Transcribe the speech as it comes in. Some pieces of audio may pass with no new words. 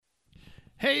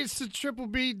Hey, it's the Triple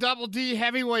B Double D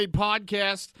Heavyweight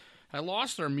Podcast. I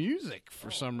lost our music for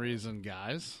some reason,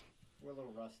 guys. We're a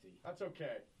little rusty. That's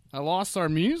okay. I lost our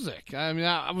music. I mean,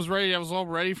 I was ready. I was all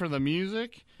ready for the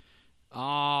music.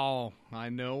 Oh, I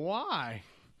know why.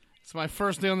 It's my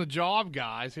first day on the job,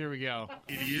 guys. Here we go.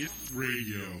 Idiot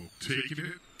Radio, taking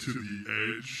it to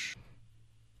the edge.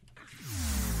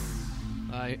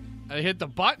 I hit the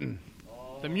button.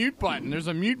 The mute button. There's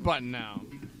a mute button now.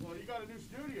 Well, you got a new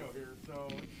studio here, so...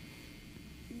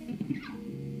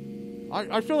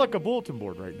 I feel like a bulletin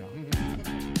board right now.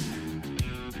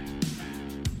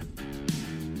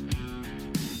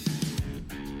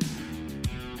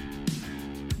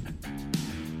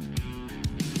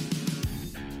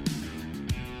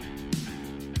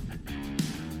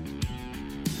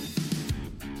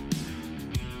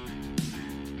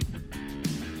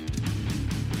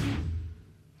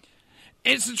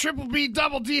 It's the Triple B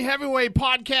Double D Heavyweight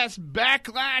Podcast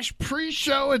Backlash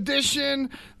pre-show edition.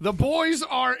 The boys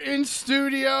are in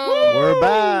studio. Woo! We're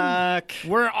back.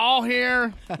 We're all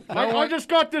here. I just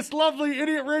got this lovely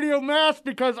Idiot Radio mask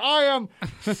because I am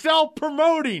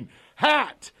self-promoting.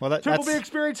 Hat. Well, Triple B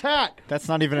Experience hat. That's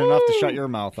not even enough to shut your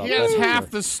mouth up. He has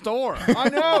half the store. I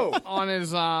know. on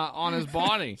his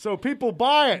body. So people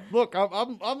buy it. Look,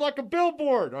 I'm like a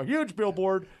billboard, a huge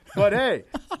billboard. But hey,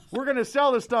 we're gonna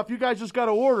sell this stuff. You guys just got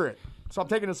to order it. So I'm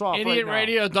taking this off.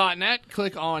 IdiotRadio.net.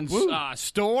 Click on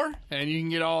store, and you can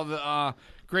get all the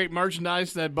great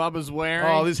merchandise that Bubba's wearing.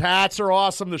 Oh, these hats are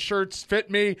awesome. The shirts fit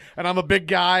me, and I'm a big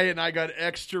guy, and I got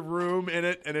extra room in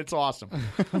it, and it's awesome.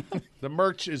 The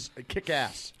merch is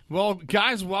kick-ass. Well,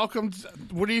 guys, welcome.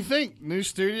 What do you think? New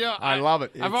studio? I love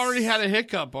it. I've already had a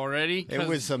hiccup already. It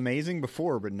was amazing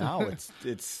before, but now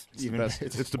it's even the best.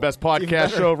 It's the best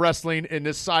podcast show of wrestling in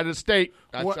this side of the state.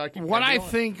 I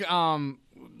think the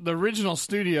original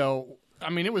studio, I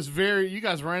mean, it was you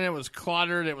guys were in it. It was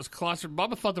cluttered. It was clustered.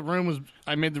 Bubba thought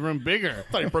I made the room bigger.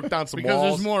 I thought he broke down some because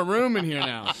walls. There's more room in here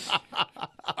now.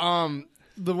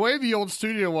 The way the old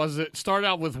studio was, it started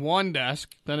out with one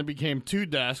desk, then it became two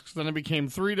desks, then it became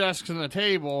three desks and a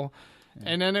table,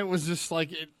 and then it was just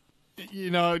like it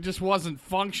just wasn't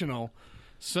functional.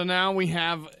 So now we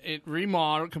have it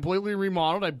remodeled, completely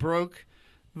remodeled. I broke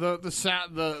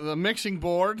the mixing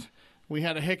board. We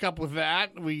had a hiccup with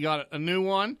that. We got a new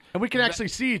one, and we can actually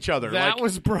see each other. That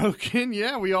was broken.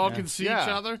 Yeah, we all can see each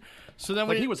other. So then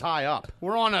he was high up.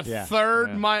 We're on a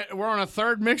third. We're on a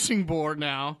third mixing board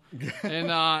now, and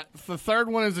the third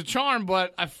one is a charm.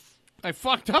 But I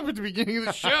fucked up at the beginning of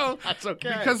the show. That's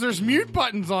okay, because there's mute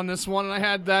buttons on this one, and I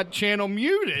had that channel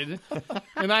muted,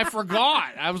 and I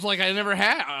forgot. I was like, I don't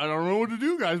know what to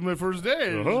do, guys. My first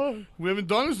day. We haven't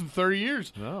done this in 30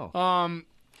 years. No.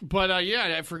 But,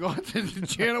 I forgot that the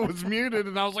channel was muted,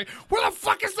 and I was like, where the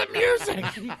fuck is the music?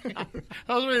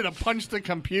 I was ready to punch the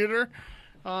computer.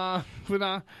 But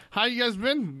how you guys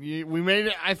been? We made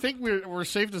it. I think we're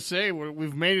safe to say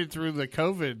we've made it through the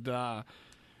COVID,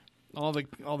 all the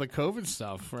COVID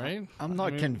stuff, right? I'm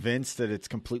not convinced that it's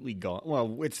completely gone.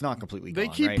 Well, it's not completely gone. They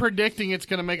keep predicting it's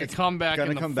going to make a comeback in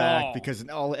the fall. Going to come back because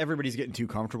everybody's getting too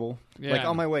comfortable. Yeah. Like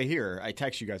on my way here, I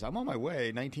text you guys, I'm on my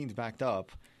way. 19's backed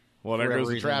up. Well, there goes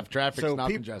the traffic. Traffic's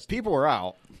not congested. People were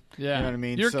out. Yeah. You know what I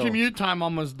mean? Your commute time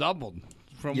almost doubled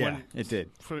from when it did.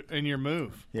 In your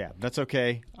move. Yeah, that's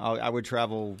okay. I would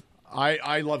travel.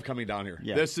 I love coming down here.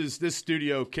 Yeah. This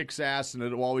studio kicks ass, and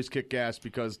it'll always kick ass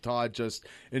because Todd just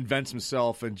invents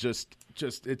himself and just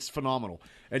it's phenomenal.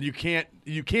 And you can't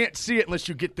see it unless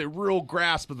you get the real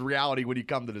grasp of the reality when you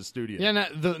come to the studio.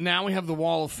 Yeah. Now we have the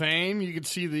Wall of Fame. You can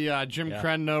see the Jim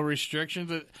Crenn No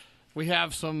Restrictions. We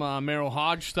have some Merrill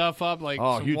Hodge stuff up, like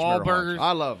some Wahlburgers.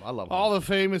 I love all the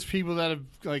famous people that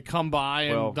have come by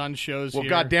and done shows here. Well,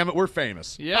 God damn it, we're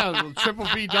famous. Yeah, the Triple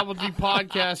B Double D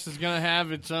podcast is going to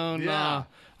have its own. I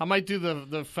might do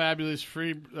the fabulous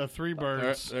Three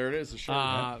Birds. There it is, the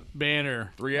shirt.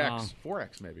 Banner. 3X,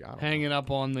 4X maybe. I don't know. Hanging up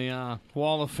on the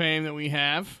Wall of Fame that we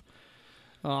have.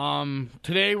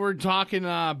 Today we're talking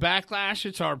Backlash.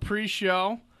 It's our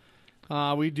pre-show.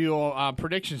 We do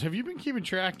predictions. Have you been keeping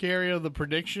track, Gary, of the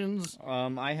predictions?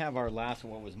 I have our last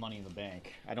one was Money in the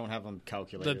Bank. I don't have them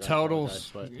calculated. The totals.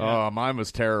 Oh, mine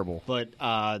was terrible. But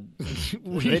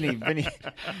Vinny, my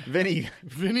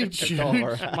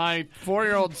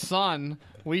 4-year-old son,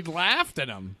 we laughed at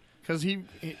him because he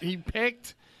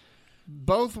picked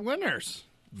both winners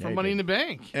for Money in the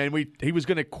Bank. And he was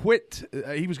going to quit.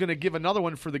 He was going to give another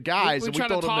one for the guys. We tried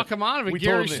to talk him out of it.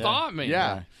 Gary stopped me.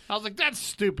 Yeah. I was like, that's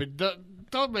stupid.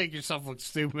 Don't make yourself look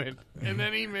stupid. And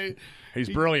then he's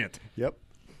brilliant. Yep.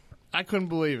 I couldn't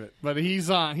believe it. But he's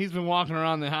been walking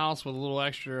around the house with a little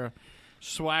extra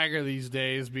swagger these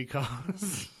days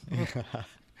because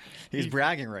He's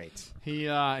bragging rights. He's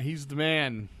the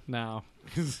man now.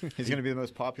 He's going to be the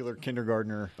most popular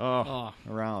kindergartner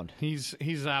around. He's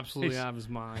absolutely out of his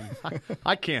mind.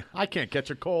 I can't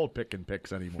catch a cold picking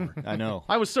picks anymore. I know.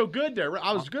 I was so good there.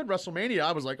 I was good WrestleMania.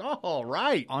 I was like, oh, all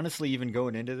right. Honestly, even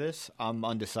going into this, I'm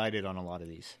undecided on a lot of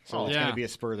these. So it's going to be a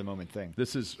spur of the moment thing.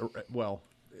 This is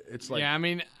it's like I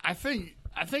mean, I think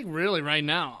really right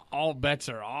now all bets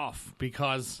are off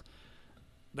because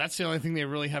that's the only thing they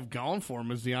really have going for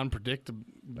them is the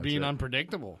being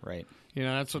unpredictable. Right. You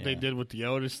know, that's what they did with the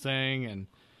Otis thing, and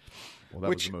that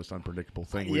was the most unpredictable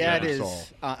thing we it ever is. saw.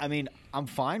 I mean, I'm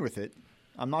fine with it.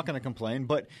 I'm not going to complain,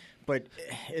 but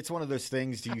it's one of those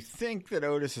things. Do you think that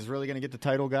Otis is really going to get the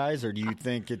title, guys, or do you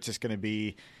think it's just going to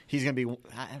be he's going to be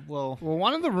well? Well,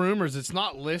 one of the rumors, it's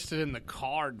not listed in the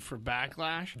card for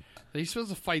Backlash. He's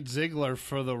supposed to fight Ziggler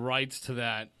for the rights to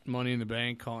that Money in the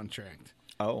Bank contract.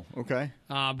 Oh, okay.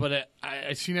 But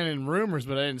I seen it in rumors,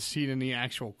 but I didn't see it in the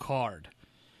actual card.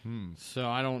 So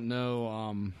I don't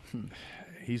know.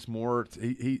 He's more.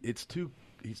 He's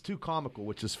too comical,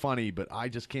 which is funny, but I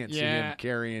just can't see him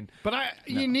carrying. But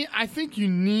I think you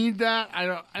need that.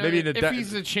 If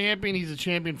he's a champion, he's a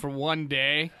champion for one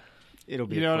day. It'll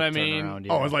be. You know what I mean? Around,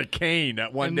 yeah. Oh, it's like Kane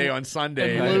that one day on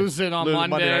Sunday and lose it on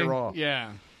Monday. Night Raw.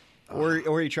 Yeah.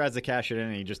 Or he tries to cash it in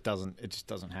and he just doesn't. It just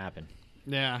doesn't happen.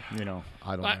 Yeah. You know.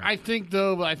 I don't know. I think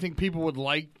though. I think people would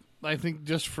like. I think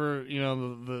just for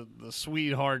the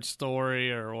sweetheart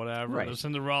story or whatever, the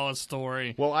Cinderella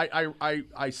story. Well,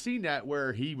 I seen that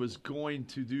where he was going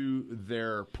to do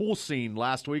their pool scene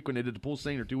last week when they did the pool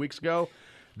scene or 2 weeks ago.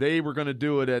 They were going to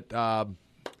do it at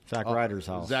Zack Ryder's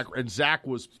house. Zack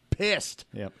was pissed.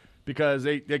 Yep. Because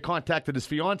they contacted his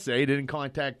fiance, they didn't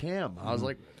contact him. I was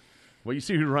like, well, you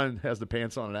see who has the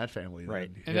pants on in that family, right?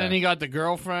 And then he got the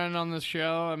girlfriend on the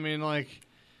show. I mean, like,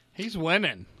 he's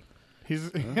winning. He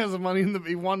has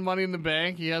he won Money in the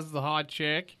Bank. He has the hot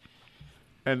chick.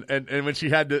 And when she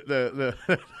had the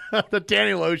the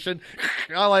tanning lotion,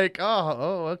 I like,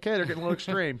 okay, they're getting a little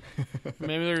extreme.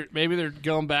 maybe they're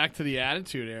going back to the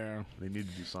Attitude Era. They need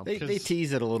to do something. They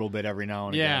tease it a little bit every now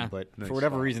and again, but for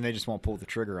whatever reason, they just won't pull the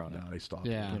trigger on it. No, they stop.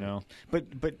 Yeah, you know. But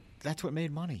that's what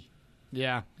made money.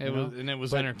 Yeah, it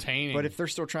was entertaining. But if they're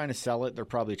still trying to sell it, they're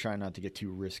probably trying not to get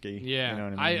too risky. Yeah, you know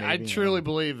what I mean? I truly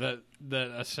believe that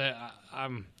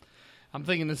I'm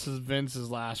thinking this is Vince's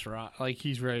last ride. Like,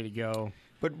 he's ready to go.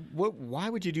 But why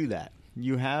would you do that?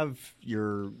 You have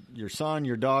your son,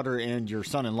 your daughter, and your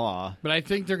son-in-law. But I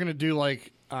think they're going to do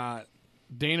like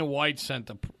Dana White set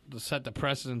the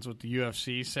precedence with the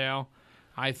UFC sale.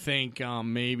 I think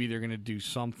maybe they're going to do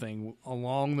something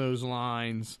along those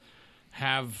lines.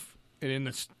 Have it in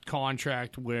the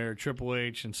contract where Triple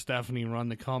H and Stephanie run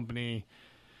the company.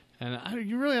 And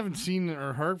you really haven't seen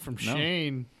or heard from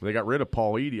Shane. They got rid of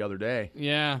Paul E the other day.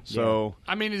 Yeah. So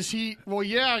I mean, is he? Well,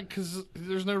 yeah, because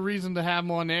there's no reason to have him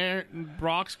on there.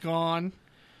 Brock's gone.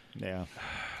 Yeah.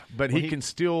 But he can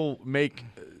still make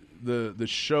the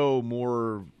show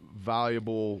more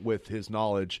valuable with his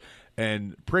knowledge.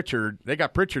 And Pritchard, they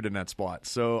got Pritchard in that spot.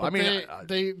 So but I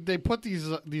mean, they put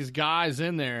these guys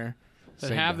in there that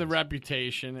have the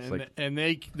reputation and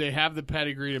they have the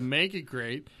pedigree to make it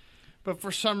great. But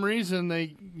for some reason,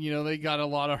 they got a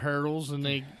lot of hurdles, and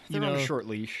they're on a short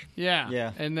leash.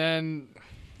 Yeah, and then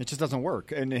it just doesn't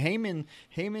work. And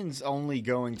Heyman's only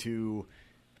going to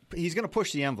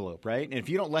push the envelope, right? And if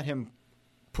you don't let him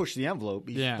push the envelope,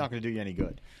 he's not going to do you any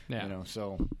good. Yeah. You know,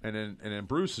 so and then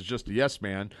Bruce is just a yes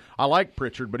man. I like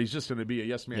Pritchard, but he's just going to be a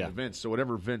yes man to Vince. So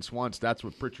whatever Vince wants, that's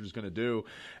what Pritchard's going to do.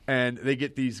 And they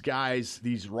get these guys,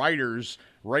 these writers,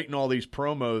 writing all these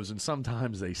promos, and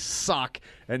sometimes they suck,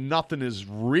 and nothing is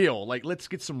real. Like, let's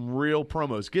get some real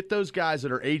promos. Get those guys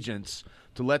that are agents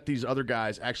to let these other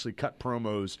guys actually cut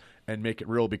promos and make it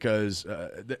real, because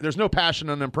there's no passion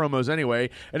on them promos anyway,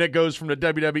 and it goes from the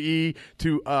WWE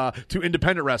to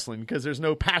independent wrestling, because there's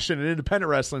no passion in independent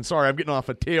wrestling. Sorry, I'm getting off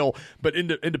a tail, but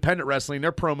independent wrestling,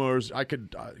 their promos, I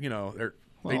could,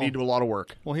 they need a lot of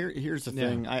work. Well, here's the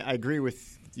thing. I agree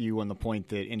with you on the point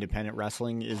that independent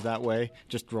wrestling is that way.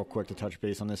 Just real quick to touch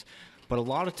base on this. But a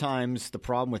lot of times the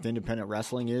problem with independent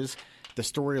wrestling is the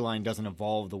storyline doesn't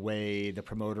evolve the way the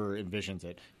promoter envisions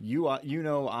it.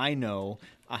 I know.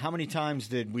 How many times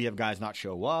did we have guys not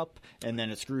show up, and then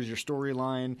it screws your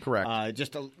storyline? Correct.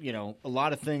 Just a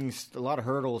lot of things, a lot of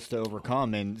hurdles to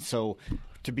overcome, and so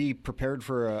to be prepared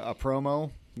for a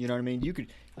promo, you know what I mean? You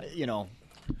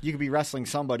could be wrestling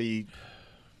somebody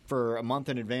for a month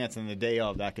in advance, and the day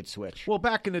of that could switch. Well,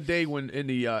 back in the day when in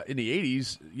the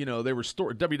 80s, they were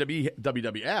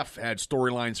WWF had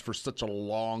storylines for such a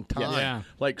long time. Yeah.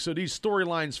 Like, so these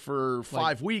storylines for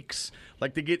 5 weeks,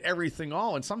 like, they get everything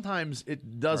all, and sometimes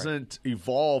it doesn't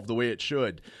evolve the way it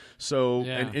should. So,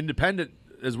 and independent,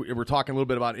 as we're talking a little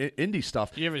bit about indie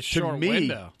stuff, you have a short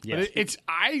window. Yes.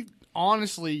 But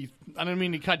honestly, I don't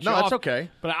mean to cut you off. No, it's okay.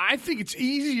 But I think it's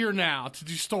easier now to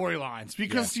do storylines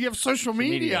because you have social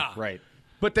media. Right.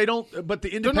 But they don't. But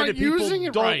the independent people using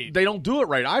it don't. right. They don't do it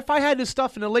right. If I had this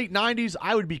stuff in the late '90s,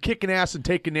 I would be kicking ass and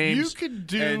taking names. You could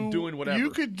do and doing whatever. You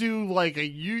could do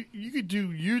you could do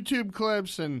YouTube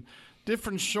clips and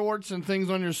different shorts and things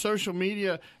on your social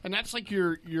media, and that's like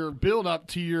your build up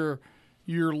to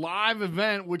your live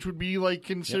event, which would be like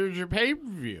considered your pay per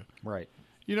view. Right.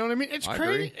 You know what I mean? It's crazy.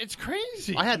 agree. It's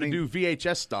crazy. I had to do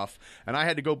VHS stuff, and I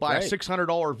had to go buy a $600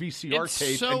 VCR it's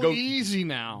tape so and go easy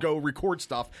now. go record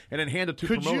stuff, and then hand it to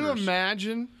Could promoters. you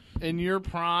imagine in your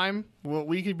prime what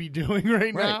we could be doing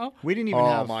right now? We didn't even Oh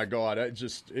have. my God!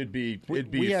 It'd be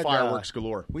we had, fireworks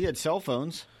galore. We had cell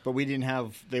phones, but we didn't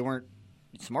have. They weren't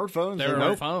smartphones. They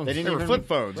were phones. They didn't They were even, flip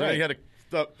phones. Right. And you had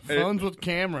Phones with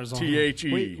cameras on them.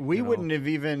 THE. We wouldn't have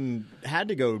even had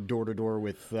to go door to door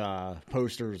with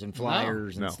posters and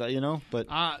flyers and No. stuff, But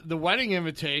The wedding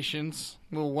invitations,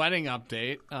 little wedding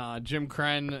update. Jim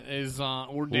Kren is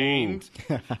ordained.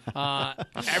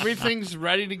 Everything's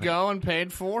ready to go and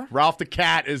paid for. Ralph the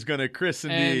Cat is going to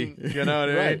christen And- the. You know what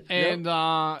I mean?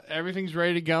 And everything's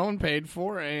ready to go and paid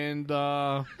for. And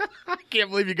I can't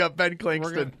believe you got Ben we're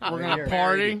Clingston. gonna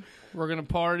party. We're gonna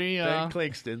party. Ben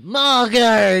Clingston.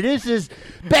 Mulgar, this is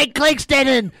Ben Clingston,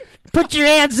 and put your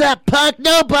hands up, punk.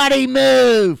 Nobody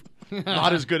move.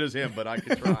 Not as good as him, but I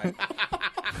could try.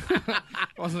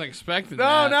 Wasn't expecting No,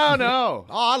 that. no.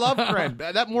 Oh, I love Kren.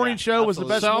 That morning show was the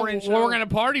best So morning show. we're gonna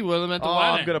party with him at the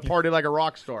wedding. I'm going to party like a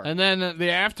rock star. And then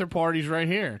the after party's right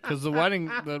here because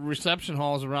the reception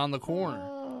hall is around the corner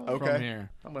from here.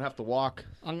 I'm going to have to walk.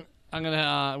 I'm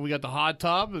gonna. We got the hot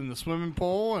tub and the swimming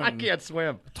pool. And I can't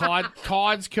swim.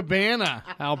 Todd's Cabana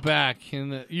out back,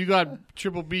 and you got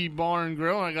Triple B Bar and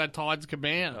Grill, and I got Todd's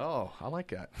Cabana. Oh, I like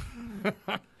that.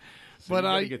 But you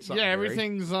gotta get something, Barry.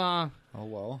 everything's. Oh,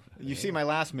 well. You see my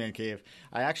last man cave.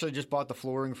 I actually just bought the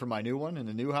flooring for my new one in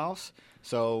the new house,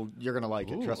 so you're going to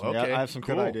like it. Trust me. okay. I have some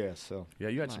Cool. good ideas. So Yeah,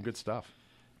 you had some good stuff.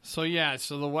 So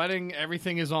the wedding,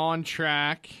 everything is on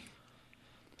track.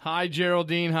 Hi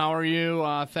Geraldine, how are you?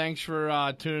 Thanks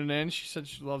for tuning in. She said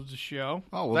she loves the show.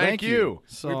 Oh, well, Thank you.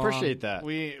 So, we appreciate that.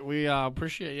 We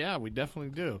appreciate. Yeah, we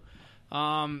definitely do.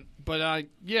 But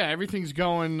everything's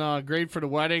going great for the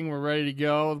wedding. We're ready to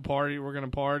go. The party. We're gonna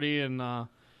party and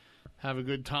have a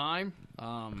good time.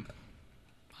 I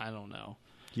don't know.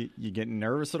 You getting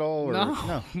nervous at all? Or?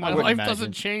 No, my I wouldn't life imagine.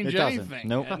 doesn't change It doesn't. anything.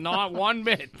 Nope. Not one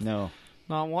bit. No.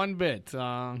 Not one bit.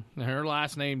 Her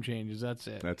last name changes. That's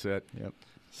it. That's it. Yep.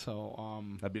 So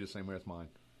That'd be the same way as mine.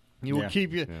 you will Yeah.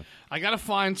 keep you. Yeah. I got to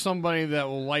find somebody that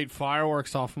will light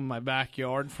fireworks off in my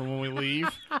backyard for when we leave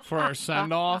for our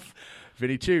send off.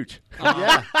 Vinny Chooch.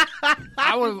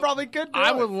 I would probably could do I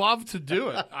it. would love to do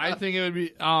it. I think it would be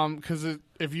because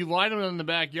if you light them in the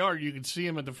backyard, you can see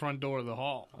them at the front door of the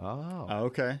hall. Oh.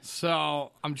 Okay.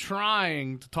 So I'm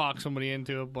trying to talk somebody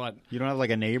into it, but You don't have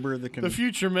like a neighbor that can. the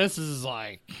future missus is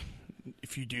like,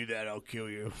 if you do that, I'll kill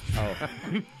you. Oh.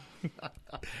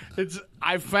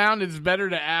 I found it's better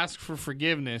to ask for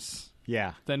forgiveness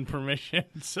Yeah. than permission.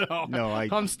 So No,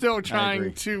 I'm still trying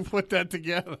agree. to put that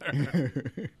together.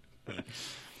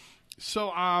 So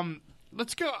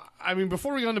let's go. I mean,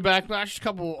 before we go into Backlash, just a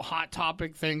couple hot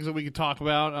topic things that we could talk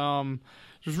about.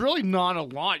 There's really not a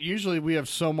lot. Usually we have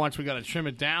so much we got to trim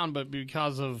it down, but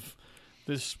because of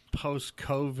this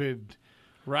post-COVID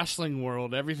wrestling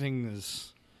world, everything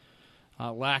is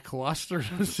lackluster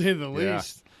to say the Yeah.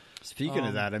 least. Speaking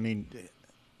of that, I mean,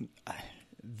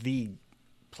 the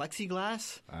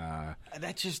plexiglass.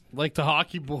 That just Like the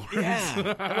hockey boards. Well,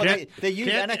 they use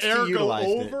Can't NXT air go utilized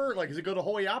it. over? Like, does it go the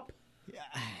way up?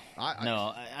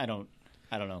 No, I don't.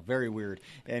 I don't know. Very weird.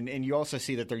 And you also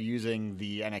see that they're using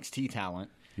the NXT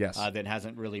talent. Yes. That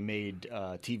hasn't really made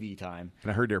TV time. And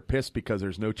I heard they're pissed because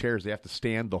there's no chairs. They have to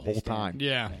stand the whole time.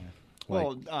 Yeah.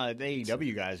 Well, the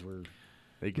AEW guys were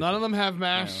They get None of them have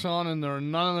masks on, and none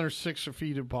of them are 6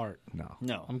 feet apart. No.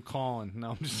 no. I'm calling.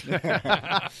 No, I'm just.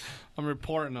 I'm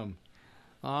reporting them.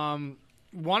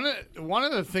 One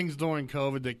of the things during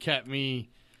COVID that kept me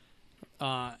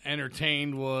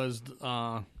entertained was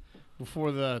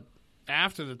before the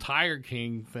after the Tiger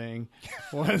King thing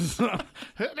was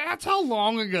that's how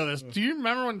long ago this. Do you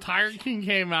remember when Tiger King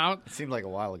came out? It seemed like a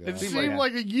while ago. It seemed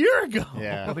like a year ago.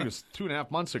 Yeah. I think it was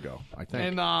 2.5 months ago. I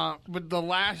think. And but The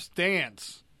Last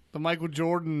Dance, the Michael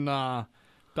Jordan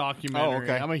documentary. Oh,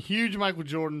 okay. I'm a huge Michael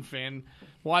Jordan fan.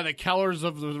 Why the Kellers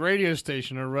of the radio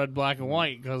station are red, black, and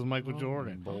white because of Michael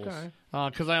Jordan. Okay.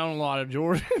 Because I own a lot of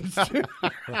Jordans.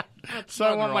 So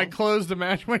I want my clothes to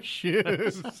match my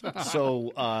shoes.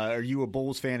 So, are you a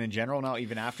Bulls fan in general now,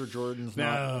 even after Jordan's?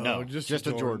 No, just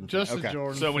a Jordan. Just Okay. a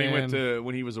Jordan. So when fan.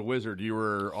 when he was a Wizard, you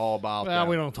were all about Well, that.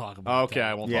 we don't talk about Okay,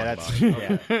 that. I won't Yeah, talk that's about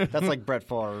it. yeah, that's like Brett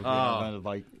Favre.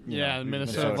 Yeah, the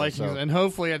Minnesota Vikings. so- And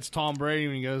hopefully it's Tom Brady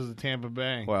when he goes to Tampa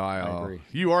Bay. Well, I agree.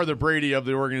 You are the Brady of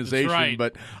the organization, That's right.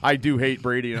 but I do hate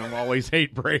Brady, and I'll always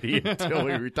hate Brady until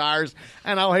he retires,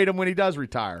 and I'll hate him when he does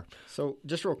retire. So,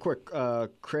 just real quick,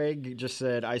 Craig just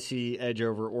said, I see Edge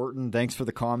over Orton. Thanks for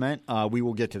the comment. We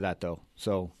will get to that, though.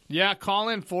 So, Yeah, call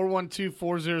in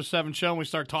 412-407-SHOW and we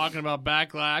start talking about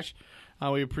Backlash.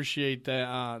 We appreciate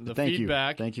the thank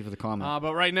feedback. you. Thank you for the comment.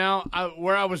 But right now,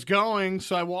 where I was going,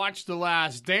 so I watched The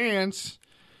Last Dance,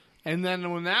 and then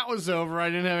when that was over, I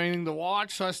didn't have anything to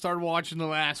watch, so I started watching The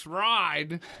Last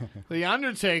Ride, the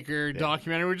Undertaker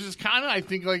documentary, which is kind of, I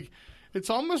think, like, it's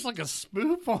almost like a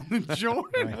spoof on the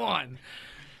Jordan one.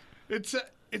 It's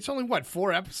only,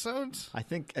 4 episodes? I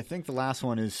think the last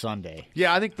one is Sunday.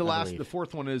 Yeah, I think believe. the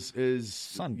fourth one is This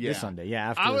Sunday. Yeah,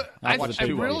 after, I after the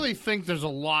pay-per-view. really think there's a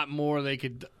lot more they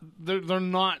could. They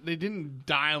didn't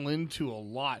dial into a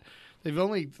lot. They've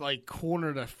only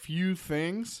cornered a few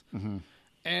things,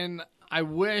 and I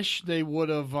wish they would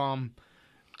have.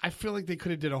 I feel like they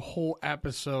could have did a whole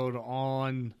episode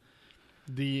on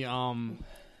the Hell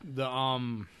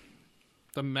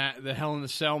in the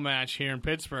Cell match here in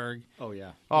Pittsburgh. Oh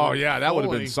yeah. Oh yeah, that would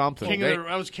have been Holy, something.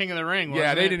 that was King of the Ring.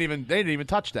 Yeah, wasn't they it? didn't even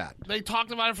touch that. They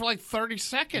talked about it for 30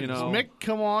 seconds. You know. Mick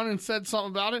come on and said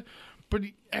something about it, but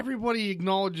everybody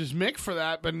acknowledges Mick for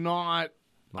that, but not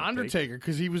Undertaker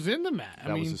because he was in the match.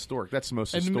 That was historic. That's the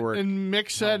most and, historic. And Mick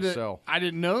said that, Cell. I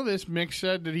didn't know this. Mick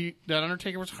said that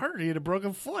Undertaker was hurt. He had a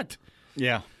broken foot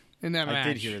Yeah. in that match.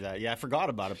 I did hear that. Yeah, I forgot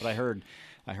about it, but I heard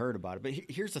about it. But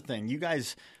here's the thing, you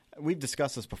guys. We've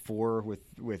discussed this before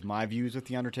with my views with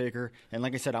The Undertaker. And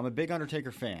like I said, I'm a big Undertaker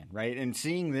fan, right? And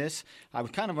seeing this, I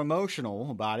was kind of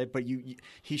emotional about it, but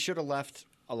he should have left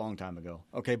a long time ago.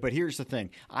 Okay, but here's the thing.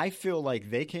 I feel like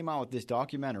they came out with this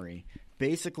documentary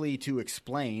basically to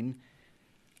explain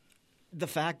the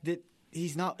fact that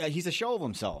he's a shell of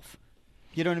himself.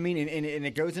 You know what I mean? And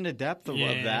it goes into depth of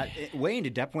that, way into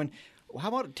depth when – how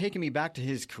about taking me back to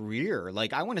his career?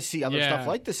 I want to see other stuff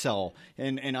like the Cell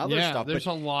and other stuff. There's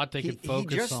but a lot they could focus on.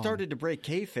 He just started to break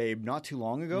kayfabe not too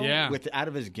long ago out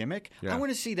of his gimmick. Yeah. I want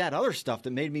to see that other stuff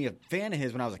that made me a fan of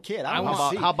his when I was a kid.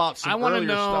 How about some wanna earlier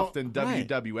know- stuff than Right.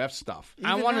 WWF stuff?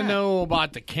 I want to know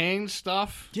about the Kane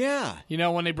stuff. Yeah. You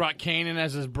know, when they brought Kane in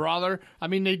as his brother. I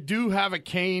mean, they do have a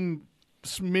Kane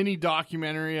mini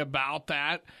documentary about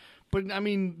that. But, I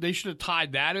mean, they should have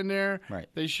tied that in there. Right.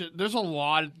 There's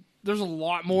a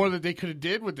lot more that they could have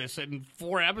did with this, and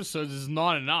 4 episodes is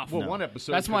not enough. Well, one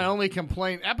episode. That's my only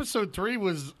complaint. Episode 3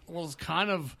 was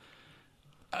kind of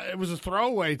it was a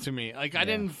throwaway to me. I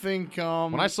didn't think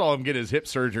When I saw him get his hip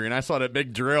surgery and I saw that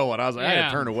big drill, and I was like, I had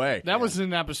to turn away. That was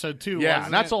in episode 2. Yeah, wasn't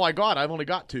and that's it? all I got. I've only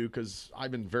got 2 because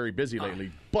I've been very busy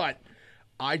lately. But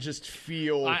I just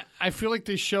feel I feel like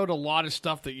they showed a lot of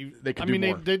stuff that They could do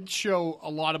more. they did show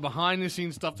a lot of behind the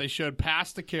scenes stuff. They showed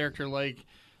past the character, like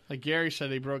Gary said,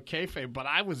 they broke kayfabe. But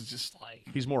I was just like,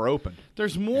 he's more open.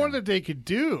 there's more that they could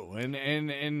do, and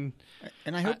And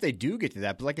I hope they do get to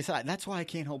that. But like I said, that's why I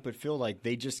can't help but feel like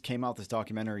they just came out with this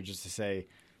documentary just to say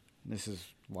this is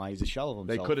why he's a shell of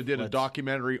They himself. could have did a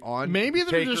documentary on maybe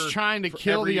they're Taker just trying to for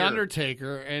kill every the year.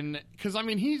 Undertaker, and because I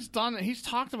mean he's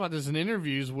talked about this in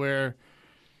interviews where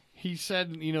he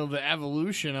said the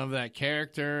evolution of that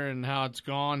character and how it's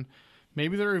gone.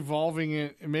 Maybe they're evolving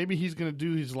it. Maybe he's going to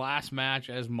do his last match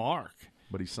as Mark.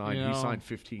 But he signed. You know? He signed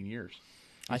 15 years.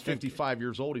 I He's think- 55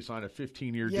 years old. He signed a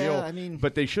 15-year Yeah, deal. I mean-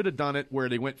 but they should have done it where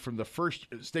they went from the first.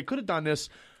 They could have done this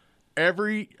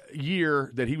every year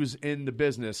that he was in the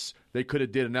business. They could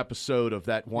have did an episode of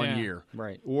that one Yeah. year,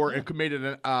 Right. Or it could made it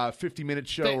a 50-minute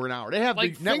show or an hour. They have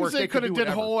Like the network. things they could have do did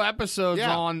whatever. whole episodes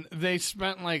Yeah. on. They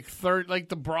spent like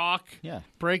the Brock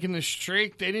breaking the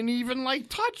streak. They didn't even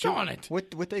touch on it.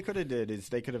 What they could have did is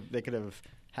they could have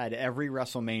had every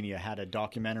WrestleMania had a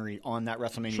documentary on that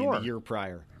WrestleMania Sure. in the year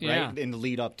prior, right? Yeah. In the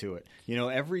lead up to it.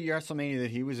 Every WrestleMania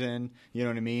that he was in, you know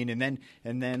what I mean? And then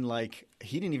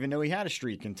he didn't even know he had a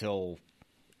streak until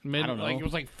I don't know. It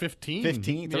was 15.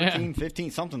 15, 13,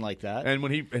 15, something like that. And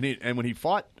when he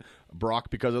fought Brock,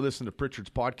 because I listened to Pritchard's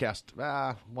podcast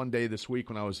one day this week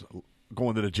when I was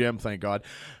going to the gym, thank God.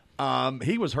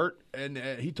 He was hurt, and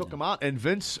he took him out, and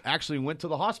Vince actually went to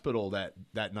the hospital that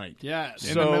night. Yeah,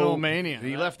 in the middle of Mania.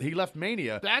 He left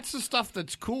Mania. That's the stuff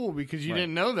that's cool because you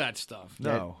didn't know that stuff.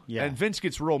 No. Yeah. And Vince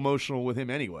gets real emotional with him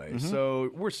anyway.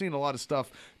 So we're seeing a lot of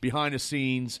stuff behind the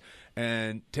scenes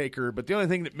and Taker. But the only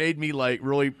thing that made me like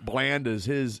really bland is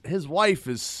his wife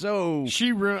is so...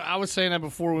 I was saying that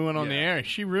before we went on the air.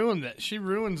 She ruined it. She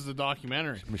ruins the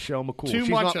documentary. Michelle McCool. She's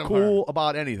not of cool her.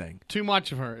 about anything. Too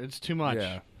much of her. It's too much.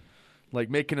 Yeah. Like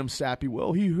making him sappy.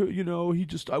 Well,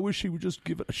 I wish he would just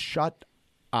give it a shut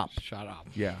up. Shut up.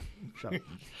 Yeah. Shut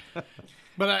up.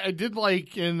 But I did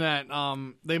like in that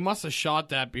they must have shot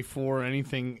that before any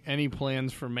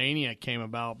plans for Mania came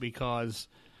about because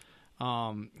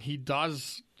he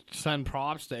does send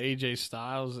props to AJ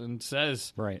Styles and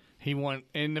says he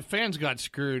and the fans got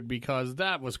screwed because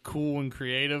that was cool and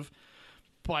creative,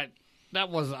 but I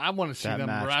want to see That them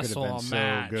match wrestle could have a been so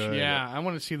match. good. Yeah, I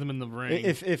want to see them in the ring.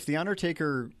 If the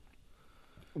Undertaker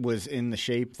was in the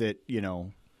shape that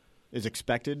is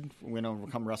expected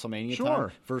come WrestleMania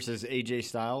time versus AJ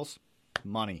Styles,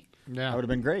 money. Yeah, that would have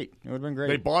been great. It would have been great.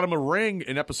 They bought him a ring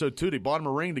in episode 2. They bought him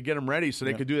a ring to get him ready so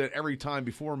they could do that every time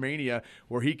before Mania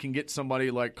where he can get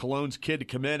somebody like Cologne's kid to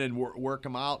come in and work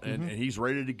him out, and he's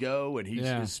ready to go, and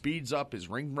his speed's up, his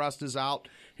ring rust is out,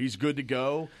 he's good to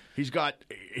go.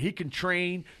 He can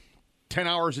train 10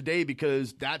 hours a day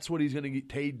because that's what he's going to get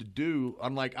paid to do.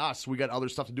 Unlike us, we got other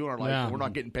stuff to do in our life, and we're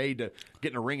not getting paid to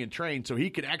get in a ring and train. So he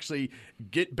could actually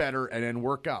get better and then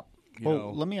work up.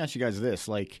 Let me ask you guys this.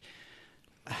 Like,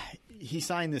 he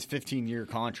signed this 15-year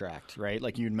contract, right?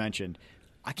 Like you'd mentioned.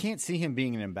 I can't see him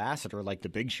being an ambassador like the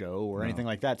Big Show or anything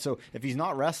like that. So if he's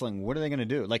not wrestling, what are they going to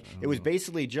do? Like, it was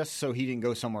basically just so he didn't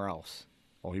go somewhere else.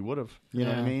 Oh, he would have. You know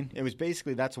what I mean? It was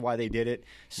basically that's why they did it.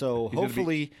 So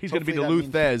hopefully he's going to be the Lou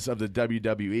Thez of the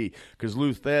WWE, because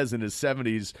Lou Thez in his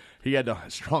 70s, he had the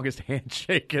strongest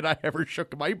handshake and I ever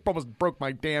shook him. I almost broke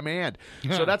my damn hand.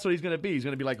 So that's what he's going to be. He's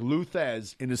going to be like Lou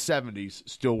Thez in his 70s,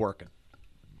 still working.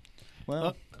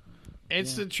 Well,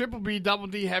 it's the Triple B Double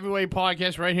D Heavyweight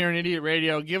Podcast right here on Idiot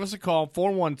Radio. Give us a call,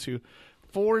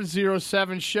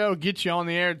 412-407-SHOW. Get you on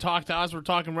the air, talk to us. We're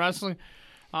talking wrestling.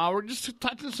 We're just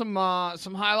touching some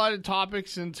highlighted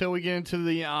topics until we get into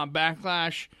the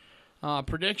Backlash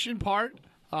prediction part.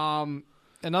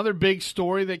 Another big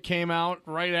story that came out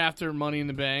right after Money in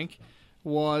the Bank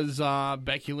was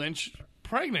Becky Lynch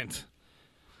pregnant.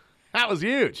 That was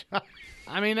huge.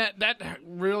 I mean, that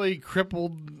really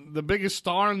crippled the biggest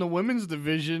star in the women's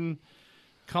division.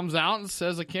 Comes out and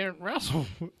says, I can't wrestle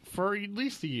for at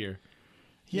least a year.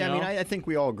 Yeah, I mean, I think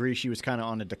we all agree she was kind of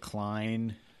on a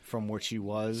decline from what she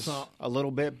was a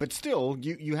little bit. But still,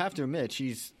 you have to admit,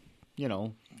 she's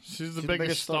the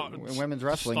biggest star in women's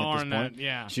wrestling at this point.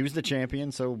 Yeah. She was the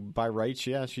champion, so by rights,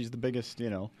 she's the biggest,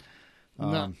 Now,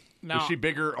 was she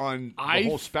bigger on the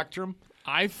whole spectrum?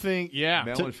 I think, yeah.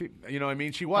 Male and female, you know what I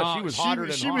mean? She was hotter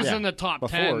than she hot. was in the top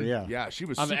 10. Yeah, she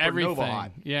was of supernova everything.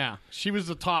 hot. Yeah, she was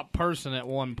the top person at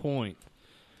one point.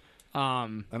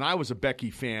 And I was a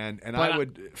Becky fan, and I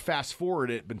would fast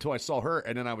forward it until I saw her,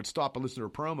 and then I would stop and listen to her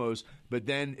promos. But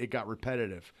then it got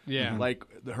repetitive. Yeah, like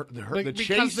the chase,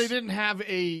 because they didn't have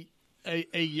a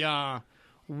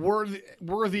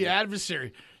worthy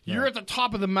adversary. You're at the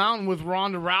top of the mountain with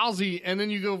Ronda Rousey, and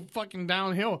then you go fucking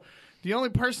downhill. The only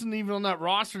person even on that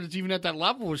roster that's even at that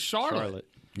level was Charlotte.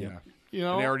 Yeah. You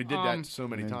know, and they already did that so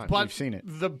many times. But we've seen it.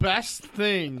 The best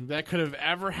thing that could have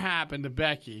ever happened to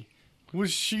Becky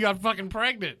was she got fucking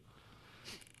pregnant.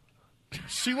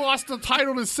 She lost the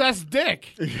title to Seth's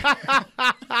dick.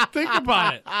 Think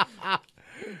about it.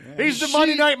 He's the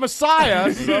Monday Night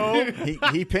Messiah, so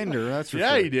he pinned her. That's for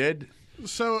yeah, sure. he did.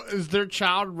 So is their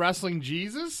child wrestling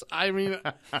Jesus? I mean,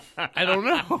 I don't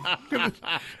know.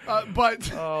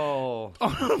 But on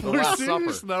a more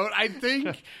serious note, I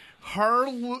think her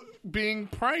being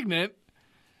pregnant,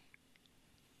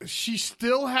 she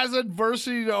still has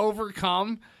adversity to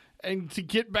overcome and to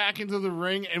get back into the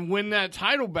ring and win that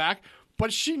title back.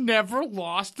 But she never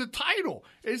lost the title.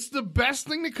 It's the best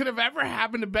thing that could have ever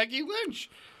happened to Becky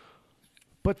Lynch.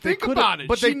 But think about it.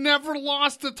 But she never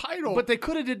lost the title. But they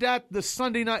could have did that the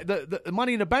Sunday night. The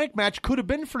Money in the Bank match could have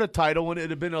been for the title, and it'd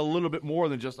have been a little bit more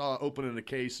than just opening the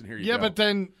case and here you go. Yeah,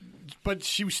 but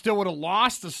she still would have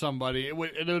lost to somebody. It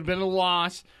would have been a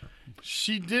loss.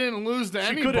 She didn't lose to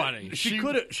anybody. She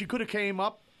could have came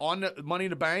up on the Money in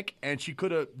the Bank, and she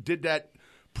could have did that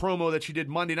promo that she did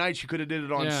Monday night. She could have did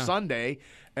it on Sunday,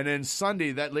 and then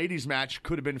Sunday that ladies match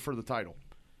could have been for the title.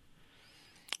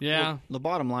 Yeah. Well, the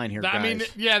bottom line here, guys. I mean,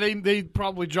 yeah, they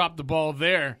probably dropped the ball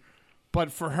there.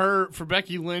 But for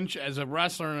Becky Lynch as a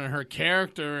wrestler and her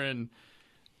character, and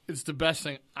it's the best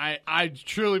thing. I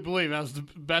truly believe that was the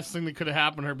best thing that could have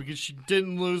happened to her because she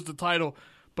didn't lose the title,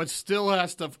 but still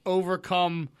has to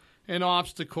overcome an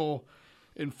obstacle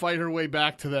and fight her way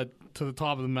back to the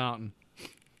top of the mountain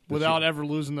without ever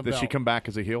losing the belt. Does she come back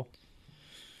as a heel?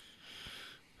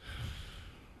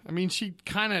 I mean, she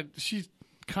kind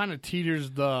of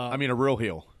teeters the. I mean, a real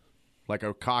heel, like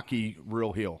a cocky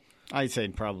real heel. I'd say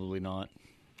probably not.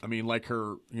 I mean, like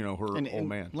her, her old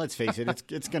man. Let's face it,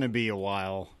 it's going to be a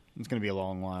while. It's going to be a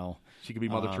long while. She could be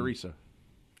Mother Teresa.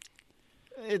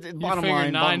 Bottom figure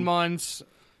line, 9 months,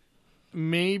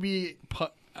 maybe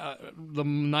the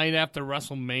night after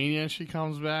WrestleMania she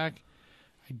comes back.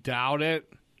 I doubt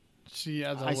it.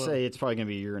 I say it's probably going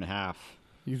to be a year and a half.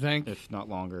 You think? If not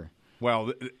longer.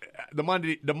 Well, the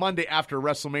Monday after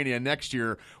WrestleMania next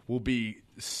year will be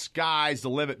sky's the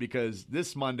limit because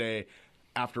this Monday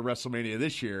after WrestleMania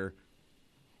this year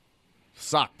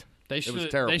sucked. It was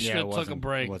terrible. They should have took a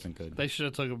break. It wasn't good. They should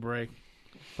have took a break.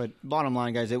 But bottom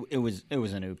line, guys, it was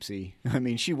an oopsie. I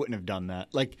mean, she wouldn't have done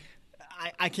that. Like,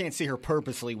 I can't see her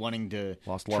purposely wanting to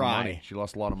lost a lot try. of money. She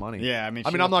lost a lot of money. Yeah, I mean,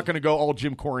 I'm not going to go all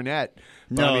Jim Cornette.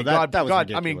 No, I mean, that was God,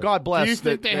 ridiculous. I mean, God bless. Do you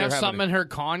think they have having something in her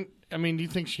I mean, do you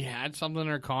think she had something in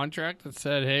her contract that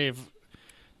said, "Hey,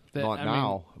 Not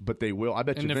now, but they will. I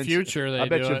bet in you the Vince, future they I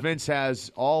bet do you it. Vince has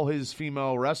all his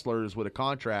female wrestlers with a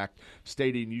contract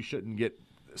stating you shouldn't get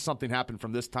something happen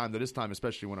from this time to this time,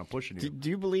 especially when I'm pushing you. Do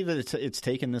you believe that it's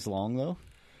taken this long though?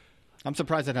 I'm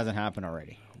surprised it hasn't happened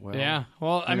already. Well, Yeah.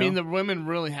 Well, I mean, the women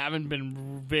really haven't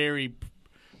been very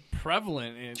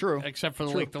prevalent. True. Except for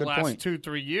True. like the Good last point.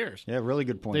 2-3 years. Yeah, really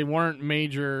good point. They weren't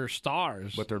major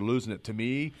stars. But they're losing it to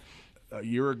me. A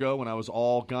year ago, when I was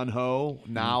all gun ho,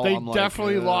 now They I'm like,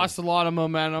 definitely lost a lot of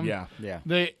momentum. Yeah, yeah.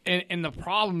 And the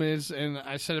problem is, and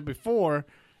I said it before,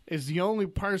 is the only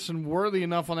person worthy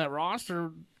enough on that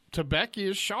roster to Becky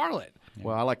is Charlotte.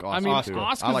 Well, I like Asuka. I mean, too.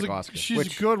 Asuka's I like Asuka.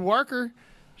 she's a good worker.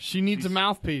 She needs a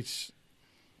mouthpiece.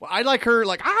 Well, I like her.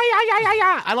 Like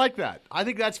I like that. I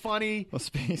think that's funny. Well,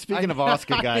 speaking of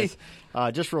Asuka, guys,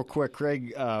 just real quick,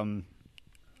 Craig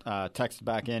texted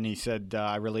back in. He said,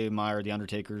 I really admire The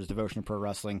Undertaker's devotion to pro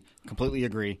wrestling. Completely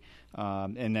agree.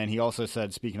 And then he also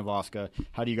said, speaking of Asuka,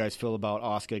 how do you guys feel about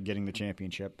Asuka getting the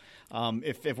championship?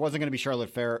 If it wasn't going to be Charlotte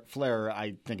Flair,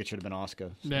 I think it should have been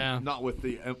Asuka. So. Yeah. Not with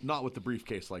the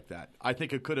briefcase like that. I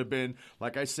think it could have been,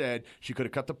 like I said, she could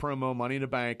have cut the promo, Money in the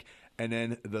Bank, and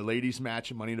then the ladies' match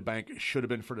and Money in the Bank should have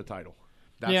been for the title.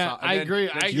 I agree.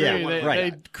 I agree. Yeah,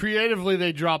 right. They creatively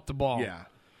they dropped the ball. Yeah.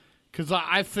 Because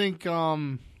I think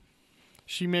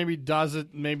she maybe does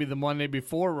it maybe the Monday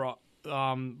before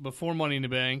Money in the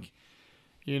Bank,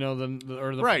 or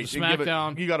the Right.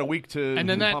 SmackDown. You got a week to and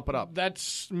then pump it up. That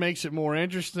makes it more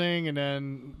interesting, and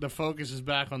then the focus is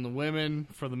back on the women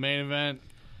for the main event.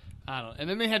 I don't know. And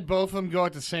then they had both of them go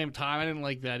at the same time. I didn't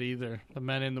like that either. The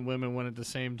men and the women went at the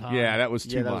same time. Yeah, that was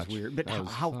too that much. was weird. But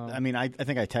I mean, I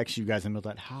think I texted you guys in the middle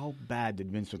of that. How bad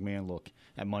did Vince McMahon look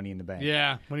at Money in the Bank?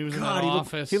 Yeah, when he was in that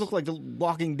office. He looked like the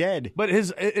Walking Dead. But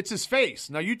it's his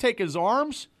face. Now you take his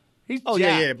arms. He's Oh,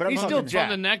 jacked. yeah, but I'm he's talking still from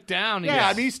the jacked. neck down. Yeah,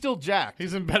 I mean he's still jacked.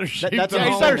 he's in better shape that's than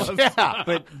what all I'm of saying. us.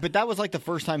 Yeah. But that was like the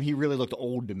first time he really looked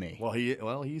old to me. Well,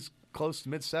 he's close to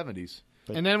mid-70s.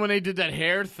 And then when they did that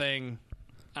hair thing,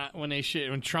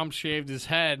 when Trump shaved his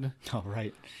head, Oh,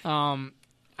 right.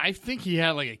 I think he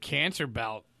had like a cancer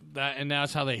bout. And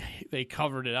that's how they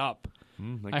covered it up.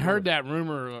 I heard that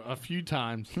rumor a few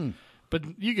times, but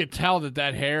you could tell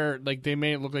that hair, like they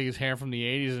made it look like his hair from the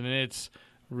 '80s, and it's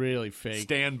really fake.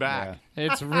 Stand back.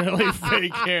 It's really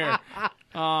fake hair.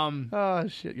 Oh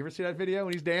shit! You ever see that video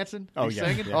when he's dancing? Oh, He's yeah,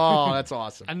 singing? yeah. Oh, that's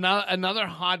awesome. Another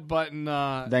hot button.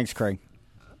 Thanks, Craig.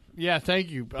 Yeah,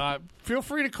 thank you. Feel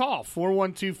free to call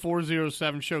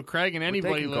 412-407-SHOW. Craig and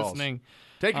anybody taking calls. listening.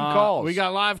 Taking calls. We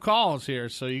got live calls here,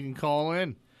 so you can call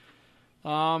in.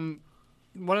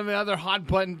 One of the other hot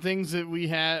button things that we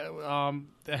had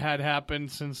that had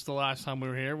happened since the last time we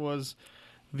were here was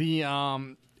the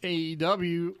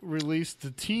AEW released the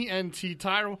TNT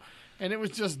title, and it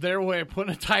was just their way of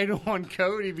putting a title on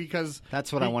Cody because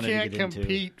That's what I wanted to can't get into.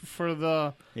 compete for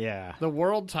the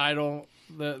world title,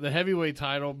 the heavyweight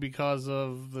title, because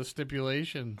of the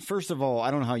stipulation. First of all,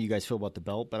 I don't know how you guys feel about the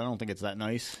belt, but I don't think it's that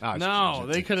nice. Oh, it's No,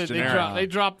 they could have. generic. They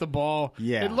dropped the ball.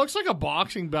 Yeah. It looks like a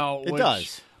boxing belt. It which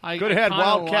does. I Could have had kinda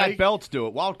Wildcat like. belts do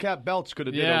it. Wildcat belts could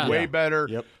have did Yeah. it way Yeah. better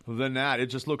Yep. than that. It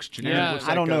just looks generic. Yeah. It looks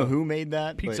I don't like know a who made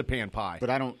that. pizza but, pan pie. But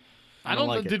I don't. I don't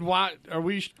know.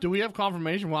 like Do we have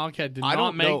confirmation Wildcat did I not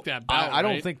don't make know. that belt? I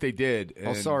don't right? think they did.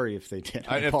 Oh, sorry if they did.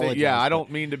 I If apologize. I don't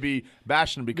mean to be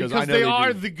bashing them because I know they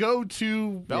are do. the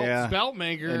go-to belt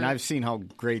maker. And I've seen how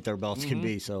great their belts can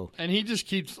be. So, And he just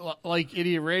keeps, like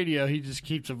Idiot Radio, he just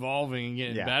keeps evolving and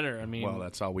getting better. I mean, Well,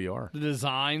 that's how we are. the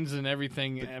designs and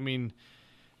everything. I mean,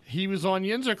 he was on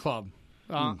Yinzer Club.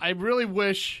 I really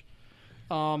wish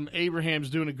Abraham's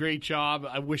doing a great job.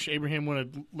 I wish Abraham would have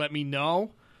let me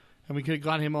know, and we could have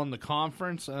got him on the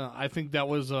conference. I think that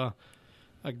was a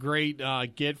great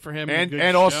get for him.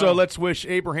 And also, let's wish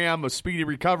Abraham a speedy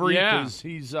recovery Yeah. because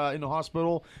he's in the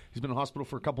hospital. He's been in the hospital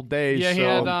for a couple days. Yeah, he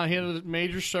so. had a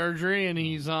major surgery, and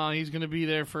he's going to be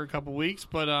there for a couple weeks.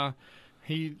 But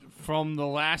from the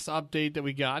last update that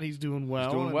we got, he's doing well.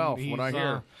 He's doing well, and from what I he's,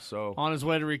 hear. So on his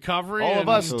way to recovery. all of and-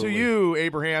 us Absolutely. to you,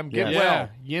 Abraham, get Yeah. well.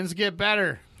 Yins get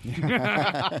better.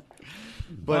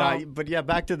 but yeah,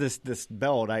 back to this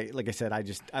belt. Like I said,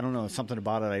 I don't know, something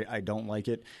about it. I don't like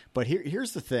it. But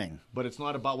here's the thing. But it's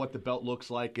not about what the belt looks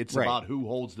like. It's Right. about who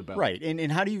holds the belt. Right.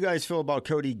 And how do you guys feel about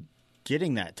Cody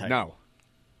getting that title?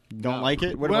 No. Don't like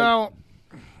it? What about Well,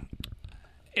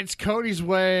 it's Cody's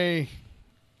way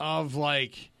of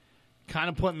kind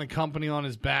of putting the company on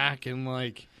his back, and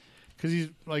because he's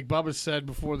like Bubba said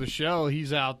before the show,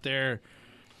 he's out there,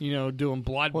 doing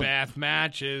bloodbath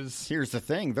matches. Here's the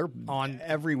thing. They're On-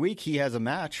 every week he has a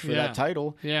match for Yeah. that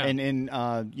title. Yeah. And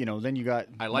then you got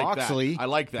I like that. Moxley. I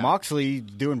like that. Moxley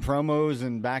doing promos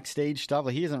and backstage stuff.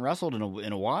 He hasn't wrestled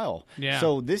in a while. Yeah.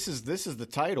 So this is the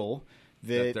title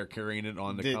That they're carrying it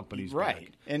on the company's right.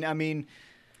 back. And I mean,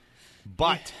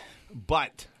 But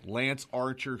Lance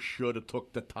Archer should have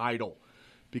took the title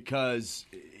because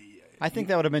I think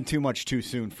that would have been too much too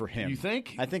soon for him. You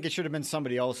think? I think it should have been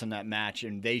somebody else in that match,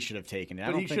 and they should have taken it.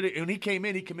 But he should have. When he came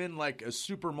in like a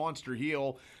super monster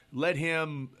heel. Let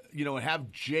him,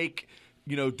 have Jake,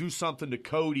 do something to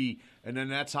Cody, and then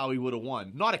that's how he would have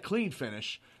won. Not a clean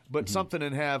finish, but something,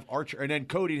 and have Archer, and then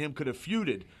Cody and him could have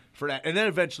feuded for that, and then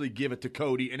eventually give it to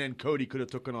Cody, and then Cody could have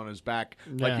taken it on his back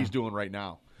like Yeah. he's doing right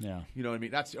now. Yeah. You know what I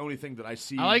mean? That's the only thing that I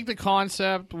see. I like the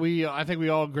concept. I think we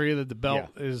all agree that the belt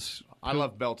is I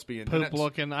love belts being and poop that's-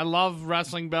 looking. I love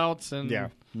wrestling belts, and Yeah.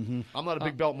 I'm not a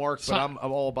big belt mark, but I'm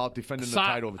all about defending the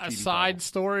title of the TV a side title.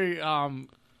 story.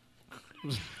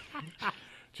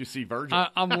 Did you see Virgil?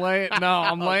 I'm laying. No,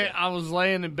 I'm laying. I was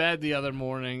laying in bed the other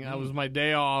morning. It was my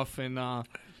day off, and the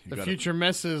gotta- future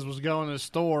missus was going to the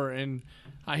store, and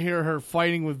I hear her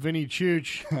fighting with Vinny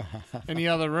Chooch in the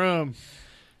other room.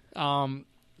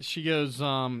 She goes,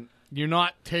 "You're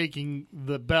not taking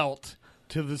the belt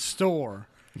to the store."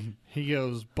 He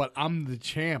goes, "But I'm the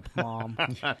champ, Mom."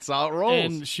 That's how it rolls.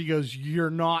 And she goes, "You're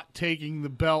not taking the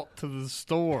belt to the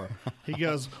store." He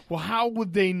goes, "Well, how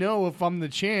would they know if I'm the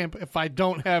champ if I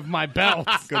don't have my belt?"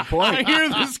 Good point. I hear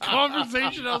this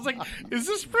conversation. I was like, "Is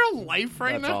this real life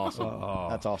right That's now?" awesome.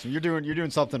 That's awesome. You're doing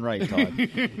something right, Todd.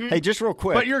 Hey, just real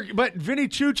quick. But Vinny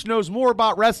Chooch knows more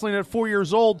about wrestling at 4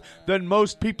 years old than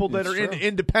most people that That's are in true. the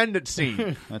independent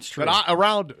scene. That's true. But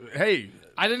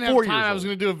I didn't have 4 time. years I was old.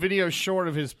 going to do a video short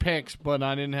of his picks, but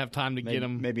I didn't have time to get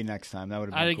him. Maybe next time. That would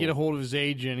have been I didn't cool. get a hold of his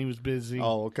agent. He was busy.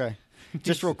 Oh, okay.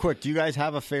 Just real quick, do you guys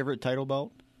have a favorite title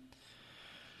belt?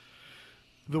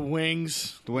 The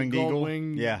Wings. The Winged Gold Eagle?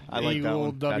 Wing Yeah, I like that Eagle,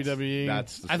 one. WWE.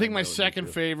 That's the I think thing my that would be second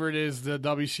too. favorite is the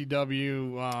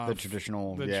WCW. The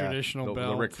traditional, The yeah. traditional The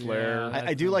belt. Ric Flair. Yeah,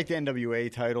 I do like the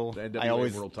NWA title. The NWA I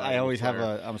always, World title, I always have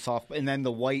Flair. a soft, and then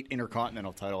the white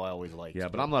Intercontinental title. I always liked. Yeah,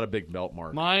 but I'm not a big belt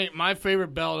mark. My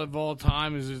favorite belt of all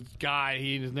time is this guy.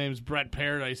 His name's Brett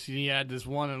Paradise. He had this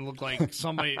one and it looked like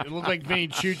somebody. It looked like Vinny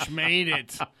Chooch made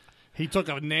it. He took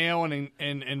a nail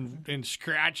and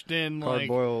scratched in like,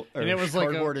 Cardboard, and it was like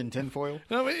cardboard and tinfoil.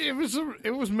 no, it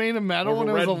was made of metal Or and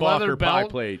it was a Red leather Bocker pie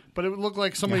belt. plate. But it looked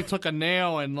like somebody took a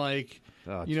nail and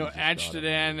Oh, etched Jesus it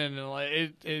in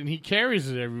and he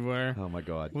carries it everyweverhere. Oh my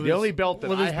God! With The his- only belt that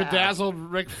with I his have, bedazzled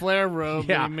Ric Flair robe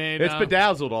that yeah, he made. it's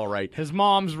bedazzled, all right. His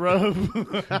mom's robe.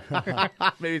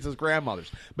 Maybe it's his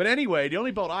grandmother's. But anyway, the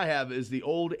only belt I have is the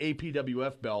old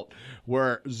APWF belt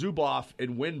where Zuboff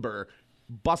and Winber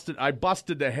busted. I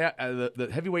busted the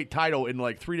heavyweight title in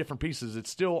like 3 different pieces. It's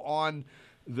still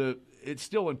it's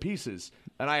still in pieces,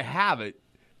 and I have it.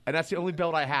 And that's the only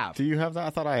belt I have. Do you have that? I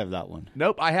thought I have that one.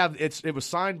 Nope, I have. It was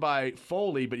signed by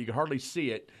Foley, but you can hardly see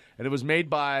it. And it was made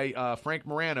by Frank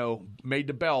Morano. Made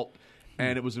the belt,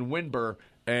 and it was in Winber,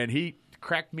 and he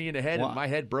cracked me in the head, Well, and my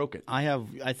head broke it.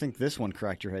 I think this one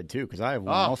cracked your head too, because I have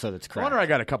one Oh, also that's no cracked. wonder I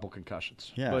got a couple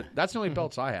concussions. Yeah. But that's the only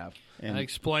belts I have. That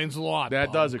explains a lot. That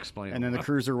Bob. does explain. And then it. the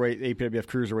cruiserweight APWF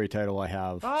cruiserweight title I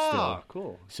have Ah, still.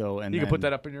 cool. So and You can then- put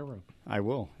that up in your room. I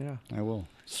will. Yeah. I will.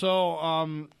 So,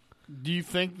 Do you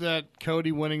think that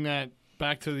Cody winning that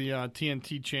back to the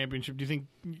TNT Championship? Do you think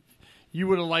you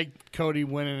would have liked Cody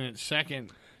winning it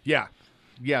second? Yeah.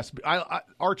 Yes,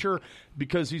 Archer,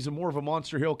 because he's more of a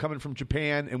monster heel coming from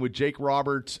Japan, and with Jake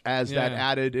Roberts as that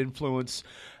added influence,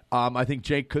 I think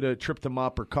Jake could have tripped him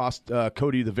up or cost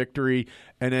Cody the victory,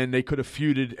 and then they could have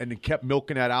feuded and then kept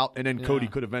milking that out, and then Cody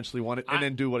could eventually win it, and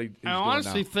then do what he's doing now. I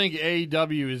honestly think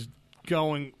AEW is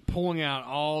pulling out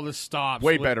all the stops.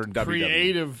 Way better than WWE.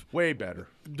 Creative. Way better.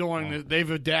 They've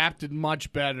adapted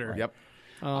much better. Yep.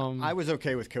 I was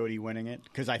okay with Cody winning it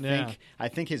because I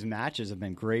think his matches have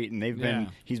been great, and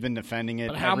he's been defending it.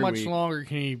 But how every much week. longer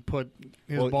can he put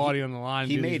his body on the line?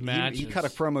 He and do made these matches? He cut a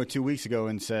promo 2 weeks ago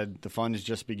and said the fun is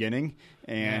just beginning,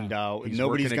 and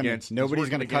nobody's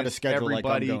going to cut a schedule like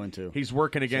I'm going to. He's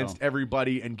working against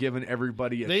everybody and giving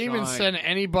everybody a They shine. even said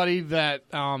anybody that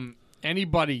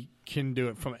anybody can do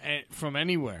it from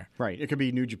anywhere. Right. It could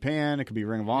be New Japan. It could be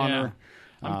Ring of Honor.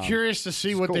 I'm curious to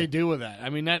see what cool. they do with that.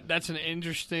 I mean, that's an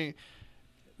interesting.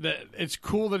 It's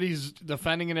cool that he's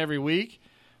defending it every week,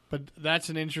 but that's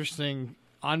an interesting,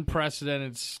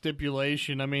 unprecedented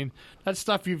stipulation. I mean, that's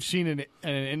stuff you've seen in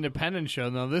an independent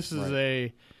show. Now, this is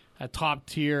a top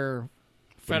tier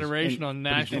federation on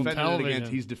national television.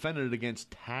 He's defended it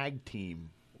against tag team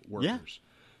workers.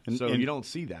 Yeah. So you don't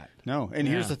see that. No, and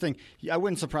here's the thing. I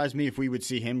wouldn't surprise me if we would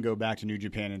see him go back to New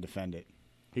Japan and defend it.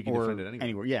 He can defend it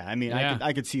anywhere. Yeah, I mean,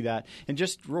 I could see that. And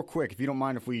just real quick, if you don't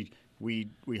mind, if we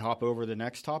hop over the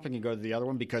next topic and go to the other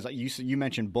one, because you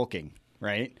mentioned booking,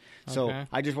 right? So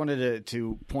I just wanted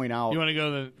to point out. You want to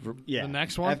go to the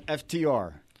next one?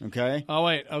 FTR. Okay. Oh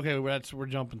wait. Okay, we're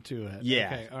jumping too ahead. Yeah.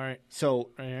 Okay. All right.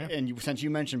 So right since you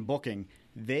mentioned booking,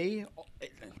 they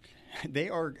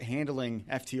are handling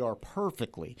FTR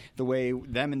perfectly. The way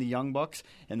them and the Young Bucks,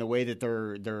 and the way that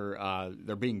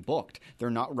they're being booked. They're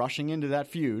not rushing into that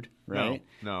feud, right?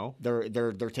 No.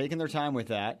 They're taking their time with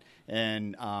that,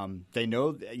 and they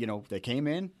know they came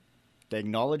in. They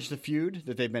acknowledge the feud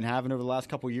that they've been having over the last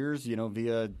couple of years,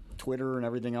 via Twitter and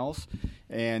everything else,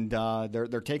 and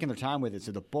they're taking their time with it.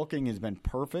 So the booking has been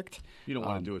perfect. You don't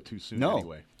want to do it too soon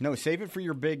anyway. No, save it for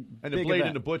your big and the Blade event.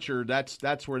 And the Butcher.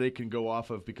 That's where they can go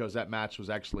off of, because that match was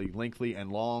actually lengthy and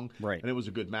long, right? And it was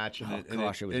a good match. And it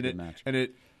was a good match. And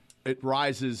it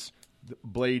rises the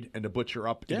Blade and the Butcher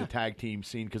up in the tag team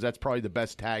scene, because that's probably the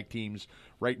best tag teams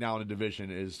right now in the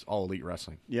division is All Elite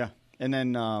Wrestling. Yeah, and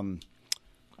then.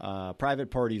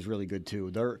 Private Party is really good too.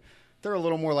 They're a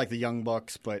little more like the Young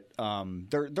Bucks, but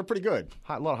they're pretty good.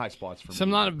 A lot of high spots for me. So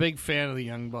I'm not a big fan of the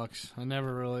Young Bucks. I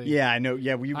never really. Yeah, I know.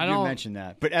 Yeah, you mentioned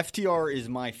that, but FTR is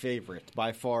my favorite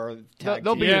by far.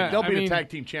 They'll be the tag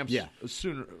team champs. Yeah.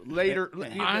 Sooner later.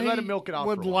 I let them milk it out.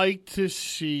 Would like to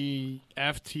see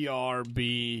FTR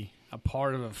be a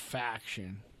part of a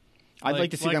faction. I'd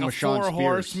like to see them with Sean Spears. Four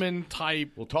Horsemen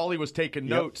type. Well, Tully was taking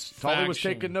notes. Tully was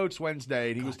taking notes Wednesday,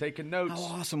 and he was taking notes.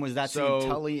 How awesome was that seeing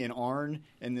Tully and Arn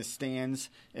in the stands,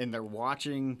 and they're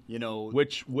watching,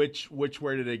 Which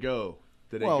way did they go?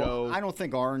 Did they go? I don't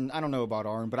think Arn. I don't know about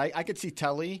Arn, but I could see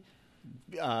Tully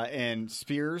and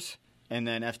Spears, and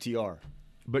then FTR.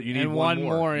 But you need one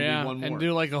more, yeah. One more. And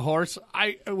do like a horse.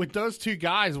 With those two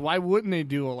guys, why wouldn't they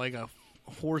do like a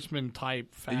horseman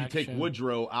type faction? And you take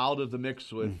Woodrow out of the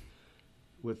mix with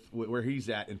where he's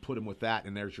at and put him with that,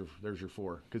 and there's your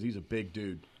four, because he's a big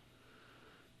dude.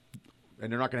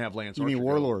 And they're not going to have Lance Archer. You mean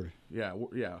Warlord? Yeah.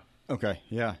 Okay,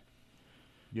 yeah.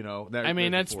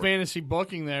 That's fantasy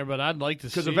booking there, but I'd like to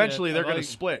see it. Because eventually they're going to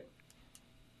split.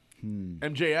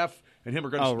 MJF and him are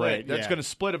going to split. Right, That's going to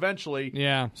split eventually.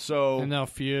 Yeah. So and they'll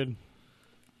feud.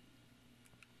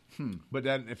 But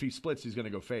then if he splits, he's going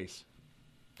to go face.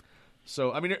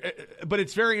 So, but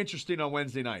it's very interesting on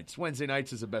Wednesday nights. Wednesday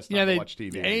nights is the best time to watch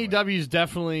TV. AEW is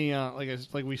definitely,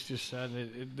 like we just said,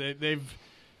 they've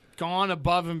gone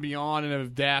above and beyond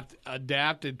and have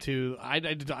adapted to. I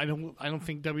don't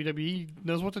think WWE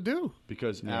knows what to do,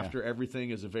 because after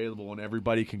everything is available and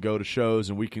everybody can go to shows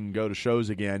and we can go to shows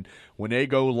again, when they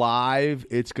go live,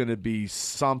 it's going to be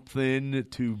something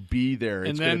to be there.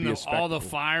 It's going to be a spectacle. All the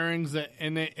firings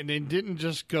and they didn't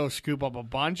just go scoop up a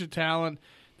bunch of talent.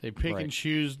 They pick and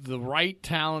choose the right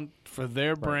talent for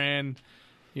their brand.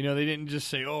 They didn't just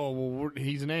say, "Oh, well,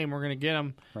 he's a name. We're going to get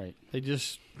him." Right. They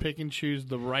just pick and choose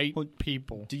the right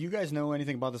people. Do you guys know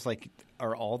anything about this? Like,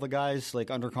 are all the guys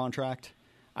under contract?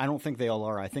 I don't think they all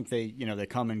are. I think they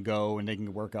come and go and they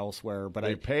can work elsewhere. But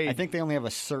I think they only have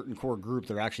a certain core group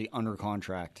that are actually under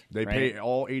contract. They pay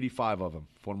all 85 of them,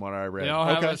 from what I read. They all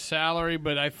have a salary,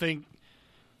 but I think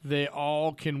they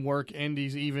all can work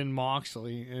indies, even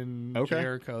Moxley and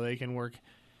Jericho. They can work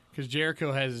because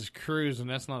Jericho has his cruise, and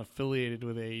that's not affiliated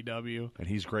with AEW. And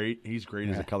he's great. He's great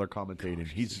as a color commentator.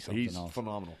 He's else.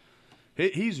 phenomenal.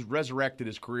 He's resurrected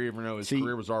his career, even though his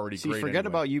career was already great. Forget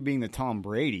anyway. about you being the Tom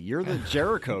Brady. You're the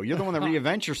Jericho. You're the one that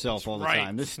reinvents yourself all the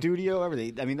time. The studio,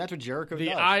 everything. I mean, that's what Jericho The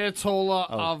does. Ayatollah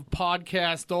of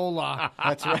podcastola.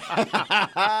 That's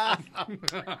right.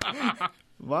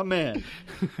 My man.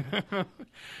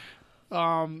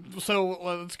 So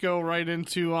let's go right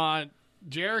into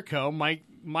Jericho.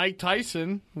 Mike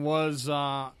Tyson was,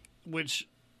 which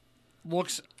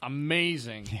looks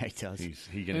amazing. Yeah, he does.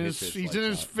 He's in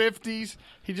his 50s.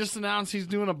 He just announced he's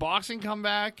doing a boxing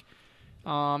comeback.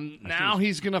 Now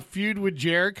he's going to feud with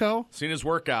Jericho. Seen his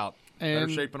workout. Better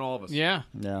And- shape than all of us. Yeah.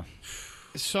 Yeah.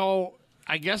 So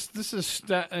I guess this is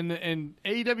and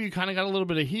AEW kind of got a little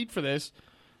bit of heat for this.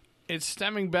 It's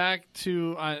stemming back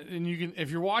to and you can, if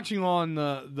you're watching on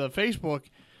the Facebook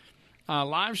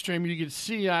live stream, you can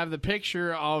see I have the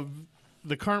picture of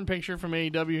the current picture from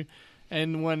AEW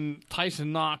and when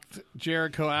Tyson knocked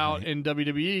Jericho out in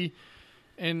WWE.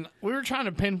 And we were trying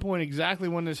to pinpoint exactly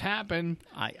when this happened.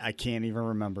 I can't even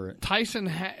remember it. Tyson,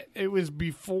 it was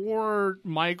before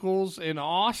Michaels in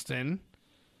Austin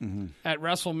at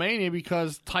WrestleMania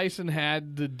because Tyson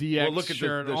had the DX Well, look at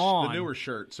shirt the on. newer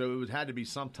shirt. So it had to be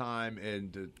sometime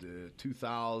in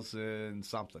 2000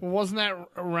 something. Well, wasn't that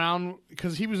around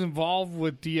because he was involved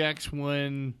with DX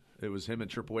when It was him and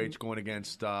Triple H going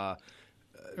against. it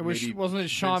was maybe wasn't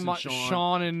it Vince and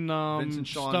Shawn and Vince and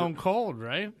Shawn. Stone Cold,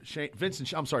 right? Vince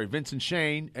and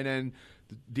Shane, and then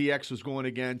the DX was going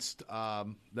against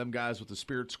them guys with the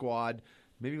Spirit Squad.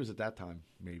 Maybe it was at that time.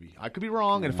 Maybe I could be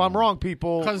wrong, and if I'm wrong,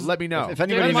 people 'Cause let me know. If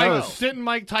anybody Didn't Mike, knows, didn't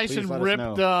Mike Tyson please let us rip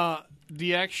know. the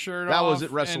DX shirt that off? was at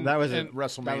WrestleMania. that was at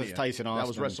WrestleMania. that was Tyson That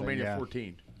was Austin WrestleMania thing, yeah.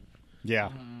 14 yeah.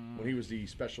 when he was the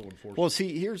special enforcer. Well,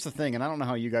 see, here's the thing, and I don't know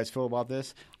how you guys feel about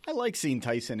this. I like seeing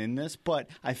Tyson in this, but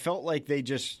I felt like they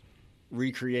just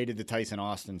recreated the Tyson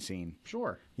Austin scene.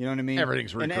 sure. You know what I mean?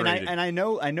 Everything's And recreated. I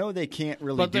know they can't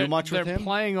really but do much they're with him.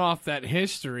 playing off that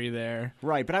history there.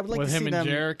 Right, but I would like with to him see and them.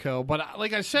 Jericho. But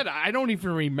like I said, I don't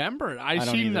even remember it. I don't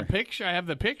seen the either. picture. I have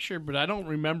the picture, but I don't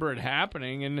remember it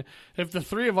happening. And if the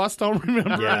three of us don't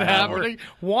remember Yeah, it happening,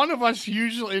 one of us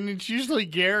usually, and it's usually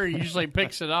Gary, usually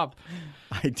picks it up.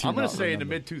 I do I'm going not to say in the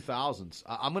remember. mid 2000s.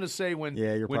 I'm going to say when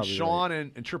Yeah, you're when probably Shawn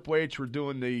and Triple H were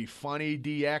doing the funny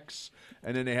DX,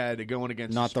 and then they had it going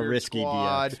against Not the the Spirit risky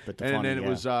Squad, DX, but the and funny, then it yeah.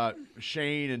 was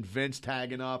Shane and Vince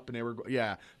tagging up, and they were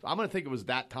I'm going to think it was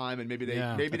that time, and maybe they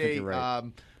Yeah, I think you're right.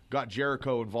 got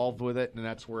Jericho involved with it, and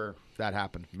that's where that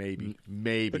happened. Maybe.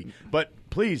 But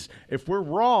please, if we're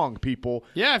wrong, people,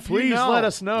 Yeah, if please you know, let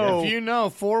us know. If you know,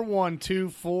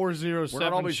 412-407 We're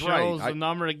not always shows right. the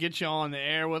number to get you on the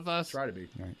air with us. Try to be.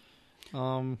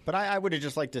 But I would have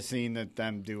just liked to seen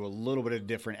them do a little bit of a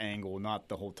different angle, not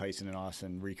the whole Tyson and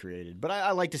Austin recreated. But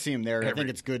I like to see him there. I think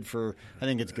it's good for.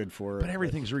 But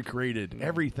everything's recreated.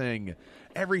 Everything.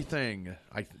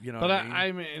 But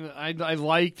I mean, I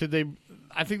liked that they.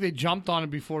 I think they jumped on it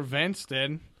before Vince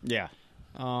did. Yeah,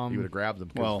 You would have grabbed them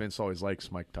because well- Vince always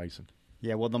likes Mike Tyson.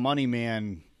 yeah. Well, the money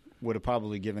man would have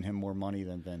probably given him more money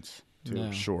than Vince. Too,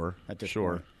 Yeah. Sure. At this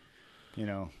sure. point. You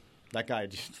know, that guy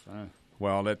just.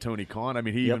 Well, that Tony Khan. I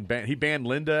mean, he Yep. even banned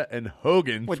Linda and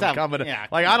Hogan With from that- coming. yeah,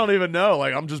 like come I don't even know.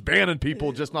 Like I'm just banning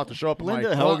people just not to show up.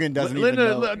 Linda at my, Hogan doesn't Linda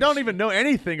even know. don't even know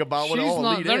anything about what She's all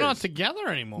not. elite They're is. not together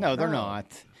anymore. No, they're not.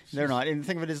 They're not. And the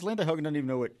thing of it is, Linda Hogan doesn't even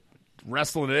know what.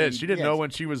 Wrestling it is. She didn't Yes. know when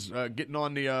she was getting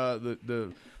on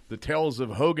the tails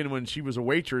of Hogan when she was a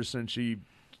waitress and she,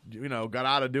 got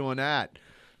out of doing that.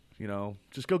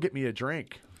 Just go get me a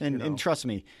drink. And trust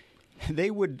me,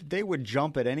 they would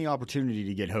jump at any opportunity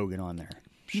to get Hogan on there.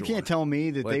 You Sure. can't tell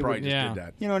me that Well, they they probably would. just Yeah. did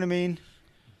that. You know what I mean?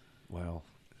 Well,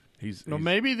 he's Well,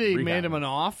 maybe they made him rehabbing. an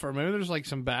offer. Maybe there's like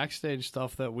some backstage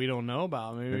stuff that we don't know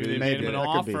about. Maybe they they made did. him an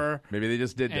That could be. offer, Maybe they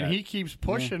just did and that. he keeps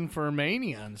pushing for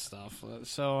Mania and stuff.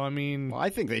 So I mean, Well, I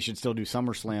think they should still do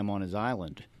SummerSlam on his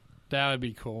island. that would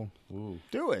be cool.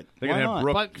 Do it. They're Why gonna not? have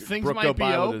Brooke, But things Brooke might go be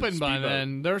by with a open by speedboat.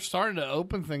 then. They're starting to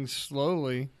open things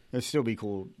slowly. It'd still be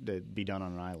cool to be done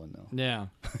on an island, though. Yeah.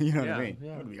 You know what Yeah, I mean?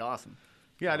 yeah. It would be awesome.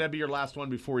 Yeah, that'd be your last one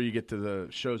before you get to the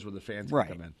shows where the fans can Right.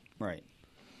 come in. Right.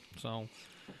 So,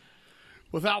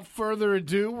 without further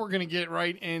ado, we're going to get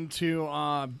right into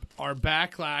our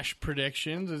Backlash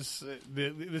predictions.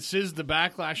 This is the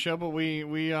Backlash show, but we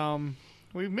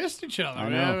missed each other. I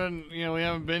We know.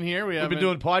 haven't been here. We've been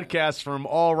doing podcasts from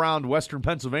all around Western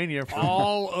Pennsylvania.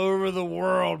 all over the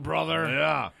world, brother.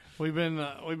 Yeah. We've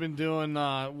been doing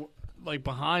like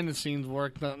behind the scenes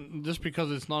work. Just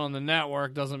because it's not on the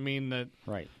network doesn't mean that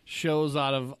Right. shows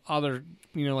out of other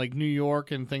like New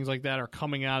York and things like that are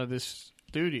coming out of this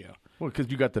studio. Well, because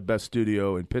you got the best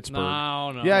studio in Pittsburgh.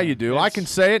 No. Yeah, you do. I can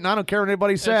say it, and I don't care what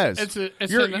anybody says. Okay.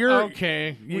 You're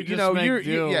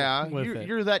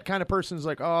that kind of person who's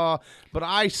like, oh, but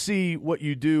I see what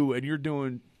you do, and you're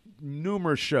doing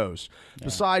numerous shows.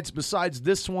 Yeah. Besides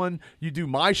this one, you do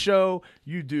my show,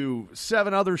 you do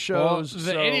 7 other shows. Well,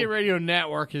 the Idiot Radio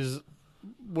Network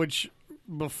which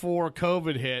before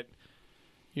COVID hit,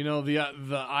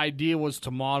 the idea was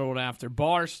to model it after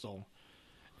Barstool.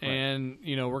 And,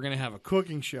 we're going to have a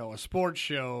cooking show, a sports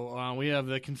show. We have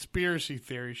the conspiracy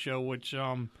theory show, which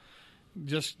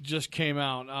just came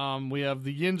out. We have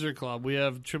the Yinzer Club. We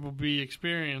have Triple B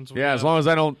Experience. As long as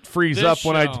I don't freeze up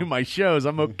when I do my shows,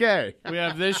 I'm okay. We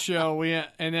have this show.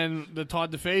 And then the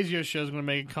Todd DeFazio show is going to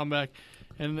make a comeback.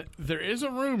 And there is a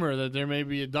rumor that there may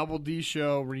be a Double D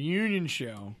show reunion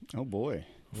show. Oh, boy.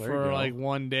 For like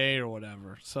one day or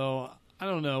whatever. So I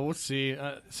don't know. We'll see.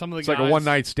 Some of the it's guys, like a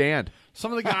one-night stand.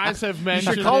 Some of the guys have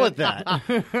mentioned you should call it that.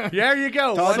 There you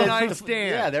go. One-night stand.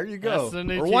 Yeah, there you go.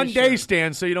 Or one-day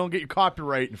stand so you don't get your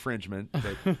copyright infringement.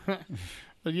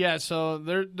 But yeah, so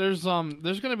there's going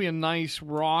to be a nice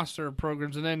roster of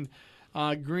programs, and then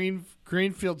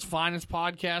Greenfield's Finest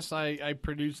podcast. I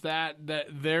produced that.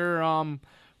 They're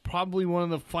probably one of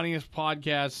the funniest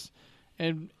podcasts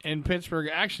in Pittsburgh,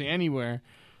 actually anywhere.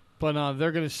 But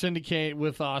they're going to syndicate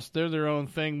with us. They're their own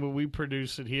thing, but we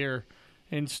produce it here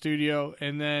in studio.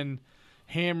 And then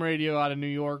Ham Radio out of New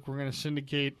York, we're going to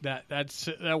syndicate that. That's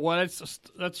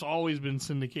always been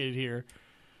syndicated here.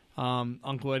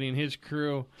 Uncle Eddie and his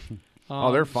crew.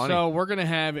 They're funny. So we're going to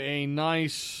have a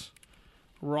nice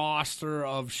roster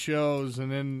of shows,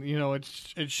 and then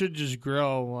it should just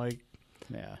grow. Like,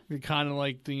 kind of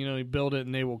like the you build it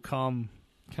and they will come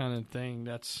kind of thing.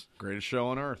 That's greatest show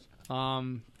on earth.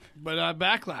 But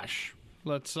Backlash.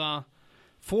 Let's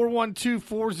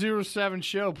 412-407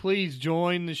 show. Please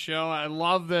join the show. I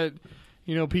love that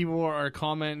people are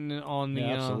commenting on the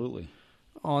absolutely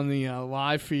on the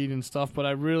live feed and stuff. But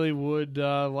I really would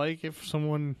like if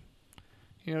someone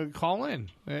call in.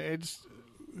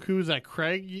 Who is that?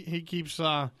 Craig. He keeps he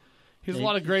has a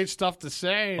lot of great stuff to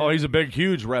say. Oh, he's a big,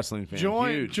 huge wrestling fan.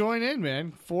 Join in,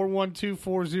 man.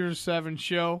 412-407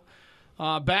 show.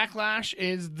 Backlash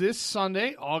is this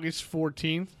Sunday, August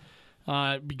 14th.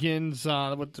 It begins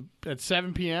at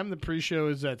 7 p.m. The pre-show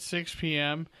is at 6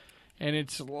 p.m. And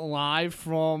it's live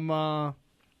from the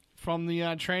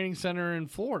training center in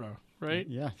Florida, right?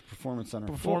 Yeah, Performance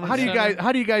Center.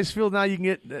 How do you guys feel now? You can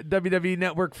get WWE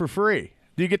Network for free.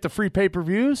 Do you get the free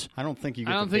pay-per-views? I don't think you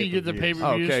get. I don't think you get the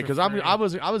pay-per-views. Okay, because I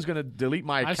was going to delete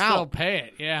my account. I still pay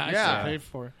it. Yeah, I still pay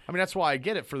for it. I mean, that's why I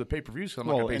get it for the pay-per-views. Because I'm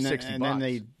not going to pay $60. And then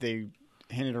they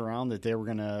hinted around that they were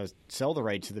going to sell the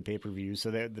rights to the pay-per-views,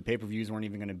 so that the pay-per-views weren't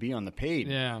even going to be on the paid.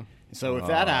 Yeah. So if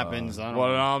that happens, I don't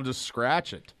know. I'll just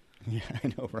scratch it. Yeah, I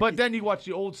know, right? But then you watch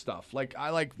the old stuff. Like, I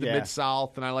like the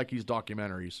Mid-South, and I like these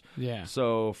documentaries. Yeah.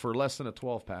 So for less than a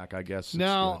 12-pack, I guess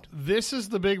now, it's good. This is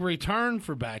the big return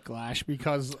for Backlash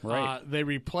because they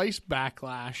replaced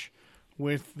Backlash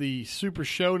with the Super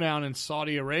Showdown in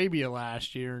Saudi Arabia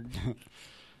last year.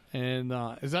 And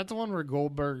is that the one where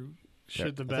Goldberg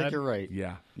shit the bed? I think you're right.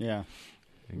 Yeah. Yeah.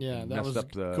 Yeah, that was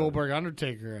Goldberg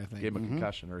Undertaker, I think. Gave him a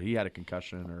concussion, or he had a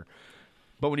concussion,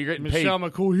 But when you're getting Michelle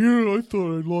paid, McCool, yeah, I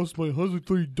thought I lost my husband. I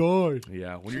thought he died.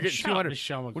 Yeah, when you're getting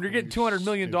 $200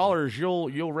 million,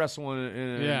 you'll wrestle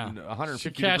in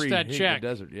 150 cash degree that heat check. in the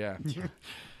desert. Yeah.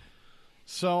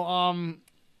 So I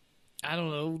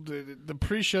don't know. The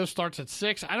pre-show starts at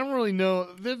 6. I don't really know.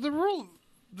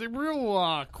 They're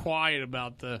real quiet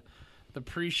about the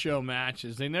pre-show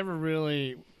matches. They never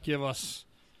really give us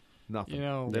nothing.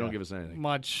 They don't give us anything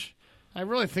much. I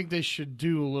really think they should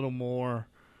do a little more.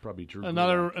 Probably Drew.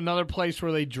 Another place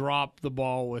where they drop the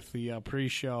ball with the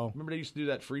pre-show. Remember they used to do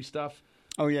that free stuff?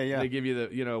 Oh yeah. They give you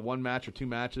the one match or two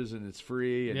matches and it's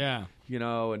free. And,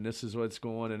 and this is what's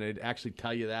going, and they'd actually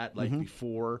tell you that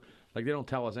before. Like they don't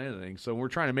tell us anything. So we're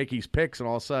trying to make these picks, and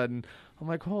all of a sudden I'm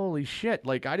like, holy shit!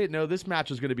 Like I didn't know this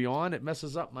match was going to be on. It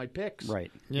messes up my picks.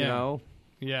 Right. Yeah.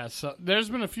 Yeah. So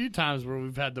there's been a few times where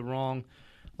we've had the wrong.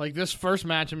 Like this first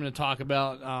match I'm going to talk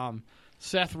about.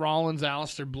 Seth Rollins,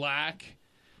 Aleister Black.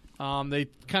 They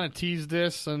kind of teased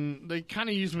this, and they kind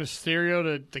of used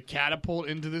Mysterio to catapult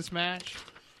into this match.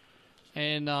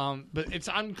 And but it's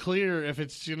unclear if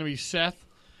it's going to be Seth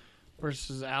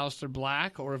versus Aleister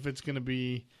Black, or if it's going to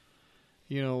be,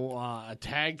 a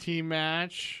tag team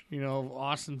match.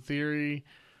 Austin Theory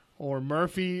or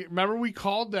Murphy. Remember we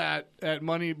called that at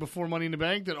before Money in the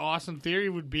Bank that Austin Theory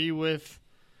would be with.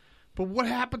 But what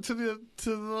happened to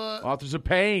the Authors of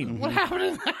Pain? What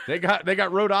happened to that? They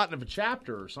got wrote out of a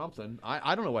chapter or something.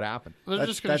 I don't know what happened. They're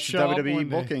just going to show WWE up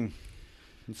booking.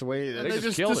 It's the way They just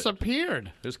just killed it.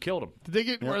 disappeared. Just killed them. Did they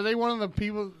get? Were they one of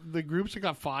the groups that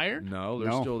got fired? No, they're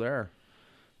No. still there.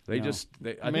 They No. just I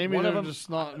think Maybe one they're of them just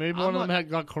not. Maybe I'm one of not- them had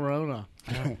got corona.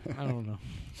 I don't know.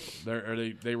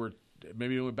 they were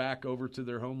maybe they went back over to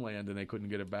their homeland and they couldn't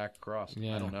get it back across.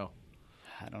 Yeah. I don't know.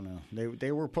 I don't know.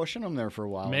 They were pushing them there for a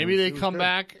while. Maybe It they was come good.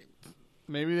 back.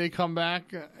 Maybe they come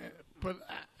back. But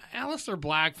Aleister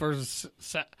Black versus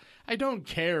I don't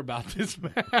care about this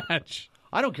match.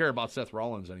 I don't care about Seth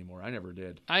Rollins anymore. I never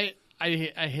did. I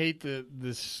hate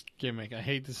this gimmick. I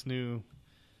hate this new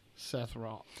Seth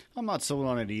Rollins. I'm not sold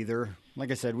on it either.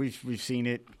 Like I said, we've seen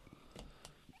it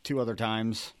 2 other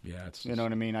times. Yeah, it's You know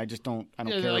what I mean? I just don't. I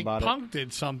don't Yeah, care like about Punk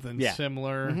did something Yeah.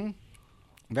 similar.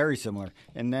 Very similar.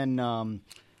 And then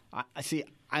I see.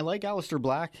 I like Aleister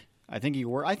Black. I think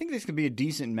I think this could be a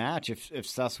decent match if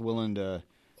Seth's willing to.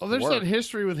 Well, there's work. that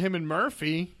history with him and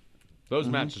Murphy those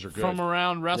matches are good. from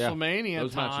around WrestleMania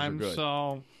Those matches are time. good.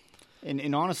 So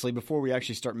And honestly, before we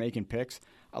actually start making picks,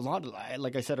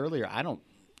 like I said earlier,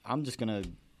 I'm just gonna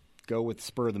go with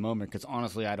spur of the moment because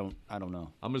honestly, I don't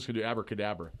know. I'm just gonna do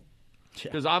abracadabra Yeah.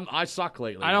 because I suck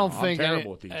lately. I don't I'm think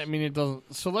terrible with these. I mean, it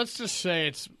doesn't. So let's just say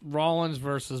it's Rollins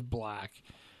versus Black.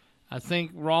 I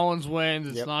think Rollins wins.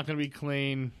 It's Yep. not going to be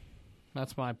clean.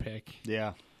 That's my pick.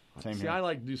 Yeah, same See, here. I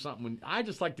like to do something when I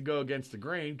just like to go against the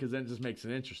grain because then it just makes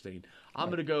it interesting. I'm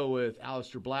going to go with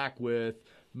Aleister Black with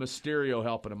Mysterio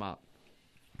helping him out.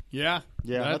 Yeah,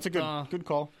 Yeah, that's a good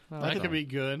call. That could be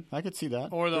good. I could see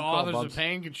that. Or the Good call, Authors Bubs. of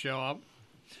Pain could show up.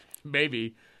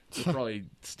 Maybe they're probably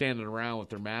standing around with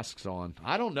their masks on.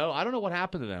 I don't know. I don't know what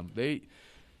happened to them.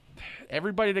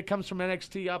 Everybody that comes from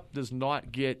NXT up does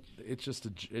not get. It's just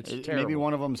it's terrible. Maybe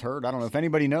one of them's hurt. I don't know. If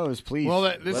anybody knows, please Well,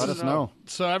 this let is us know.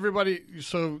 So everybody,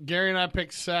 so Gary and I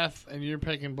picked Seth, and you're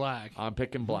picking Black. I'm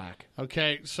picking Black.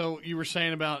 Okay, so you were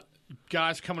saying about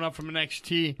guys coming up from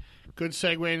NXT. Good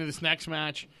segue into this next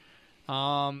match.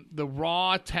 The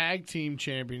Raw Tag Team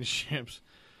Championships.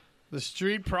 The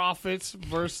Street Profits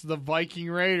versus the Viking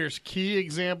Raiders. Key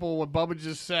example of what Bubba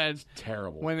just said.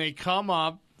 Terrible. When they come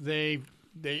up, they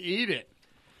eat it.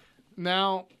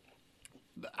 Now,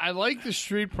 I like the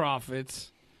Street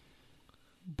Profits,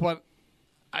 but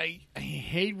I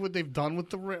hate what they've done with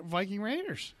the Viking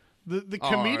Raiders. The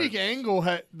comedic it's- angle,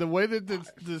 the way that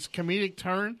this comedic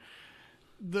turn,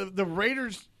 the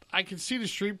Raiders, I can see the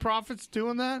Street Profits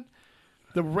doing that.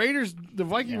 The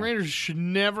Viking Raiders should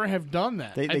never have done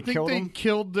that. They I think killed they them?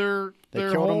 killed their They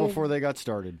their killed whole, them before they got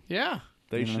started. Yeah,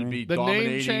 They should be the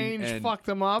dominating name change and fucked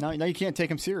them up. Now you can't take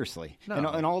them seriously. No.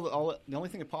 And all the only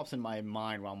thing that pops in my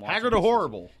mind while I'm watching Haggard the this is-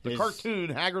 Horrible. The is- cartoon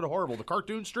Haggard the Horrible. The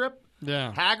cartoon strip.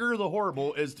 Yeah. Haggard the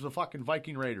Horrible is the fucking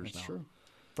Viking Raiders now. True.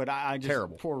 But I just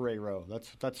Terrible. Poor Ray Rowe.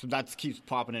 That keeps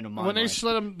popping into my When they mind.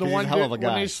 slid him, the 'Cause he's one a hell of a when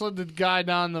guy. they slid the guy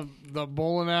down the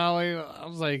bowling alley, I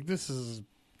was like, "This is."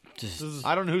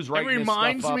 I don't know who's It writing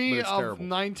reminds this stuff up, me but it's of terrible.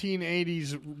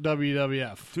 1980s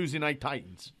WWF. Tuesday Night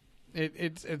Titans.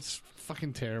 It's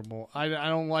fucking terrible. I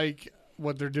don't like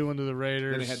what they're doing to the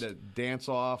Raiders. Then they had the dance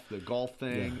off, the golf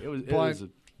thing. Yeah. It But was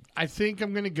I think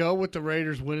I'm going to go with the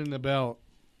Raiders winning the belt.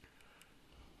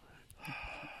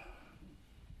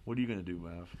 what are you going to do,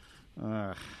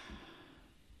 Mav?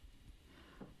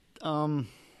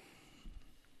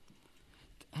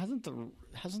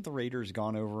 Hasn't the Raiders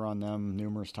gone over on them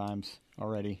numerous times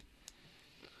already?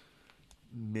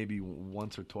 Maybe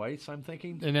once or twice, I'm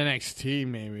thinking. In NXT,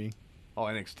 maybe. Oh,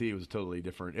 NXT was totally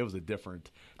different. It was a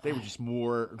different. They were just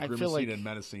more I feel grimacing like- and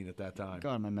menacing at that time.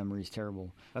 God, my memory's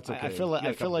terrible. That's I okay. feel You like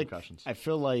had a couple concussions. I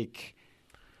feel like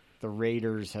the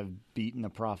Raiders have beaten the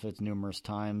Profits numerous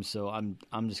times, so I'm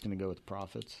just going to go with the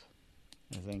Profits.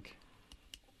 I think.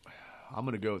 I'm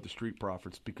going to go with the Street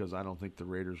Profits because I don't think the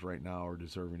Raiders right now are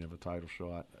deserving of a title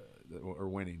shot or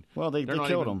winning. Well, they They're not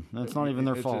killed even- them. That's not even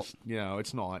their it's fault. just-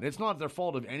 it's not. It's not their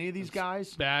fault of any of these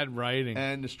guys. Bad writing.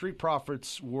 And the Street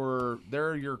Profits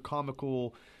they're your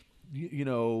comical,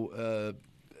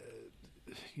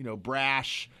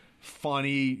 brash,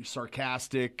 funny,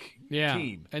 sarcastic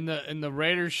team. And the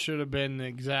Raiders should have been the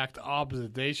exact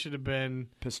opposite. They should have been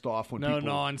Pissed off when no people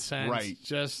nonsense. right.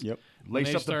 Just Yep. when Lace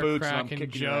they up the start boots and I'm cracking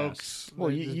kicking your ass. jokes. Well,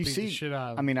 they you just beat the see, shit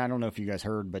out of I mean, I don't know if you guys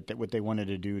heard, but what they wanted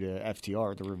to do to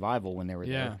FTR, the Revival, when they were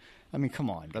Yeah. there. I mean, come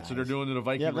on, That's guys. what they're doing to the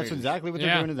Viking Yeah, that's Raiders. exactly what they're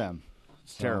Yeah. doing to them.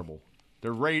 It's terrible.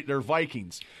 They're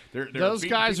Vikings. They're Those beating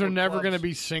guys people are with never clubs. going to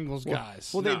be singles guys.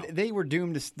 Well, No. they were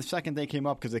doomed the second they came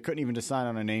up because they couldn't even decide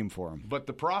on a name for them. But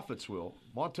the Profits will.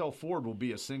 Montel Ford will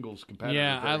be a singles competitor.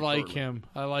 yeah, I very like shortly. him.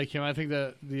 I like him. I think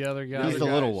that the other guy. He's the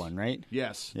guys. little one, right?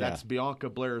 Yes, Yeah. that's Bianca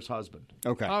Blair's husband.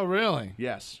 Okay. Oh, really?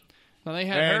 Yes, No, they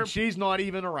had and her. she's not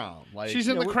even around. Like She's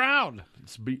in the crowd.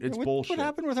 it's what, bullshit. What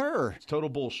happened with her? It's total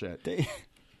bullshit.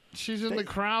 she's in the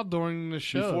crowd during the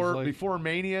show. Before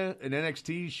Mania and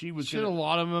NXT, she had a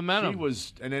lot of momentum. She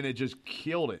was, and then it just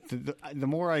killed it. The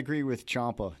more I agree with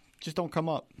Ciampa, just don't come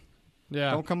up.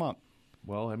 Yeah, don't come up.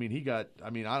 Well, I mean, he got. I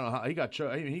mean, I don't know how he got.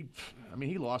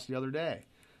 He lost the other day.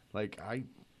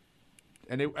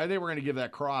 And they were going to give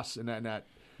that cross in that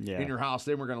in your house.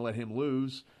 They were going to let him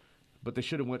lose, but they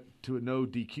should have went to a no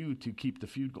DQ to keep the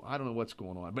feud going. I don't know what's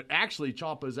going on, but actually,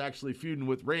 Ciampa is actually feuding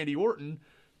with Randy Orton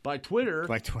by Twitter.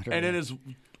 And then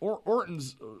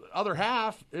Orton's other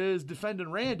half is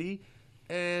defending Randy,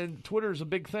 and Twitter's a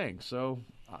big thing. So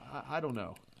I don't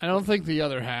know. I don't think the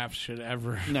other half should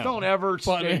ever. No. Don't ever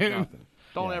say in. nothing.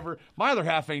 Don't ever. My other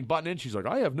half ain't butting in. She's like,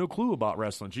 I have no clue about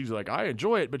wrestling. She's like, I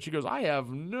enjoy it, but she goes, I have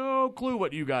no clue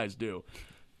what you guys do.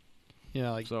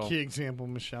 Yeah, So- key example,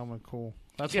 Michelle McCool.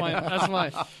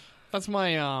 That's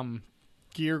my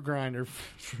gear grinder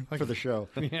For the show.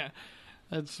 Yeah,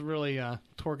 that's really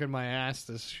torquing my ass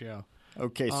this show.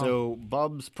 Okay, so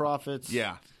Bubs, Profits.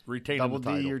 Yeah, retaining Double the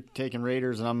title. D, you're taking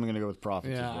Raiders, and I'm going to go with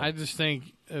Profits. Yeah, as well. I just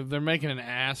think if they're making an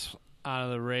ass out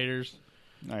of the Raiders,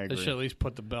 I they agree. should at least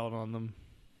put the belt on them,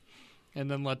 and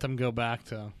then let them go back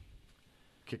to.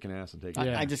 Kicking ass and taking.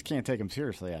 Yeah. I just can't take them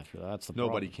seriously after that. That's the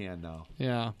Nobody problem. can now.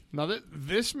 Yeah. Now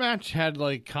this match had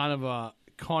like kind of a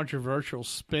controversial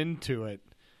spin to it.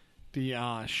 The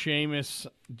Sheamus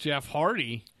Jeff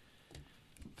Hardy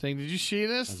thing. Did you see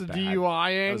this? The bad.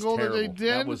 DUI angle that they terrible.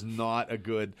 did. That was not a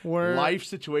good Where- life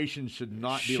situation. Should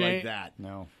not be like that.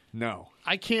 No.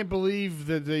 I can't believe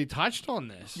that they touched on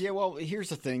this. Yeah, well, here's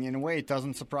the thing. In a way, it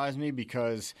doesn't surprise me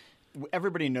because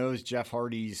everybody knows Jeff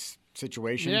Hardy's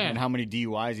situation and how many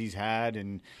DUIs he's had,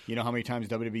 and you know how many times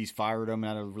WWE's fired him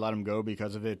and had to let him go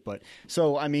because of it. But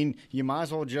so, I mean, you might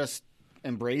as well just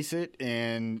embrace it.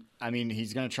 And I mean,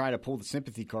 he's going to try to pull the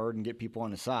sympathy card and get people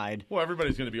on his side. Well,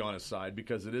 everybody's going to be on his side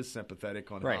because it is sympathetic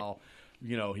on how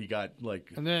he got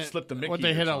And then slipped the Mickey. what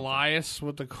they or hit something. Elias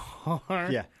with the car.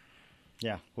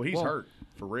 Yeah. Well, he's hurt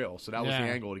for real, so that was the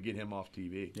angle to get him off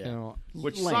TV. Yeah. You know,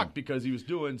 Which Lame. sucked because he was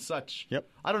doing such. Yep.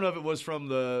 I don't know if it was from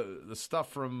the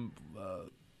stuff from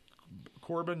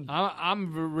Corbin.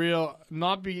 I'm real,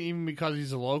 not even because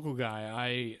he's a local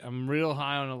guy. I'm real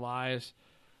high on Elias.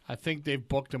 I think they've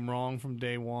booked him wrong from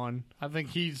day one. I think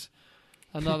he's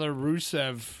another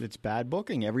Rusev. It's bad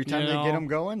booking. Every time they get him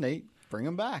going, they bring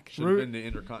him back. Should have been the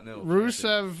Intercontinental.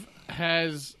 Rusev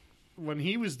has, when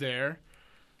he was there,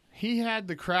 he had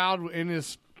the crowd in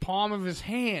his palm of his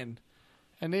hand,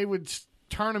 and they would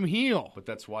turn him heel. But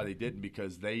that's why they didn't,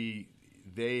 because they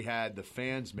had the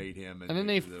fans made him, And then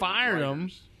they the fired him.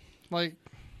 writers. Like,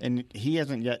 And he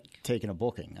hasn't yet taken a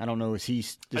booking. I don't know. Is he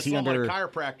I he saw under? him on a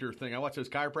chiropractor thing. I watched those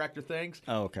chiropractor things.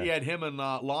 Oh, okay. He had him and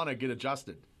Lana get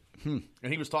adjusted, and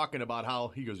he was talking about how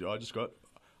he goes,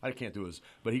 I can't do this,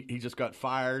 but he just got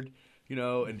fired,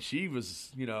 and she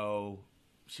was,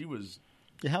 she was.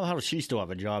 Yeah, how does she still have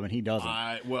a job and he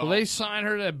doesn't? well, they signed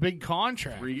her to a big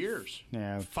contract. 3 years.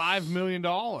 Yeah, $5 million.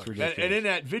 And in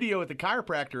that video at the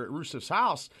chiropractor at Rusev's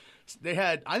house, they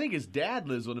had, I think his dad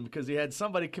lives with him because he had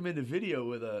somebody come in the video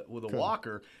with a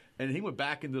walker, and he went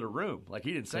back into the room like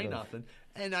he didn't say nothing.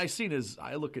 And I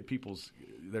look at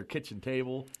their kitchen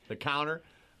table, the counter,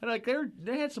 and like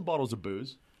they had some bottles of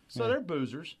booze, so they're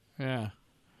boozers. Yeah.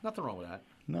 Nothing wrong with that.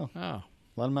 no. Oh.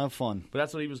 Let him have fun. But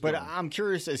that's what he was But doing. I'm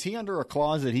curious, is he under a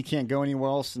clause that he can't go anywhere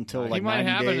else until He like might 90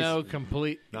 have days? a no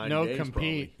compete. 90 No days, compete.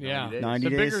 probably. Yeah. 90 days. 90 The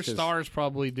bigger days, 'cause- stars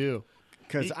probably do.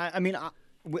 Because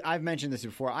I've mentioned this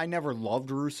before. I never loved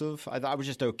Rusev. I was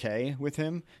just okay with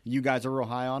him. You guys are real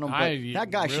high on him, but that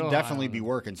guy real should high definitely on be him.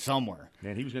 working somewhere.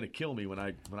 Man, he was going to kill me when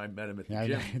I met him at the Yeah, I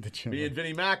gym. know, at the gym. Me and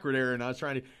Vinnie Mac were there, and I was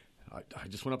trying to. I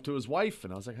just went up to his wife,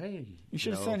 and I was like, "Hey, You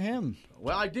should have sent him.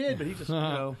 Well, I did, but he just,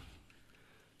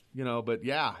 but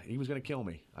yeah, he was going to kill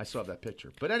me. I still have that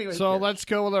picture. But anyway, So let's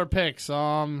go with our picks.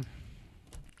 I'm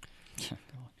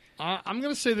going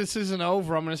to say this isn't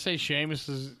over. I'm going to say Sheamus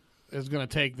is going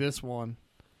to take this one.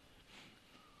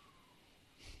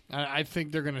 I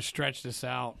think they're going to stretch this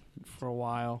out for a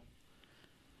while.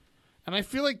 And I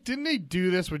feel like, didn't they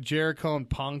do this with Jericho and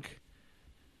Punk?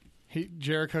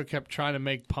 Jericho kept trying to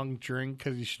make Punk drink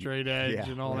because he's straight edge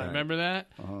and all that. Remember that?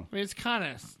 Uh-huh. I mean, it's kind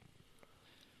of,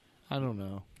 I don't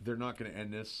know. they're not going to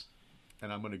end this,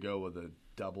 and I'm going to go with a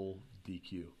double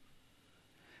DQ.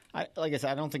 Like I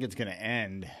said, I don't think it's going to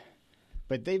end.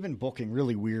 But they've been booking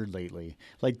really weird lately.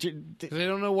 Like, 'Cause they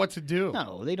don't know what to do.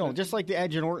 no, they don't. Just like the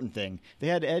Edge and Orton thing, they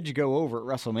had Edge go over at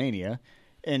WrestleMania,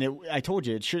 and I told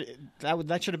you that should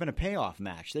have been a payoff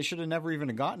match. They should have never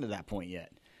even gotten to that point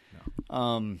yet.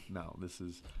 No, this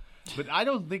is. But I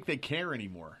don't think they care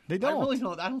anymore. They don't. I really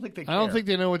don't. I don't think they care. I don't think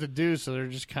they know what to do, so they're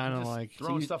just kind of Just like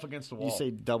throwing stuff against the wall. You say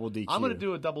double DQ. I'm going to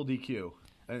do a double DQ.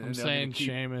 I'm saying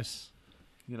Sheamus.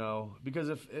 You know, because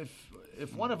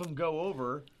if one of them go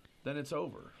over, then it's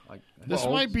over. Like This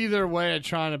might be their way of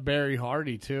trying to bury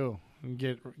Hardy too and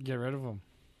get rid of him.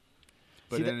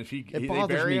 But See, then if it they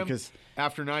bothers bury me him 'cause-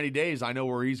 after 90 days, I know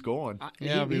where he's going. He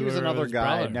was another his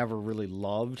guy I brother. never really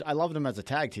loved. I loved him as a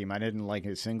tag team. I didn't like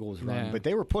his singles run, Yeah. but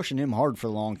they were pushing him hard for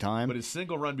a long time. But his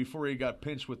single run before he got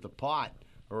pinched with the pot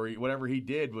or whatever he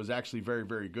did was actually very,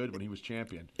 very good when he was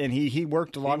champion. And he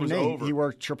worked a lot was of names. over. He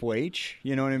worked Triple H,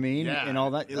 you know what I mean? Yeah, and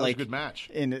all that. that was a good match.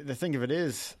 And the thing of it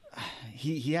is,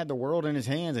 he had the world in his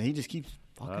hands, and he just keeps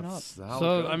fucking up. That's how it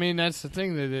So goes. I mean, that's the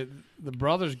thing that the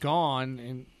brother's gone,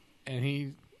 and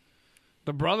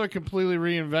the brother completely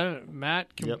reinvented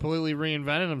Matt completely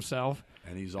reinvented himself,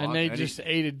 and he's on, and they and just he-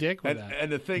 ate a dick with and, that.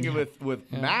 and the thing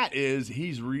with Matt is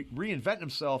he's reinventing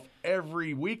himself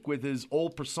every week with his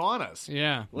old personas.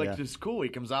 Yeah. Like, it's cool. He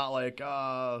comes out like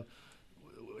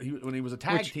when he was a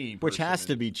tag team. Which person, has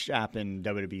to be chapping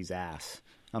WWE's ass,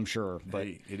 I'm sure. But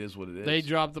Hey, it is what it is. They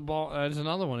dropped the ball. There's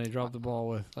another one they dropped the ball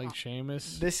with, like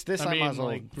Sheamus. this I mean, might as well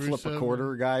like flip a Rusev.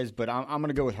 quarter, guys. But I'm going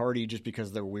to go with Hardy just because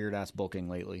of their weird ass booking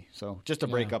lately. So just to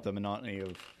break Yeah. up the monotony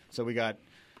of. So we got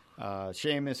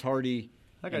Sheamus, Hardy.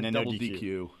 I got and then double no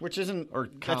DQ. which isn't Or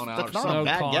count out That's or not a No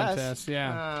bad contest. guess.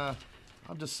 Yeah.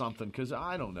 I'm just something because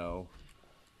I don't know.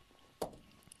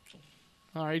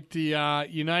 All right. The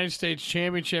United States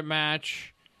Championship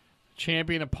match.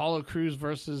 Champion Apollo Crews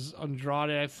versus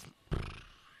Andrade.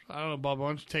 I don't know, Bob. Why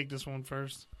don't you take this one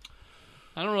first?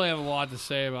 I don't really have a lot to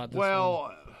say about this one.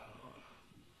 Well,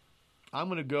 I'm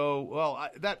going to go. Well,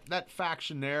 that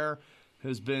faction there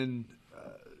has been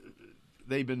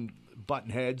they've been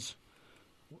butting heads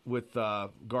with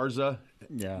Garza.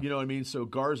 Yeah. You know what I mean? So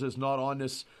Garza's not on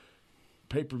this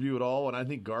pay-per-view at all, and I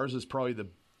think Garza's probably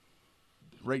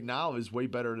right now is way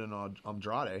better than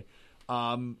Andrade.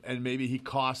 And maybe he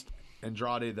cost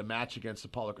Andrade the match against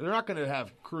Apollo. They're not going to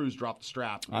have Cruz drop the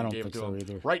strap. I don't Gave think it to so him.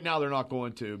 either. Right now, they're not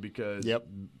going to because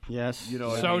Yes. you know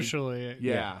what I mean? Socially.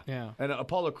 Yeah. Yeah. And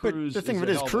Apollo But Crews. the thing of a it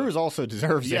is, hell a- Cruz also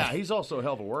deserves Yeah, it. he's also a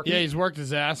hell of a worker. Yeah, he's worked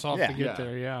his ass off Yeah. to get Yeah.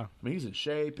 there, yeah. I mean, he's in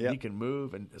shape and Yep. he can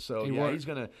move, and so He yeah, worked- he's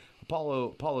gonna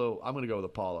Apollo. I'm gonna go with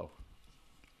Apollo.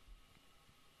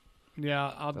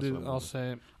 Yeah, what I'm I'll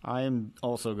say it. I am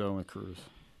also going with Cruz.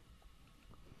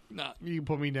 No, you can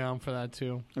put me down for that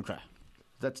too. Okay.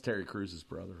 That's Terry Cruz's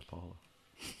brother, Apollo.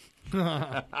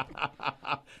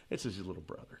 It's his little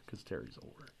brother because Terry's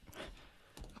older.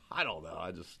 I don't know.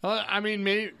 I just I mean,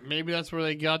 maybe that's where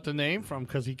they got the name from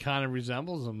because he kind of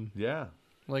resembles him, yeah.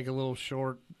 like a little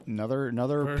short. Another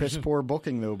Version. piss poor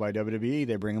booking though by WWE.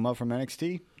 They bring him up from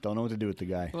NXT. Don't know what to do with the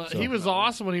guy. Well, So- he was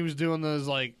awesome when he was doing those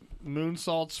like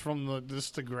moonsaults from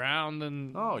the ground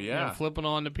and Oh, yeah. flipping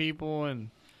on to people, and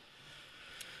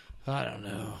I don't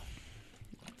know.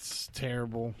 It's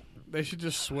terrible. They should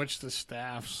just switch the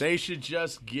staffs. They should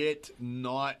just get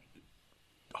not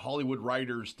Hollywood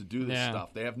writers to do this Yeah.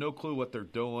 stuff. They have no clue what they're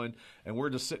doing, and we're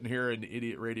just sitting here in the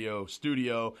Idiot Radio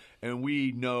studio, and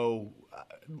we know.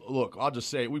 Look, I'll just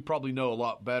say it, we probably know a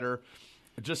lot better.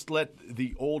 Just let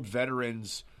the old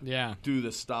veterans yeah. do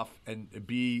this stuff and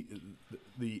be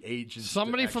the agents.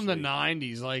 Somebody to from the actually-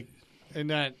 '90s, like in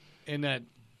that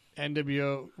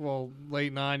NWO, well,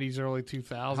 late '90s, early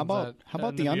 2000s. How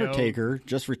about the NWO. Undertaker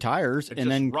just retires and just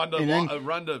then run to and then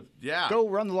run to yeah. go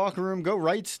run the locker room, go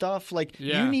write stuff. Like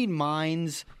Yeah. you need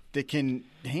minds that can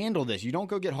handle this. You don't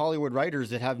go get Hollywood writers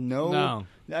that have no.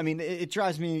 I mean, it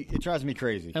drives me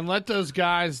crazy. And let those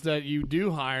guys that you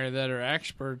do hire that are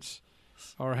experts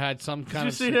or had some kind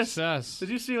of see this? success. Did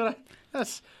you see what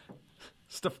that's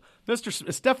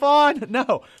Mr. Stefan?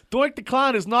 No, Doink the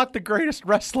Clown is not the greatest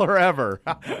wrestler ever.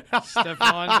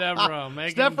 Stephon Devereaux.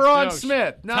 making Stefan jokes.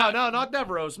 Smith. No, not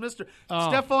Devereaux. Mr. Oh.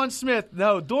 Stefan Smith.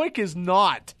 No, Doink is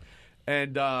not.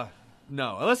 And no,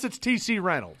 unless it's T.C.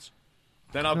 Reynolds,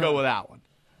 then I'll go with that one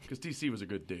because T.C. was a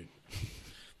good dude.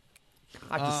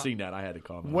 I just seen that. I had to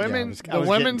comment. Women's I was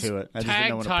the getting women's to it. I just didn't know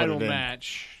tag when to put title it in.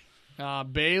 match.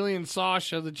 Bailey and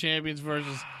Sasha, the champions,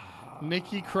 versus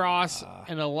Nikki Cross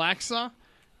and Alexa,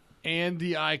 and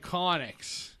the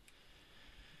Iconics.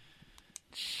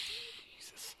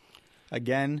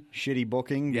 Again, shitty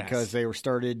booking Yes. because they were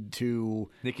started to.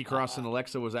 Nikki Cross and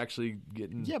Alexa was actually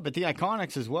getting. Yeah, but the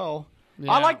Iconics as well.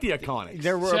 Yeah. I like the Iconics.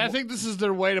 There were. See, I think this is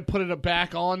their way to put it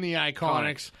back on the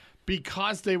Iconics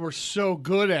because they were so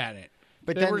good at it.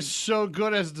 But They then- were so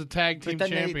good as the tag team but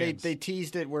then champions. they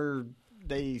teased it where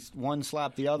they one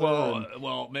slapped the other. and-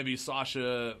 Well, maybe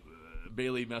Sasha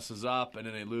Bailey messes up, and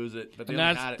then they lose it. But they And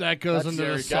only had it. that goes into the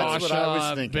that's what I was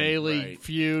Sasha thinking. Bailey Right.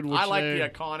 feud. Which I like they- the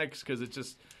Iconics because it's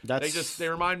just That's- they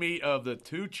remind me of the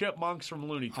two chipmunks from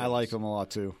Looney Tunes. I like them a lot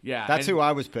too. Yeah, that's and- who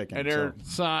I was picking. and they're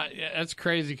So, yeah, that's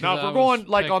crazy. 'Cause now if I we're was going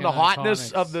like on the picking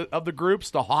hotness Iconics. of the groups,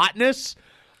 the hotness,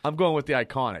 I'm going with the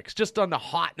Iconics just on the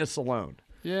hotness alone.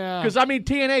 Yeah, Because I mean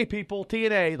TNA people,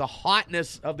 TNA, the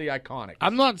hotness of the Iconics.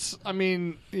 I'm not. I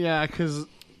mean, yeah, because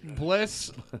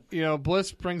Bliss,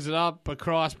 Bliss brings it up, but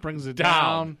Cross brings it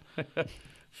down.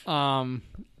 And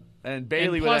Bailey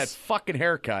And with plus- that fucking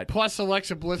haircut. Plus,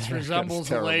 Alexa Bliss resembles a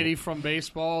terrible. lady from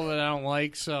baseball that I don't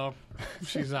like, so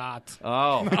she's hot.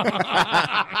 Oh,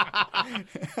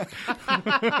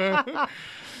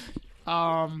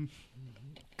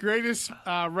 Greatest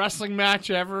wrestling match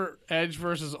ever: Edge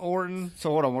versus Orton. So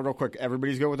hold on, real quick.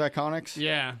 Everybody's good with Iconics?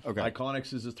 Yeah, Okay.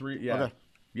 Iconics is a 3. Yeah, Okay.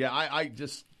 yeah. I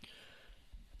just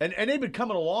and they've been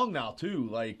coming along now too.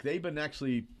 Like they've been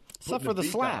actually Except putting for the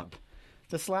beat slap. down.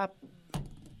 The slap.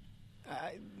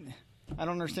 I don't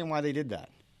understand why they did that.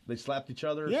 They slapped each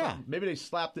other. Or Yeah. something? Maybe they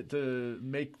slapped it to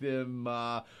make them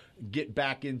get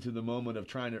back into the moment of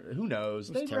trying to. Who knows?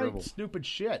 They terrible. write stupid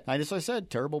shit. I said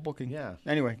terrible booking. Yeah.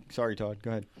 Anyway, sorry, Todd.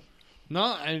 Go ahead.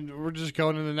 no, and we're just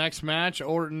going to the next match: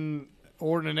 Orton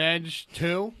and Edge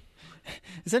 2.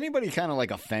 Is anybody kind of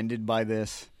like offended by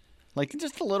this? Like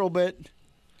just a little bit?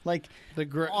 Like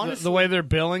honestly, The way they're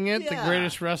billing it, the Yeah.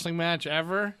 greatest wrestling match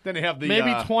ever. Then they have the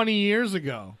Maybe 20 years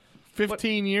ago,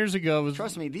 15 years ago was.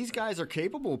 trust me, these guys are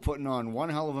capable of putting on one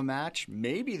hell of a match,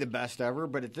 maybe the best ever.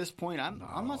 But at this point, I'm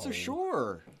not so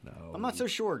sure. No, I'm not so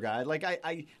sure, guy. Like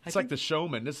It's like The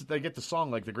Showman. They get the song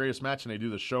like the greatest match, and they do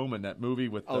The Showman, that movie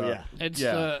with. Oh, yeah. It's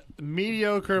yeah. the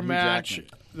mediocre match,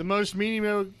 Jackman. the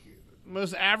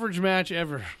most average match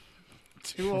ever.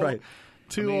 Two old, Right.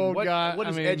 two old guys. What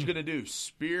is Edge going to do?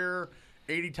 Spear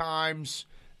 80 times,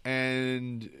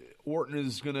 and Orton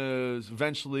is going to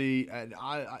eventually. And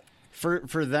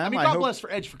for them. I mean, I God hope, bless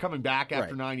for Edge for coming back after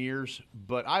Right. 9 years,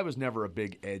 but I was never a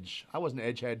big Edge. I wasn't an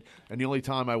Edge head, and the only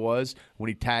time I was when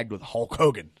he tagged with Hulk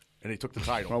Hogan and he took the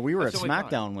title. Well, we were That's at the only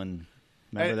time. SmackDown when.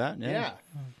 Remember And- that? Yeah.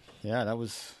 Yeah, that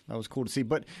was cool to see.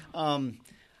 But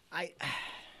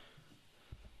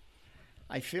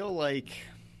I feel like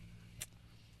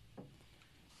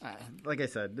I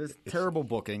said, this terrible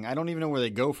booking. I don't even know where they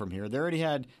go from here. They already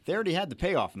had the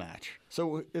payoff match,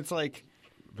 so it's like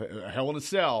Hell in a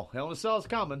Cell. Hell in a Cell is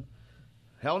coming.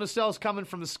 Hell in a Cell is coming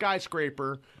from the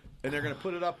skyscraper, and they're going to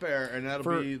put it up there, and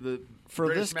that'll be the for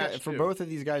greatest this guy, match for too. both of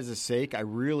these guys' sake. I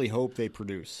really hope they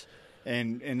produce.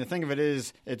 And the thing of it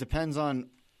is, it depends on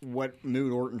what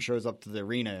mood Orton shows up to the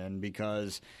arena in,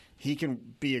 because he can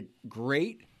be a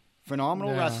great,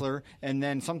 phenomenal wrestler, and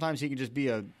then sometimes he can just be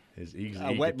a He's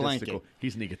a wet blanket.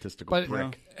 He's an egotistical But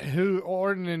prick. who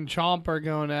Orton and Ciampa are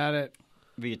going at it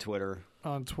via Twitter.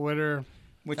 on Twitter.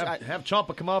 Which Have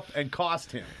Ciampa come up and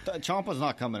cost him. Ciampa's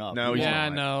not coming up. No, he's Yeah,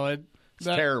 not. no, it's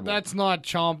terrible. That's not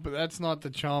Ciampa. That's not the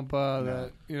Ciampa.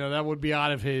 That that would be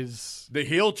out of his. The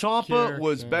heel Ciampa Character.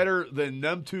 was better than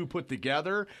them two put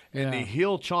together, and Yeah. the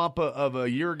heel Ciampa of a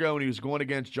year ago when he was going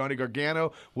against Johnny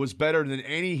Gargano was better than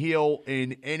any heel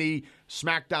in any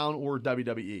SmackDown or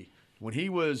WWE. When he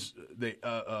was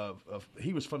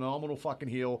he was phenomenal fucking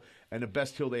heel and the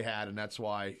best heel they had, and that's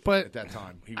why But at that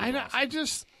time he was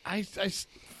awesome. I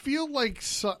feel like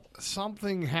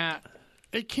something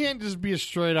it can't just be a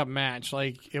straight up match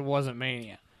like it wasn't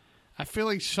Mania. I feel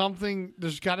like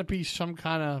there's got to be some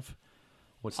kind of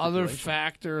What's the other stipulation?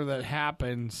 factor that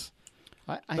happens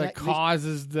that that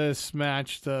causes this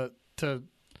match to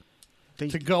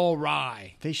go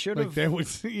awry. They should Like have. they would,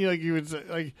 like you would say,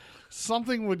 like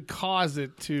something would cause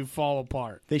it to fall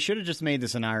apart. They should have just made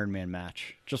this an Iron Man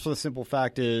match. Just for the simple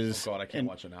fact is, Oh, God, I can't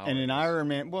watch an hour And of an this. Iron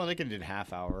Man, well, they could have did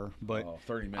half hour, but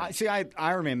 30 minutes.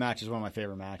 Iron Man match is one of my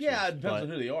favorite matches. Yeah, it depends but- on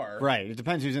who they are. Right, it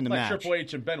depends who's in the Like match. Triple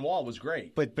H and Benoit was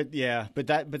great. But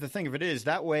the thing of it is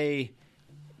that way,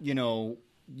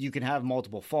 you can have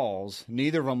multiple falls.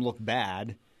 Neither of them look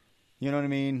bad. You know what I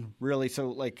mean? Really. So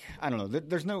like, I don't know.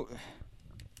 There's no.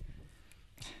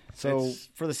 So It's-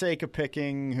 for the sake of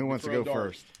picking, who wants to throw go a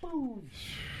dart. first?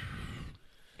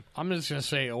 I'm just gonna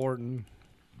say Orton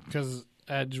because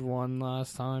Edge won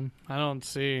last time. I don't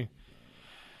see.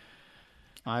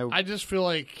 I just feel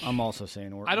like I'm also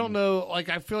saying Orton. I don't know. Like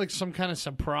I feel like some kind of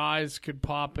surprise could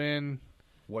pop in.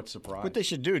 What surprise? What they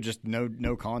should do, just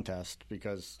no contest,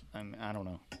 because I don't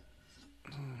know.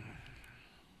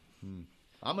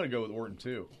 I'm going to go with Orton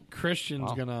too.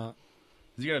 Christian's gonna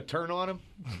Is he going to turn on him?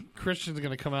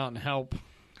 come out and help.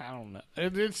 I don't know.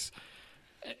 It's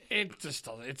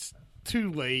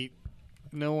too late.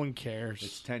 No one cares.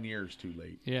 It's 10 years too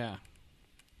late. Yeah.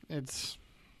 It's.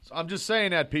 I'm just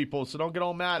saying that, people, so don't get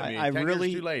all mad at me. 10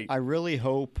 years too late. I really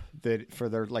hope that for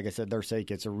their, like I said, their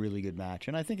sake, it's a really good match,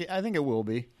 and I think it will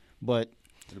be. But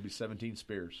it'll be 17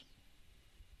 spears.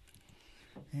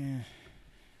 Yeah,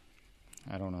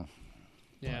 I don't know.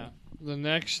 Yeah, the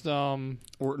next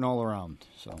Orton all around.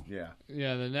 So yeah,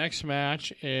 the next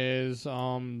match is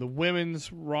the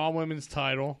Raw Women's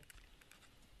title,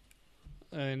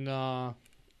 and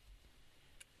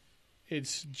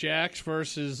it's Jax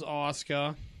versus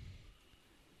Asuka.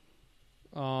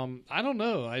 I don't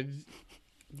know. I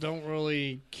don't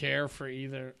really care for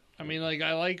either. I mean, like,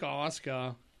 I like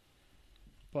Asuka,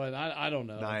 but I don't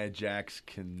know. Nia Jax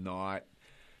cannot.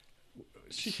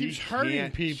 She keeps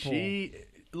hurting people.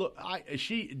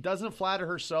 She doesn't flatter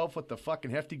herself with the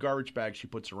fucking hefty garbage bag she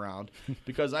puts around,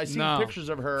 because I see pictures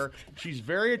of her. She's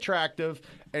very attractive,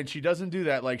 and she doesn't do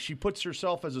that. Like, she puts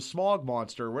herself as a smog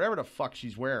monster, or whatever the fuck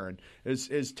she's wearing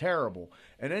is terrible.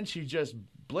 And then she just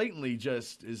blatantly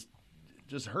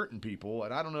is hurting people,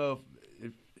 and I don't know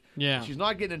if she's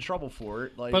not getting in trouble for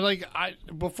it. Like, but like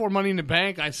before Money in the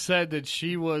Bank, I said that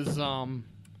she was the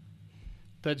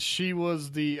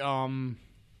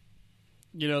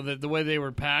the way they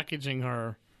were packaging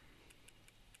her,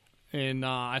 and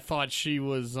I thought she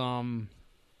was going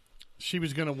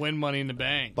to win Money in the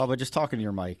Bank. Bubba, just talking to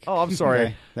your mic. Oh, I'm sorry.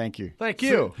 Okay, thank you. Thank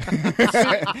you.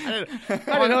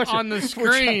 On the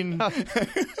screen.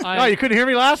 Oh, you couldn't hear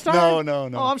me last time? No.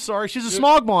 Oh, I'm sorry. She's a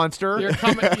smog monster.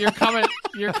 You're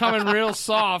coming real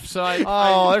soft.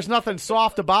 So there's nothing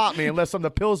soft about me unless I'm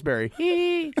the Pillsbury.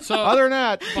 So other than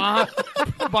that,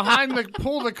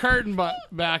 pull the curtain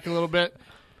back a little bit.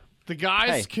 The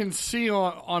guys can see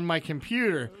on my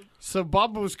computer. So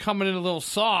Bubba was coming in a little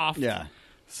soft. Yeah.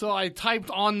 So I typed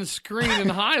on the screen and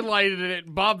highlighted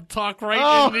it. Bob, talk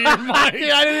right into your mic. I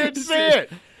didn't even see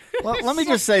it. Well, let me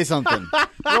just say something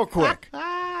real quick.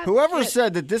 Whoever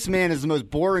said that this man is the most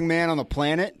boring man on the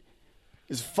planet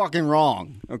is fucking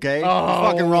wrong, okay?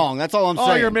 Fucking wrong. That's all I'm saying.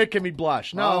 Oh, you're making me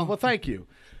blush. No, well, thank you.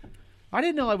 I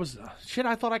didn't know I was... shit,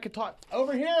 I thought I could talk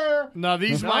over here. No,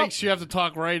 these mics you have to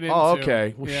talk right into. Oh,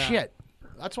 okay. Well, shit.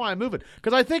 That's why I'm moving.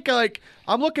 Because I think, like,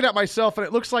 I'm looking at myself, and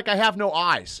it looks like I have no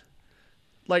eyes.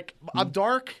 Like, I'm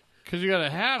dark. Because you got a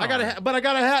hat on. But I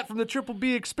got a hat from the Triple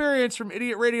B Experience from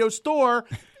Idiot Radio Store.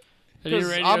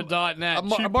 IdiotRadio.net.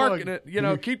 I'm marking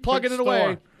it. Keep plugging it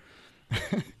away.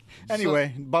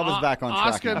 Anyway, Bubba's back on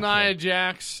track. Asuka, Nia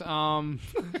Jax.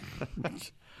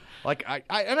 Like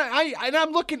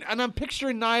I'm looking and I'm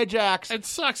picturing Nia Jax. It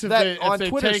sucks if on they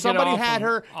Twitter take somebody it off had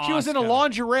her. She was in a Asuka.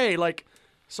 lingerie, like.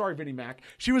 Sorry, Vinnie Mac.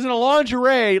 She was in a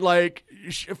lingerie, like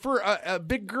for a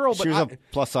big girl. But she was a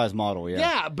plus size model. Yeah.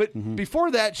 Yeah, but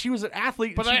before that, she was an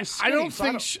athlete. But and she was skinny, I don't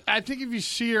think. I think if you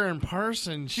see her in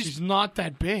person, she's not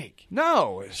that big.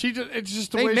 No, it's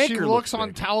just the They way make she her looks look on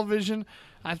big. television.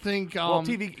 I think.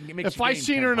 TV makes if you I gain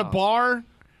seen 10 her in a pounds. bar,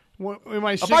 in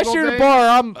my If I see her in a days, bar,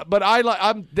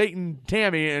 I'm dating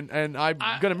Tammy, and I'm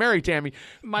gonna marry Tammy.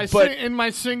 in my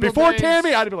single Before days,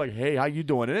 Tammy, I'd be like, "Hey, how you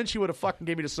doing?" And then she would have fucking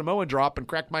gave me the Samoan drop and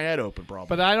cracked my head open,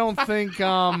 probably. But I don't think.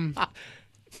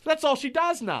 That's all she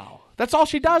does now. That's all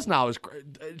she does now is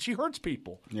she hurts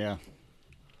people. Yeah.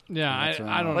 Yeah,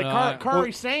 I don't Like know.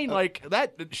 Kari Sane, like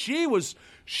that. She was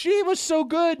so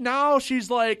good. Now she's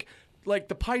like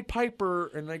the Pied Piper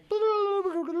and like.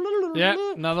 Yeah,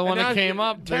 another one that came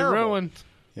up. Terrible. They ruined.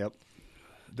 Yep.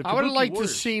 The I would have Kabuki liked to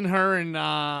Warriors. seen her and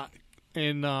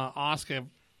Asuka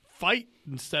fight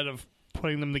instead of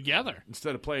putting them together.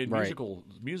 Instead of playing Right.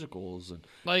 musicals, and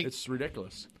Like- it's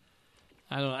ridiculous.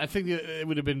 I don't know. I think it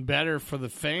would have been better for the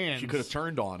fans. She could have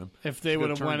turned on him if they She would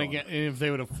could've have went turned on again. If they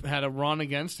would have had a run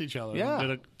against each other.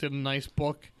 Yeah. Did a nice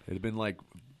book. It'd have been like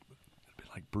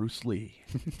Bruce Lee,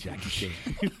 Jackie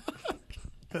Chan.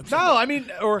 No, I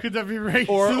mean, or Could that be racist?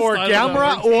 or I don't know.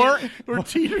 Gamera, We're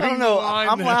teetering I don't know. the line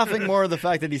I'm there. laughing more at the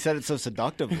fact that he said it so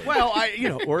seductively. well,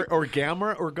 or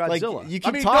Gamera or Like Godzilla. you keep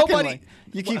I mean, talking nobody, like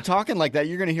you keep talking like that,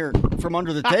 you're going to hear it from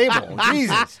under the table.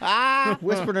 Jesus,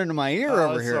 whispered into my ear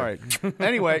over here. Sorry.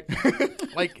 Anyway,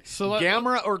 like So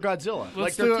Gamera or Godzilla.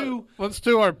 Like they're two. Let's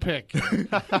do our pick.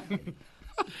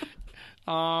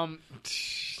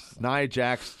 Nia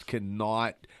Jax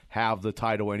cannot have the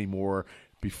title anymore.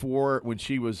 Before, when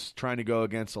she was trying to go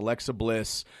against Alexa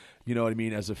Bliss, you know what I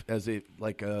mean, as a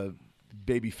like a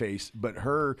baby face, but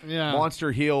her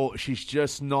monster heel, she's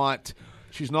just not.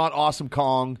 She's not Awesome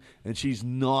Kong, and she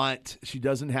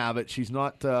doesn't have it. She's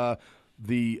not the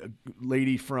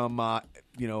lady from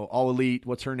All Elite.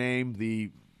 What's her name? The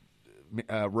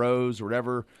Rose or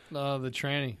whatever. The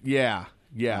tranny. Yeah.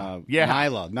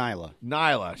 Nyla.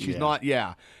 Nyla. She's not.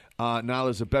 Yeah.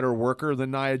 Nyla's a better worker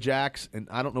than Nia Jax, and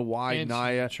I don't know why And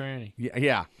Nia. she's a tranny.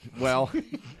 Yeah. Well,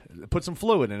 put some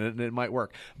fluid in it, and it might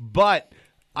work. But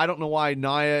I don't know why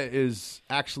Nia is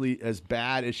actually as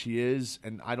bad as she is,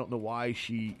 and I don't know why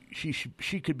she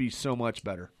could be so much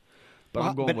better. But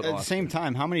I'm going with at Asuka. the same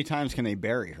time, how many times can they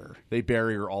bury her? They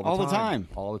bury her all the time.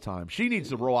 All the time. She needs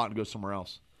to roll out and go somewhere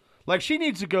else. Like, she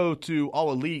needs to go to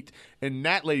All Elite in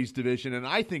that ladies' division, and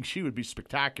I think she would be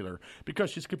spectacular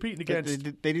because she's competing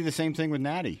against. They do the same thing with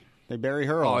Natty. They bury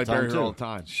her all the they time, bury her too. all the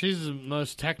time. She's the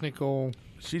most technical.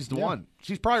 She's the one.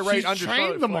 She's probably right She's under trained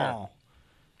Charlotte them Flair. all.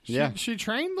 Yeah. She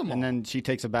trained them all. And then she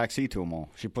takes a back seat to them all.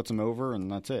 She puts them over,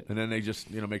 and that's it. And then they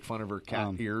just make fun of her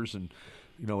cat ears and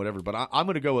whatever. But I'm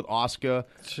going to go with Asuka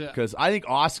because I think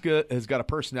Asuka has got a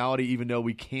personality, even though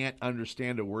we can't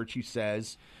understand a word she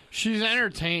says. She's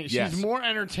entertaining. Yes. She's more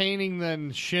entertaining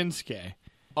than Shinsuke.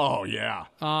 Oh yeah,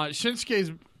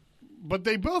 Shinsuke's, but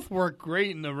they both work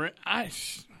great in the ring.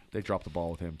 They dropped the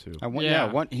ball with him too.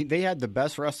 They had the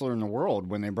best wrestler in the world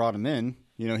when they brought him in.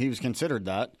 He was considered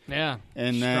that. Yeah,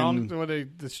 and strong,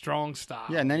 then the strong style.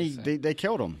 Yeah, and then they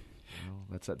killed him.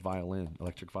 That's that violin,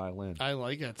 electric violin. I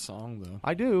like that song though.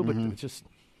 I do, but it's just.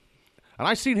 And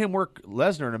I seen him work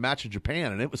Lesnar in a match in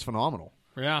Japan, and it was phenomenal.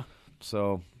 Yeah.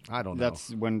 So I don't know.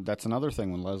 That's another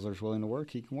thing. When Lesnar's willing to work,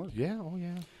 he can work. Yeah. Oh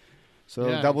yeah.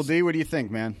 So Double D, what do you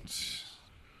think, man?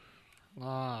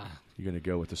 You're gonna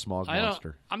go with the smog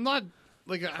monster. I'm not.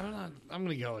 I'm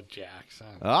gonna go with Jax.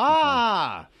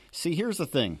 See, here's the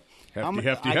thing.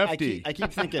 Hefty. I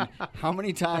keep thinking, how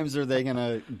many times are they going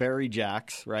to bury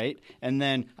Jax, right? And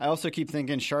then I also keep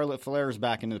thinking Charlotte Flair is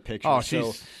back into the picture. Oh,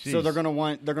 so they're going to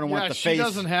want the face. She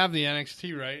doesn't have the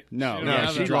NXT, right? No,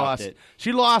 she dropped lost it.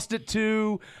 She lost it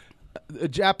to the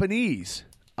Japanese.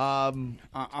 I'm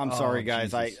sorry,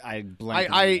 guys. Jesus. I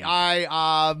blanked.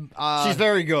 She's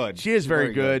very good. She is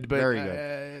very good, but very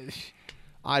good.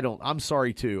 I'm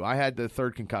sorry too. I had the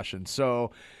third concussion,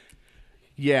 so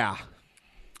yeah.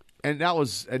 And that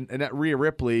was and that Rhea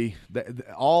Ripley,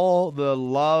 all the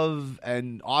love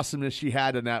and awesomeness she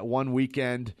had in that one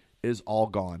weekend is all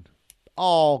gone,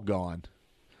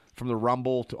 from the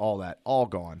Rumble to all that, all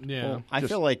gone. Yeah, well, I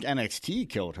feel like NXT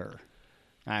killed her.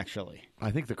 Actually,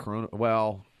 I think the Corona.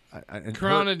 Well,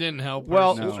 Corona didn't help her.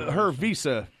 Well, her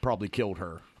visa probably killed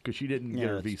her because she didn't get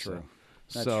her visa. True.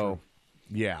 That's true.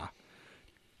 Yeah,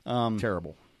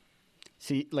 terrible.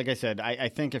 See, like I said, I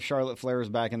think if Charlotte Flair is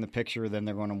back in the picture, then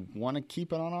they're going to want to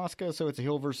keep it on Asuka, so it's a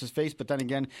heel versus face. But then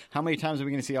again, how many times are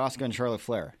we going to see Asuka and Charlotte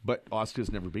Flair? But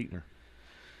Asuka's never beaten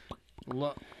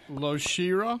her.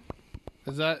 Loshira?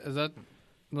 Is that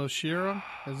Loshira?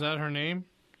 Is that her name?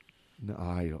 No,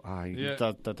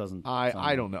 that doesn't.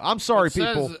 I don't know. I'm sorry,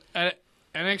 people. Says, at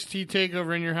NXT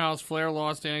Takeover in Your House, Flair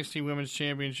lost the NXT Women's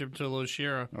Championship to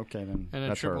Loshira. Okay, then. In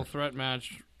a triple threat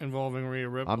match involving Rhea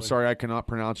Ripley. I'm sorry, I cannot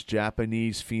pronounce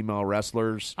Japanese female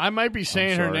wrestlers. I might be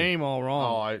saying her name all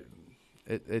wrong.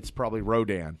 It's probably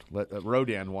Rodan.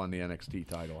 Rodan won the NXT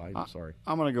title. I'm sorry.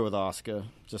 I'm going to go with Asuka,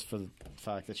 just for the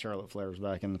fact that Charlotte Flair is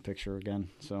back in the picture again.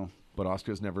 But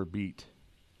Asuka's never beat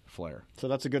Flair. So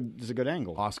that's a good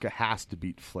angle. Asuka has to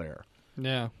beat Flair.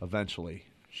 Yeah. Eventually.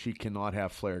 She cannot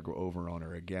have Flair go over on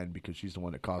her again because she's the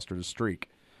one that cost her the streak.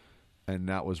 And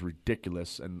that was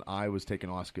ridiculous. And I was taking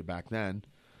Asuka back then.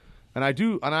 And I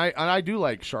do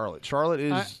like Charlotte. Charlotte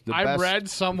is the best. I read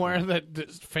somewhere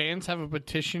that fans have a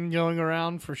petition going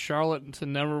around for Charlotte to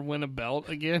never win a belt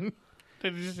again.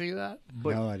 Did you see that?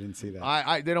 But no, I didn't see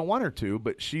that. They don't want her to,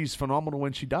 but she's phenomenal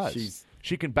when she does.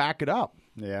 She can back it up.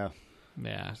 Yeah.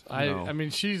 Yeah, I mean,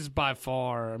 she's by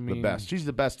far the best. She's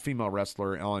the best female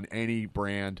wrestler on any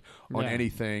brand, on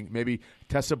anything. Maybe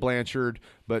Tessa Blanchard,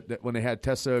 but when they had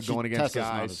Tessa going against Tessa's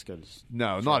guys, not as good as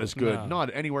not as good, No. not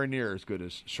anywhere near as good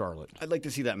as Charlotte. I'd like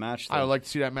to see that match. Though. I would like to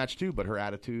see that match too, but her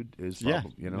attitude is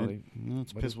probably,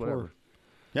 it's piss whatever.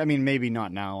 Yeah, I mean, maybe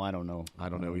not now. I don't know. I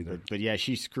don't know either. But yeah,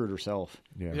 she screwed herself.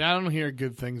 Yeah, I don't hear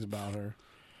good things about her.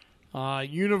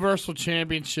 Universal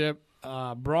Championship.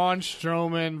 Braun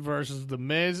Strowman versus The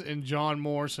Miz and John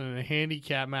Morrison in a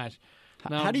handicap match.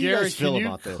 Now, how do you Gary, guys feel can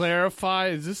about you this? clarify?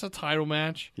 Is this a title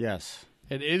match? Yes.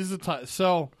 It is the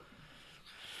title.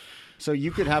 So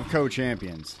you could have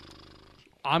co-champions.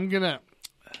 I'm gonna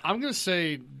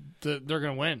say that they're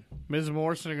gonna win. Miz and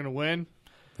Morrison are gonna win.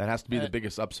 That has to be the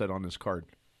biggest upset on this card.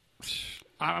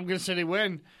 I'm gonna say they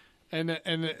win,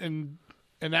 and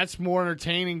that's more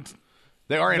entertaining.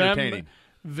 They are entertaining.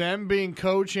 Them being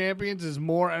co-champions is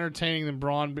more entertaining than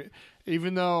Braun.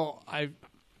 Even though I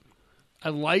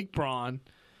like Braun,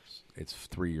 it's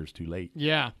 3 years too late.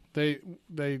 Yeah, they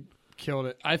killed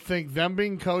it. I think them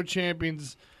being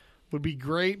co-champions would be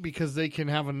great because they can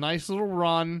have a nice little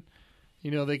run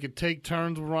They could take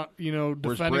turns, Where's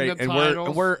defending Bray? the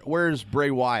titles. Where's Bray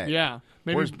Wyatt? Yeah,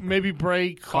 maybe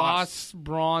Bray costs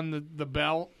Braun the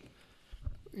belt.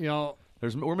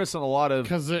 We're missing a lot of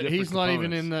because he's not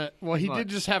even in the. the. Well, he did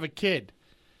just have a kid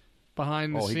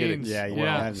behind the scenes. He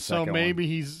had the So second maybe one.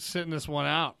 he's sitting this one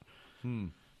out.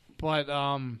 But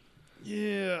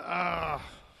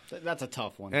That's a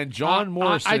tough one. And John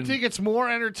Morrison. I think it's more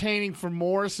entertaining for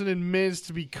Morrison and Miz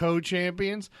to be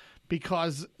co-champions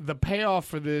because the payoff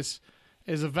for this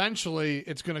is eventually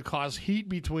it's going to cause heat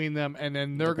between them, and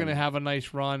then they're going to have a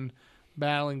nice run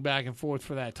battling back and forth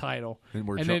for that title. and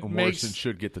it Morrison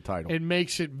should get the title It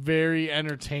makes it very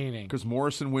entertaining. because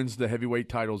Morrison wins the heavyweight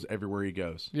titles everywhere he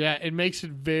goes, Yeah, it makes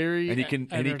it very and he can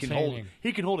entertaining.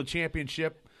 hold a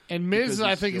championship. And Miz, because I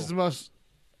he's think, is still- the most.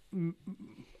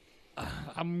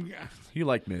 You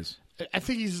like Miz? I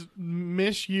think he's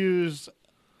misused,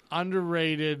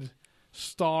 underrated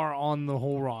star on the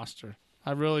whole roster.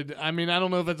 I mean, I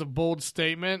don't know if it's a bold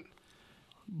statement,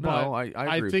 but No, I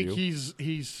agree with think you.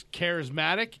 he's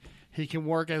charismatic. He can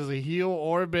work as a heel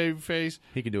or a babyface.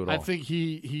 He can do it all. I think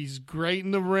he's great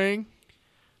in the ring.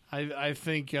 I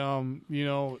think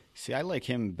See, I like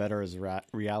him better as a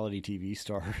reality TV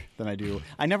star than I do.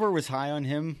 I never was high on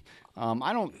him.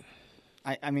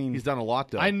 I mean, he's done a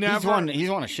lot though. he's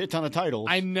won a shit ton of titles.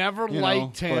 I never you know,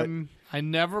 liked him. I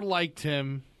never liked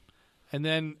him, and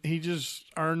then he just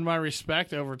earned my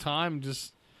respect over time.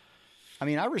 I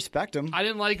mean, I respect him. I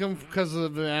didn't like him because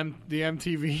of the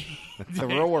MTV. The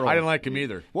real world. I didn't like him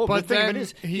either. Well, But the thing then of it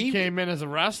is, he came in as a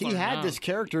wrestler. He had now. this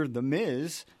character, The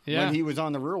Miz, Yeah. when he was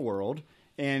on the Real World,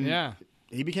 and Yeah.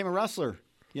 he became a wrestler.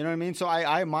 You know what I mean? So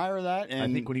I admire that. And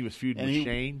I think when he was feuding and with he-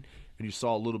 Shane, and you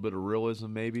saw a little bit of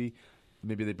realism, maybe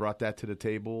they brought that to the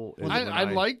table. And when I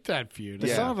liked that feud. the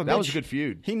Yeah, son of a that bitch, was a good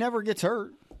feud. He never gets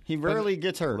hurt. He rarely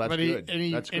gets hurt. Well, But good.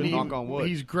 That's good. Knock on wood.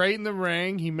 He's great in the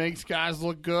ring. He makes guys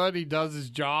look good. He does his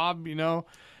job.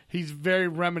 He's very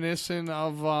reminiscent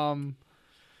of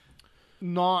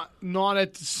not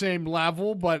at the same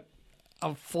level, but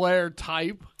a Flair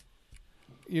type.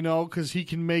 Because he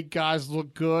can make guys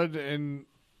look good and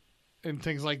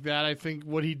things like that. I think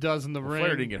what he does in the ring.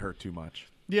 Flair didn't get hurt too much.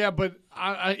 Yeah, but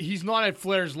he's not at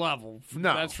Flair's level.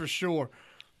 No. That's for sure.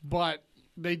 But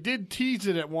they did tease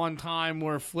it at one time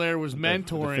where Flair was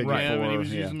mentoring him, figure and he four,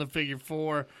 was yeah. using the figure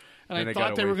four. And And I they thought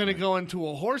got they away were going to from go into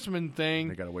a horseman thing,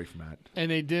 They got away from that. and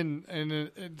they didn't. And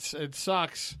it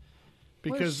sucks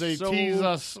because We're they so- tease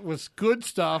us with good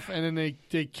stuff, and then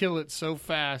they kill it so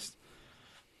fast.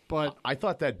 But I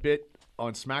thought that bit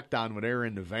on SmackDown when they were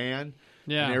in the van,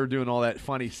 Yeah. and they were doing all that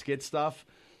funny skit stuff.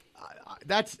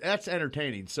 That's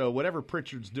entertaining. So whatever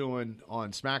Pritchard's doing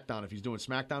on SmackDown, if he's doing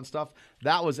SmackDown stuff,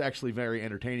 that was actually very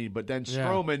entertaining. But then Yeah.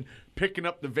 Strowman picking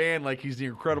up the van like he's the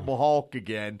Incredible Hulk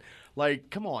again. Like,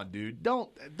 come on, dude, don't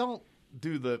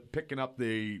do the picking up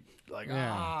the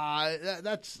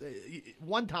that's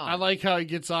one time. I like how he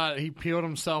gets out. He peeled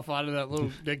himself out of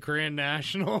that Grand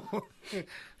National.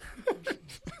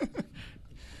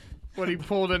 When he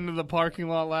pulled into the parking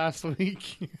lot last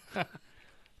week.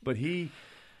 But he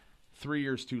 3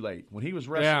 years too late. When he was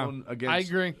wrestling I against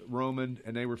agree. Roman,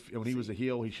 and when he was a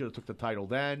heel, he should have took the title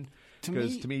then. To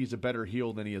Because me- to me, he's a better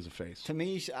heel than he is a face. To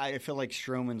me, I feel like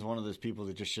Strowman's one of those people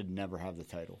that just should never have the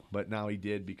title. But now he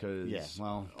did because Yeah,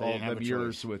 well, they all didn't have them a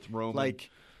years choice. with Roman. Like,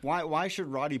 why should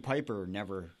Roddy Piper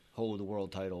never hold the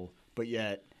world title, but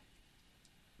yet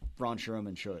Braun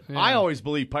Strowman should? Yeah. I always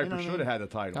believe Piper know what I should mean? have had the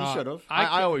title. He should have.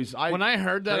 When I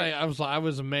heard that, Right. I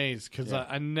was amazed because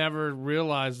I never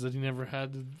realized that he never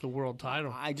had the world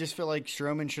title. I just feel like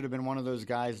Strowman should have been one of those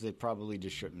guys that probably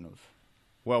just shouldn't have.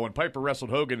 Well, when Piper wrestled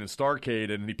Hogan in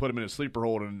Starrcade and he put him in a sleeper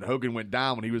hold and Hogan went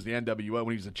down when he was the NWO,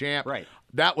 when he was the champ, Right.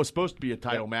 that was supposed to be a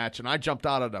title match, and I jumped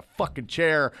out of the fucking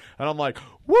chair, and I'm like,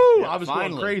 woo! I was going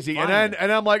finally, crazy. finally.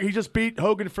 And I'm like, he just beat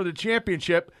Hogan for the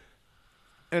championship,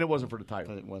 and it wasn't for the title.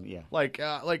 But it wasn't, yeah.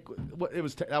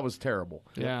 That was terrible.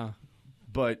 Yeah.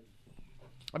 But,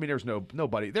 I mean, there's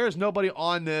nobody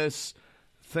on this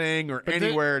thing or But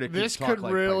anywhere that this can talk could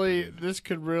like really Piper did. this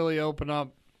could really open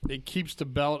up. It keeps the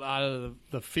belt out of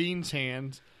the Fiend's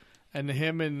hands, and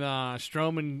him and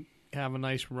Strowman have a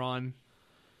nice run.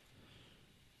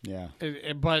 Yeah.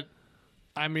 But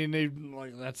I mean,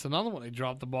 that's another one. They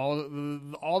dropped the ball.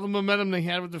 All the momentum they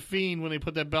had with the Fiend when they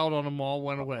put that belt on them all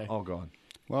went away. All gone.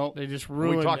 Well, They just We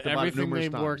ruined talked about it everything numerous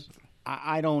they've times. worked.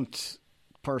 I don't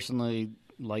personally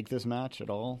like this match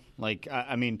at all. Like,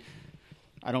 I mean,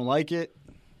 I don't like it.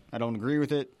 I don't agree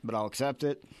with it, but I'll accept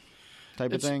it.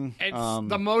 Type of thing. It's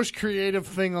the most creative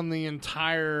thing on the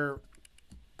entire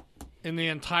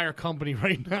company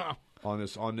right now. On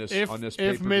this If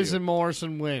pay-per-view. Miz and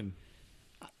Morrison win,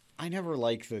 I never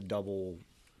like the double,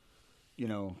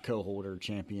 co-holder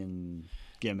champion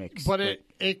gimmicks. But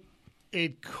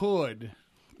it could.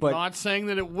 But- Not saying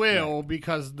that it will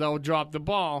because they'll drop the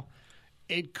ball.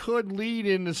 It could lead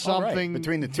into something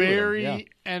between the two of them, very yeah.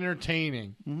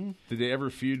 entertaining. Did they ever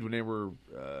feud when they were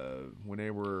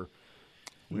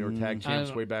tag champs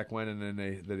don't- way back when, and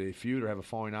then they feud or have a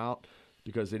falling out?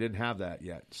 Because they didn't have that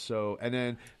yet. So, and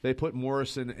then they put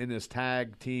Morrison in this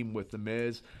tag team with The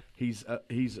Miz. He's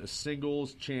a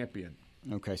singles champion.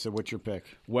 Okay, so what's your pick?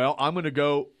 Well, I'm going to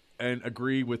go and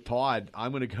agree with Todd.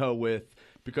 I'm going to go with,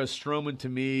 because Strowman to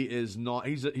me is not.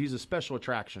 He's a special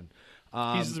attraction.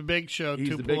 He's the Big Show 2.0.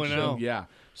 He's the Big Show, yeah.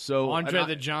 So Andre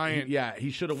the Giant.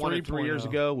 He should have won it 3 years 3.0.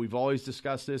 ago. We've always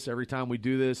discussed this. Every time we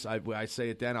do this, I say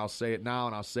it then, I'll say it now,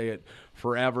 and I'll say it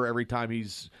forever. Every time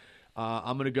he's.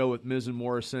 I'm going to go with Miz and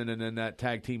Morrison, and then that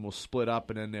tag team will split up,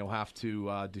 and then they'll have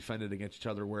to defend it against each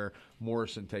other where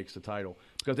Morrison takes the title.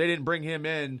 Because they didn't bring him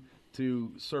in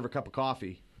to serve a cup of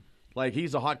coffee. Like,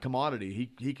 he's a hot commodity.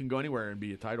 He can go anywhere and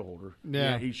be a title holder.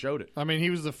 Yeah. He showed it. I mean, he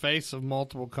was the face of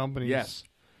multiple companies. Yes.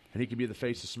 And he could be the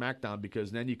face of SmackDown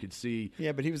because then you could see.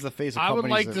 Yeah, but he was the face of I would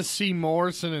companies like to see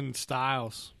Morrison and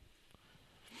Styles.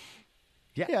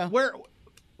 Yeah.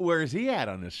 Where is he at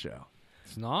on this show?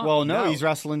 It's not. Well, no, No. he's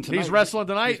wrestling tonight. He's wrestling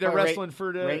tonight. He's They're right- wrestling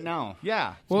for the right now.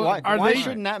 Yeah. Well, why are why they-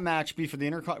 shouldn't that match be for the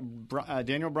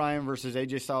Daniel Bryan versus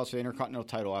AJ Styles for the Intercontinental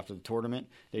title after the tournament?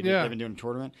 They've been doing a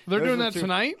tournament. They're Those doing were that two-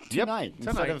 tonight? Tonight.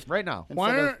 Tonight, right now.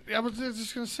 Why aren't? I was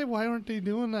just going to say, why aren't they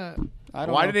doing that? I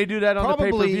don't Why know. did they do that on the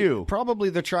pay-per-view? Probably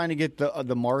they're trying to get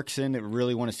the marks in that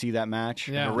really want to see that match.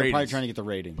 Yeah. They're The probably ratings. trying to get the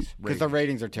ratings because the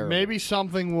ratings are terrible. Maybe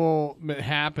something will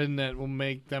happen that will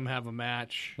make them have a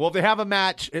match. Well, if they have a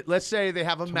match, let's say they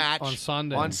have a match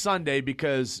on Sunday.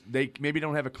 because they maybe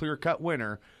don't have a clear-cut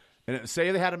winner, and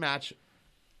say they had a match,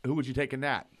 who would you take in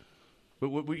that? But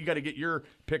you got to get your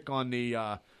pick on the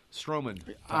Strowman.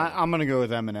 I'm going to go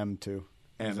with Eminem too.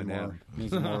 Eminem.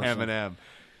 Morrison. M&M.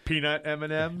 Peanut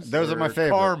M&Ms? Those are my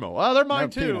favorite. Caramel. Oh, they're mine No,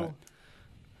 too. peanut.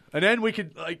 And then we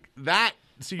could, like, that.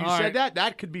 So you All said right. that?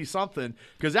 That could be something.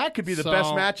 Because that could be the So,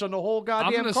 best match on the whole I'm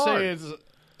goddamn going to card. say it's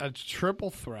a triple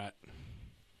threat.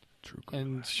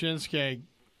 And Shinsuke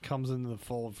comes into the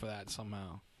fold for that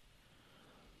somehow.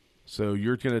 So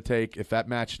you're going to take, if that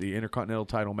match, the Intercontinental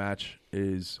title match,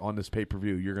 is on this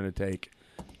pay-per-view, you're going to take...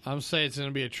 I'm saying it's going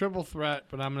to be a triple threat,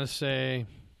 but I'm going to say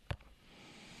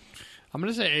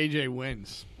AJ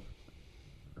wins.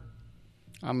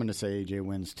 I'm going to say AJ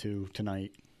wins too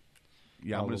tonight.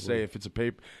 Yeah, I'm going to Probably. say if it's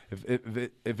a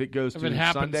if it goes If to it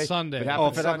happens Sunday. If it Oh,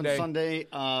 happens if it happens Sunday,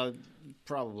 Sunday,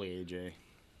 probably AJ.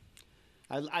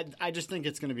 I just think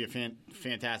it's going to be a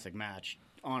fantastic match.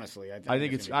 Honestly, I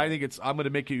think it's I'm going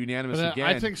to make it unanimous But again.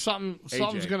 I think something's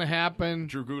AJ. going to happen.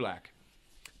 Drew Gulak.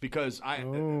 Because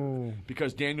Oh.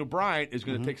 because Daniel Bryan is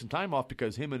going to take some time off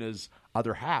because him and his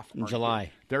other half In aren't July.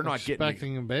 good. They're not getting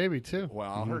Expecting a baby, too.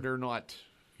 well. I heard they're not.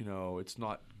 It's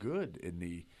not good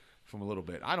from a little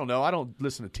bit. I don't know. I don't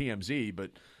listen to TMZ,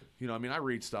 but I mean, I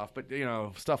read stuff, but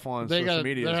stuff on social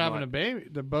media. They're is having not, a baby.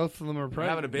 Both of them are they're pregnant.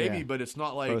 having a baby, Yeah. but it's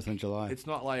not like Both in July. It's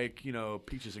not like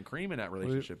peaches and cream in that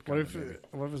relationship. What kind if of maybe.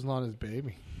 what if it's not his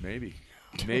baby?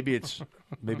 Maybe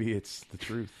it's the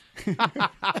truth.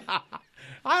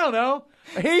 I don't know.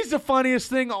 He's the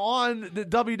funniest thing on the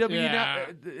WWE Yeah.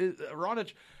 now.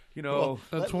 Ronich,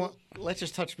 That's one. Let's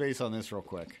just touch base on this real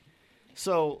quick.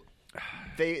 So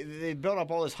they built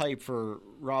up all this hype for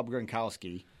Rob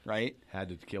Gronkowski, right? had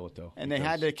to kill it though, And they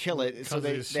had to kill it. So Because of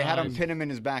they his had him size. pin him in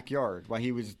his backyard while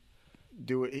he was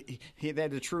doing. They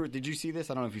had the Truth. Did you see this?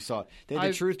 I don't know if you saw it. They had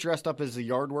the Truth dressed up as a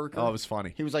yard worker. Oh, it was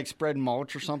funny. He was like spreading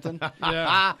mulch or something.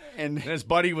 Yeah. and And his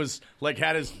buddy was like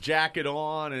had his jacket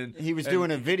on, and He was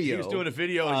doing a video. He was doing a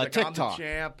video. He's like, I'm the TikTok.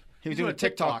 champ. He was He's doing a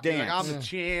TikTok He's like, dance. I'm the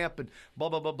champ, and blah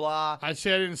blah blah blah. I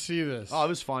didn't see this. Oh, it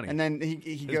was funny. And then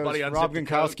he goes, buddy unzipped Rob the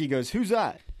Gronkowski goes, "Who's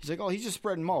that?" He's like, "Oh, he's just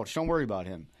spreading mulch. Don't worry about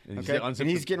him." And he Okay, unzipped and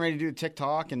he's the- getting ready to do the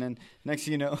TikTok, and then next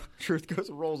thing you know, Truth goes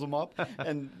and rolls him up,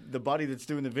 and the buddy that's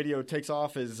doing the video takes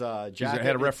off his jacket.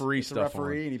 had a referee it's a stuff on.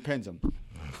 referee, and he pins him.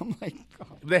 I'm like,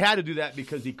 God. They had to do that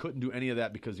because he couldn't do any of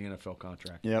that because of the NFL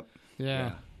contract. Yep.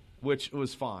 yeah. Which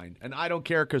was fine, and I don't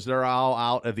care because they're all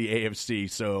out of the AFC,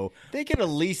 so They could at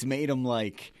least made him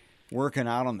like working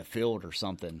out on the field or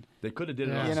something. they could have did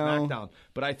it Yeah. on You know. SmackDown.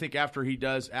 But I think after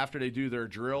they do their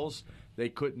drills, they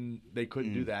couldn't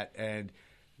do that, and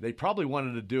they probably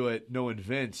wanted to do it knowing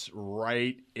Vince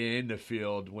right in the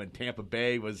field when Tampa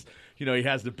Bay was, he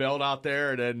has the belt out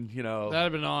there, and then That'd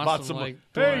have been about awesome. some, Like,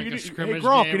 hey, doing, like, you a need, hey scrimmage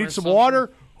Gronk, game you or need some something."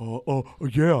 water?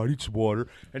 yeah, I need some water.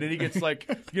 And then he gets like,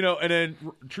 and then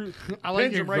Truth I like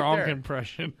pins your him right Gronk there.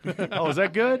 impression. Oh, is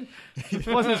that good? It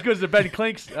wasn't as good as the Ben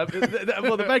Clinkston.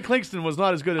 Well, the Ben Clinkston was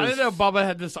not as good as. I didn't know Bubba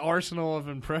had this arsenal of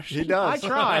impressions. He does.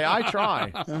 I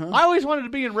try. I always wanted to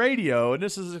be in radio, and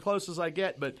this is as close as I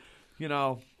get. But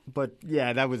But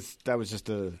yeah, that was just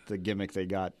the gimmick they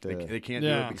got. they can't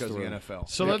Yeah. do it because of the NFL.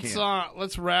 So They let's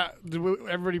can't. wrap.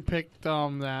 Everybody picked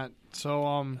that.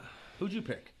 So Who'd you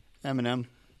pick? Eminem.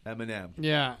 Eminem.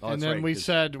 yeah, Oh, and that's then right, we 'cause-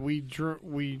 said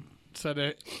we said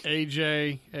it,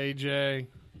 AJ.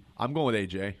 I'm going with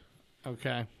AJ.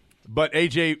 Okay. But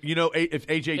AJ, if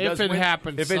AJ does it win,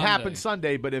 happens if Sunday. it happens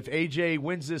Sunday, but if AJ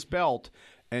wins this belt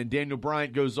and Daniel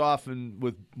Bryant goes off and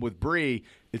with Bree,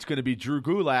 it's going to be Drew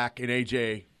Gulak and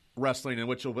AJ wrestling, and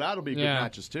that'll be good Yeah.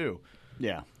 matches too.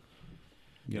 Yeah.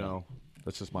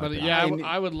 That's just my But opinion. yeah,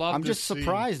 I would love. I'm to just see-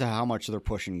 surprised at how much they're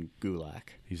pushing Gulak.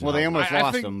 He's Well, they out. almost I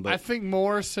lost think, him, I but think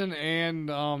Morrison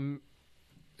and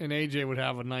AJ would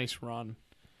have a nice run.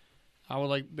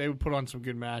 They would put on some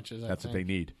good matches. That's what they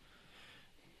need.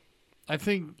 I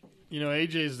think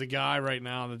AJ is the guy right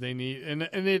now that they need, and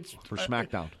it's For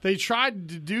SmackDown. They tried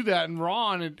to do that in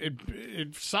Raw, and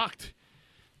it sucked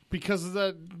because of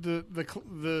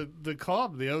the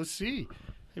club, the OC.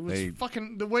 It was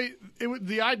fucking the way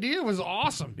the idea was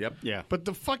awesome. Yep. yeah. But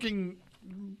the fucking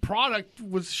product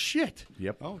was shit.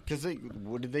 Yep. Oh, because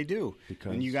what did they do?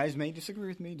 Because- and you guys may disagree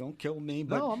with me. Don't kill me.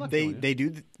 But No, I'm not they killing you. they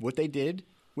do what they did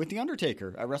with the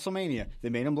Undertaker at WrestleMania. They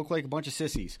made him look like a bunch of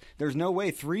sissies. There's no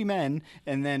way 3 men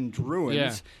and then Druins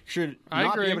Yeah. should I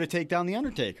not agree. be able to take down the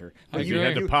Undertaker. But You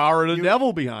had the power of the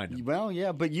devil behind him. Well,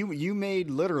 yeah, but you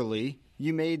made literally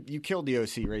you killed the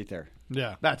OC right there.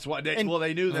 Yeah. That's why they And knew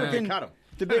that they freaking- cut him.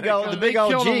 The big L, the They big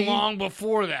killed him LG, long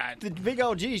before that. the big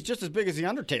LG is just as big as the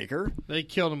Undertaker. They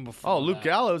killed him before. Oh, Luke that.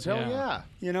 Gallows, hell Yeah.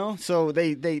 yeah. So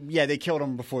they killed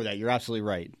him before that. You're absolutely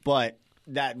right, but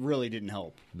that really didn't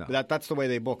help. No. But that's the way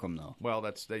they book them, though. Well,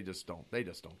 they just don't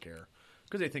care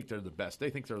because they think they're the best. They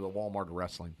think they're the Walmart of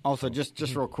wrestling. Also, just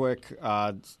real quick,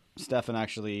 Stefan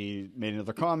actually made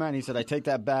another comment. He said, "I take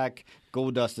that back.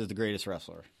 Goldust is the greatest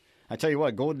wrestler." I tell you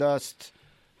what, Goldust,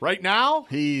 Right now,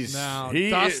 he's. Now, He-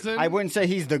 Dustin. I wouldn't say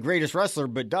he's the greatest wrestler,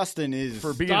 but Dustin is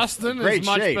for being Dustin great is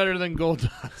much shape. better than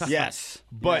Goldust. Yes,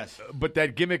 But yes.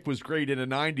 that gimmick was great in the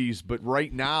 90s, but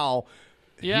right now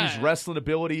Yeah. his wrestling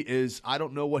ability is I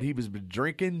don't know what he was been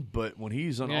drinking, but when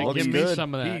he's on Yeah, all give these me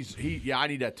some of that. I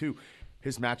need that too.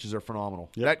 His matches are phenomenal.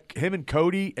 Yep. Him and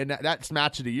Cody and that's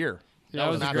match of the year. That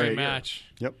was a match of great the year. match.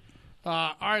 Yep.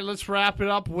 All right, let's wrap it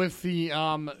up with the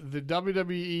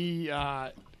WWE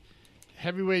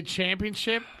Heavyweight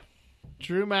Championship.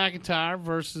 Drew McIntyre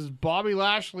versus Bobby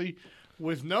Lashley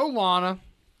with no Lana,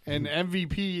 and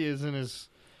MVP is in his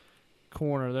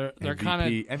corner. They're kind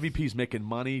of MVP's making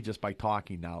money just by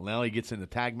talking now. Now he gets into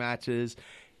tag matches.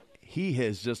 He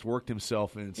has just worked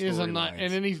himself in storylines.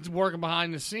 and then he's working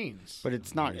behind the scenes. But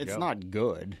it's not. There you It's go. not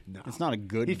good. No. It's not a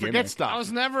good. He gimmick. forgets stuff. I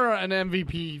was never an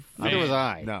MVP fan. Neither was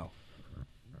I. No.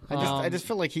 I just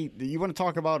feel like you want to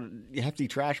talk about a hefty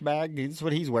trash bag. That's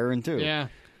what he's wearing too. Yeah.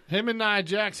 Him and Nia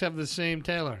Jax have the same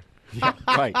tailor. Yeah,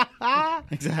 right.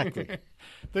 Exactly.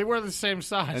 They wear the same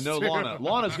size. And no too. Lana.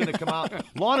 Lana's going to come out.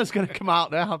 Lana's going to come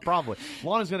out now, probably.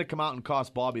 Lana's going to come out and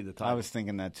cost Bobby the I title was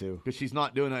thinking that too. because she's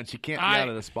not doing that. And she can't be out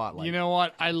of the spotlight. You know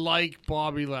what? I like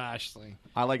Bobby Lashley,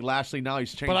 I like Lashley now.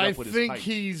 He's changed but I up with his think tights.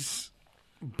 he's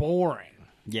boring.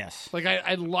 Yes. Like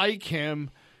I like him.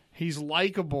 He's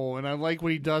likable, and I like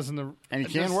what he does in the. And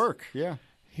he can work. Yeah.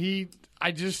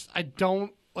 I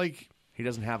don't like. He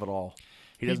doesn't have it all.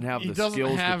 He doesn't have he the doesn't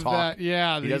skills have to talk. that.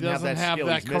 Yeah, he doesn't have that skill.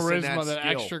 that He's missing charisma, that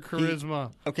skill. extra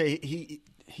charisma. Okay.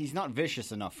 He's not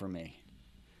vicious enough for me.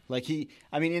 Like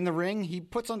in the ring, he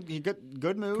puts on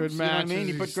good moves. Good you know what I mean? matches,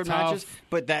 He puts he's good tough. matches.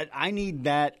 But I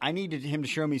needed him to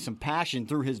show me some passion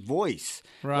through his voice.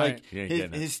 Right. Like You ain't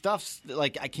getting it. his stuff's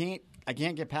like I can't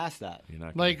get past that. You're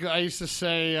not Like I used to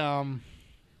say,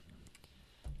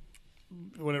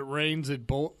 when it rains, it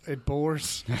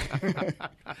bores.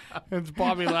 It's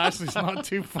Bobby Lashley's not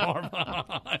too far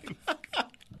behind.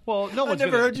 well, no I one's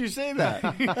never gonna, heard you say that.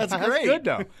 That's That's great. good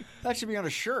though. That should be on a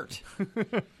shirt.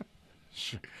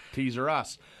 Teaser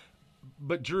us.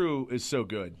 But Drew is so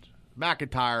good.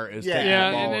 McIntyre is Yeah. taking Yeah,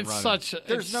 the ball and and it's running. such.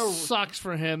 There's it no- sucks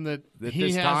for him that At he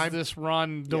this has time? this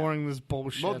run during this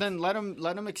bullshit. Well, then let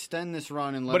him extend this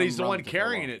run and let But him he's the run one with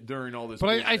carrying follow. it during all this. but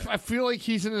bullshit. I feel like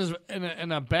he's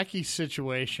in a Becky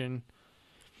situation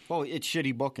Well, it's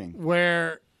shitty booking.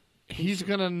 where he's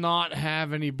gonna not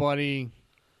have anybody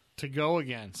to go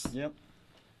against. Yep.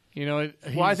 You know,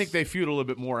 well, I think they feud a little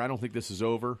bit more. I don't think this is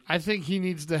over. I think he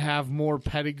needs to have more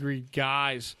pedigree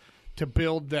guys to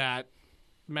build that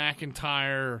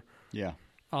McIntyre Yeah.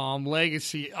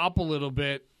 legacy up a little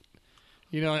bit.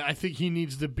 I think he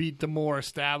needs to beat the more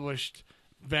established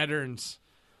veterans.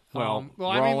 Well, I mean,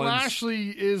 Rollins, Lashley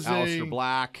is Aleister a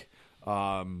Black.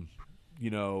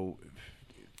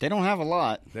 They don't have a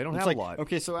lot. They don't It's have a lot.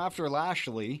 Okay, so after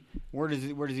Lashley, where does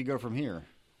he go from here?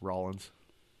 Rollins.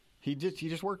 He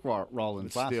just worked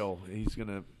Rollins. But still,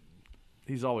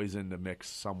 he's always in the mix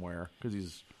somewhere because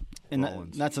he's And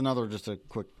Rollins. that's another just a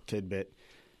quick tidbit.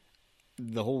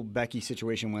 The whole Becky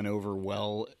situation went over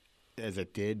well as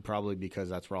it did, probably because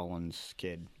that's Rollins'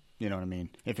 kid. You know what I mean?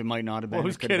 If it might not have been, Well,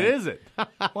 whose it could kid have been. is it?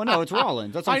 Well, no, it's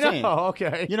Rollins. That's what I'm I saying. know.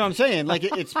 Okay. You know what I'm saying? Like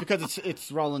it's because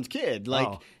it's Rollins' kid. Like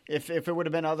Oh. if it would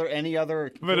have been any other,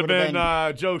 If it had been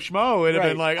Joe Schmo, it'd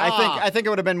have been like, I think it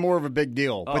would have been more of a big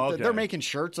deal. Oh, But okay. they're making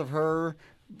shirts of her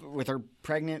with her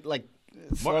pregnant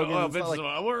slogans. and stuff like,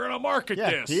 we're going to market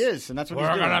yeah, this. he is, and that's what we're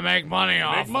he's doing. gonna make money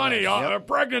off Make money of on a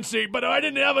pregnancy, but I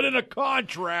didn't have it in a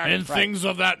contract. and things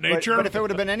of that nature. But if it would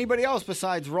have been anybody else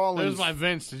besides Rollins, There's my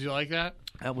Vince. Did you like that?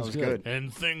 that was good.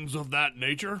 And things of that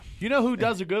nature. You know who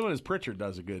does a good one is Pritchard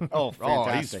does a good. Oh,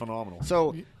 fantastic. he's phenomenal.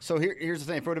 So here's the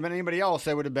thing: if it would have been anybody else,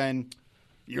 it would have been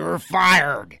you're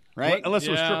fired, right? Unless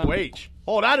it was Yeah. Triple H.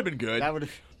 Oh, that'd have been good. That would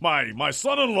have, my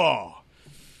son-in-law.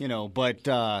 But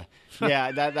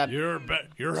yeah, that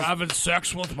You're having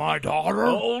sex with my daughter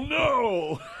Oh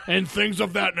no! and things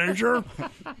of that nature.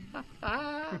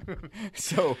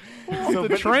 so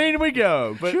The train we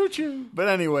go. Choo choo. But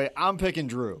anyway, I'm picking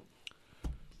Drew.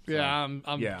 Yeah, I'm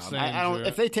Yeah, saying I don't. Drew.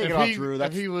 If they take If it off he- Drew, if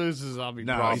that's he loses, I'll be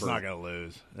No, proud. he's not going to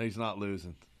lose. He's not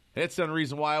losing. It's the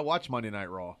reason why I watch Monday Night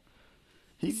Raw.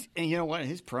 and you know what?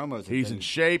 His promos. Have He's been in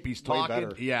shape. He's way talking.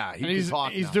 better. Yeah, he And he's can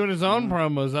talk he's now. doing his own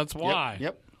promos. That's why.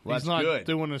 Yep. Well, he's that's not good.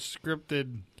 doing a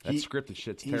scripted. That He- scripted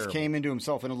shit's He's terrible. came into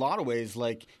himself in a lot of ways.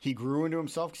 Like he grew into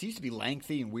himself because he used to be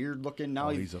lengthy and weird looking. Now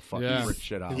He's a fucking Yeah. brick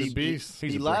shit house. He's a beast.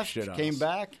 He's he a brick left, shit house. came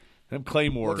back. Them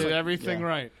Claymore. Did everything yeah.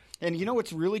 right. And you know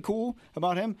what's really cool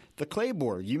about him? The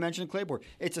Clayboard. You mentioned Clayboard.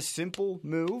 It's a simple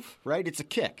move, right? It's a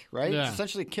kick, right? Yeah. It's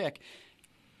essentially a kick.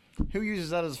 Who uses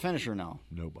that as a finisher now?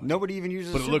 Nobody. Nobody even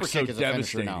uses But a it super looks so kick as a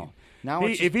finisher devastating. now. Now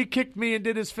it's If he kicked me and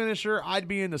did his finisher, I'd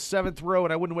be in the 7th row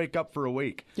and I wouldn't wake up for a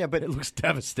week. Yeah, but it looks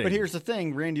devastating. But here's the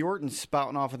thing: Randy Orton's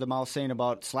spouting off of the mouth saying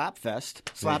about Slapfest,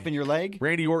 slapping your leg.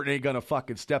 Randy Orton ain't gonna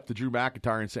fucking step to Drew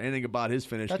McIntyre and say anything about his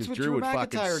finish That's because what Drew would McIntyre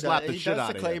fucking does. slap the He shit does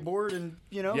out the of him. Clayboard and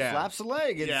Yeah. slaps the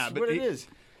leg. It's Yeah, but what it is.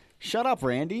 Shut up,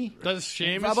 Randy. Does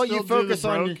Sheamus How about still you focus do the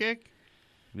on bro your- kick?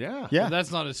 Yeah. Yeah. But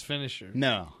that's not his finisher.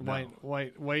 No.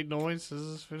 White noise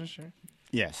is his finisher.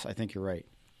 Yes, I think you're right.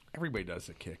 Everybody does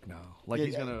a kick now. Like Yeah,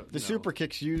 he's gonna the super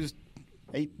kick's used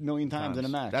 8 million times in a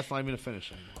match. That's not even a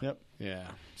finish anymore. Yep. Yeah.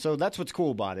 So that's what's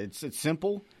cool about it. It's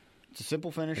simple. It's a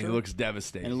simple finisher. And he looks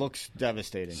devastating. and it looks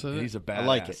devastating. So He's a badass. I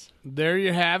like it. there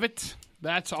you have it.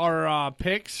 That's our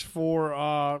picks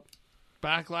for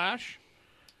Backlash.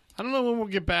 I don't know when we'll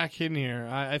get back in here.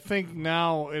 I think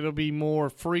now it'll be more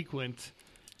frequent.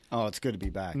 Oh, it's good to be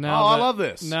back. Now I that- love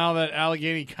this. Now that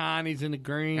Allegheny County's in the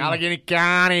green, Allegheny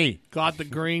County. got the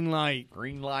green light.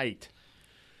 Green light.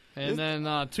 And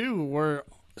then, too, we're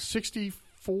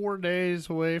 64 days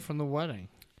away from the wedding.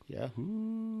 Yeah.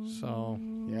 So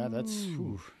Yeah, that's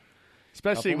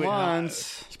Especially couple with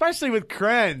months. especially with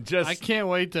Kren. Just I can't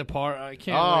wait to I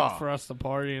can't Oh. wait for us to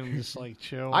party and just like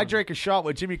chill. I drank a shot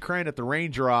with Jimmy Crane at the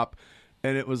Raindrop,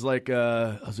 and it was like,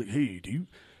 I was like, hey,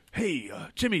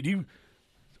 Jimmy,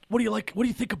 what do you like? What do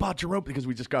you think about Jerome? Because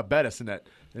we just got Bettis in that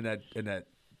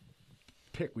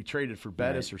pick we traded for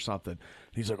Bettis or something. And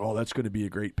he's like, oh, that's going to be a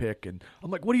great pick. And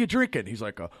I'm like, what are you drinking? He's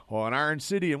like, oh, an Iron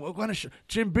City. And what kind of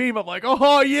Jim Beam? I'm like,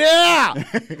 oh yeah.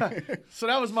 So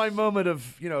that was my moment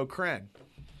of Kren.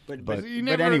 but you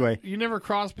never, anyway. you never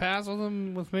cross paths with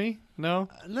him with me. No,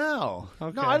 No,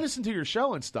 Okay. no, I listen to your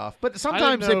show and stuff, but I didn't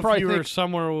sometimes know they if probably you were think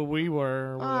somewhere where we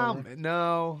were. Or whatever.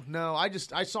 No.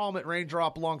 I saw him at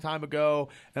Raindrop a long time ago,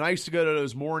 and I used to go to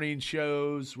those morning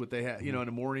shows. What they had, in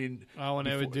the morning. Oh, when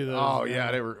they would do those. Oh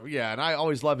yeah, they were. Yeah, and I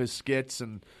always love his skits,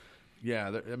 and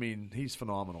he's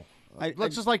phenomenal.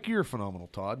 Just like you're phenomenal,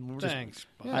 Todd. We're just- Thanks.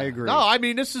 yeah. I agree. No, I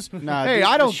mean this is. Nah, hey, dude,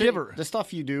 I the don't shit- give her. the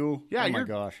stuff you do. Yeah, oh my you're,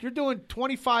 gosh. you're doing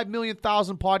 25 million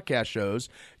thousand podcast shows.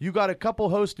 You got a couple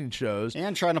hosting shows.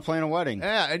 And trying to plan a wedding.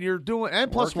 Yeah, and you're doing, and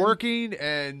plus Working. working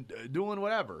and doing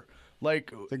whatever.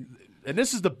 Like, and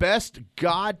this is the best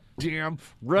goddamn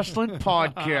wrestling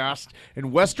podcast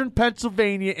in Western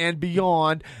Pennsylvania and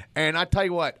beyond. And I tell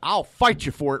you what, I'll fight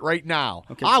you for it right now.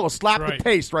 Okay. I will slap Right. the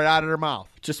taste right out of their mouth.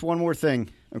 Just one more thing,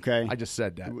 okay? I just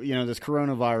said that. This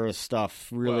coronavirus stuff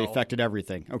really Well- affected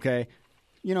everything, okay?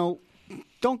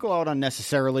 don't go out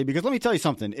unnecessarily, because let me tell you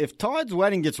something. If Todd's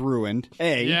wedding gets ruined,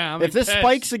 I'm if this pissed.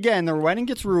 spikes again, their wedding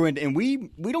gets ruined, and we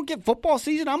don't get football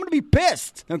season, I'm going to be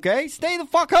pissed, okay? Stay the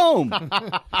fuck home.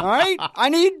 All right? I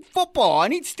need football. I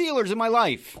need Steelers in my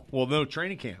life. Well, no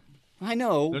training camp. I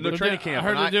know. No training camp. I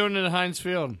heard and they're doing it at Heinz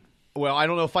Field. Well, I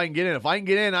don't know if I can get in. If I can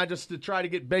get in, I just to try to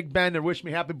get Big Ben to wish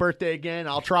me happy birthday again.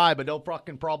 I'll try, but they'll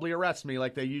fucking probably arrest me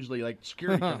like they usually, like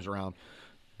security comes around.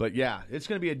 But yeah, it's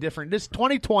going to be a different. This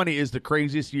 2020 is the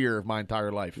craziest year of my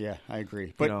entire life. Yeah, I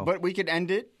agree. But but we could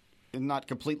end it, and not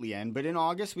completely end, but in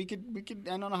August we could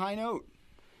end on a high note.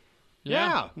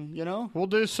 Yeah. You know? We'll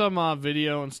do some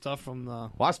video and stuff from the.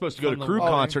 Well, I was supposed to go to From the Crew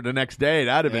wedding. concert the next day.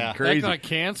 That'd have Yeah. been crazy. That got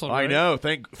canceled. I right? know.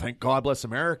 Thank God bless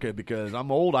America, because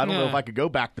I'm old. I don't know Yeah. if I could go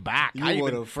back to back. You I ain't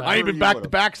would've. For been sure you back to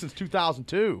would've. back since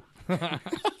 2002.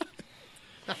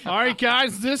 All right,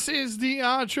 guys, this is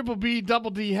the Triple B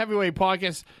Double D Heavyweight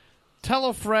Podcast. Tell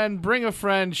a friend, bring a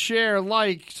friend, share,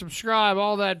 like, subscribe,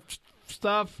 all that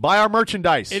stuff. Buy our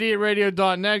merchandise.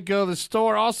 IdiotRadio.net. Go to the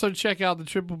store. Also, check out the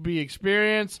Triple B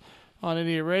Experience on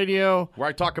Idiot Radio. Where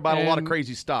I talk about a lot of And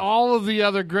crazy stuff. All of the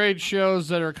other great shows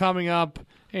that are coming up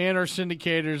and our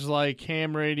syndicators like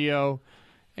Ham Radio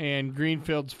and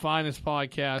Greenfield's Finest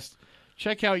Podcast.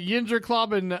 Check out Yinzer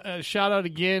Club, and shout out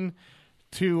again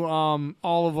to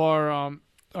all of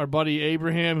our buddy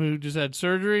Abraham, who just had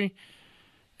surgery.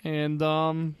 And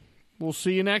we'll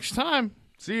see you next time.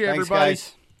 See you, Thanks, everybody.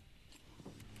 guys.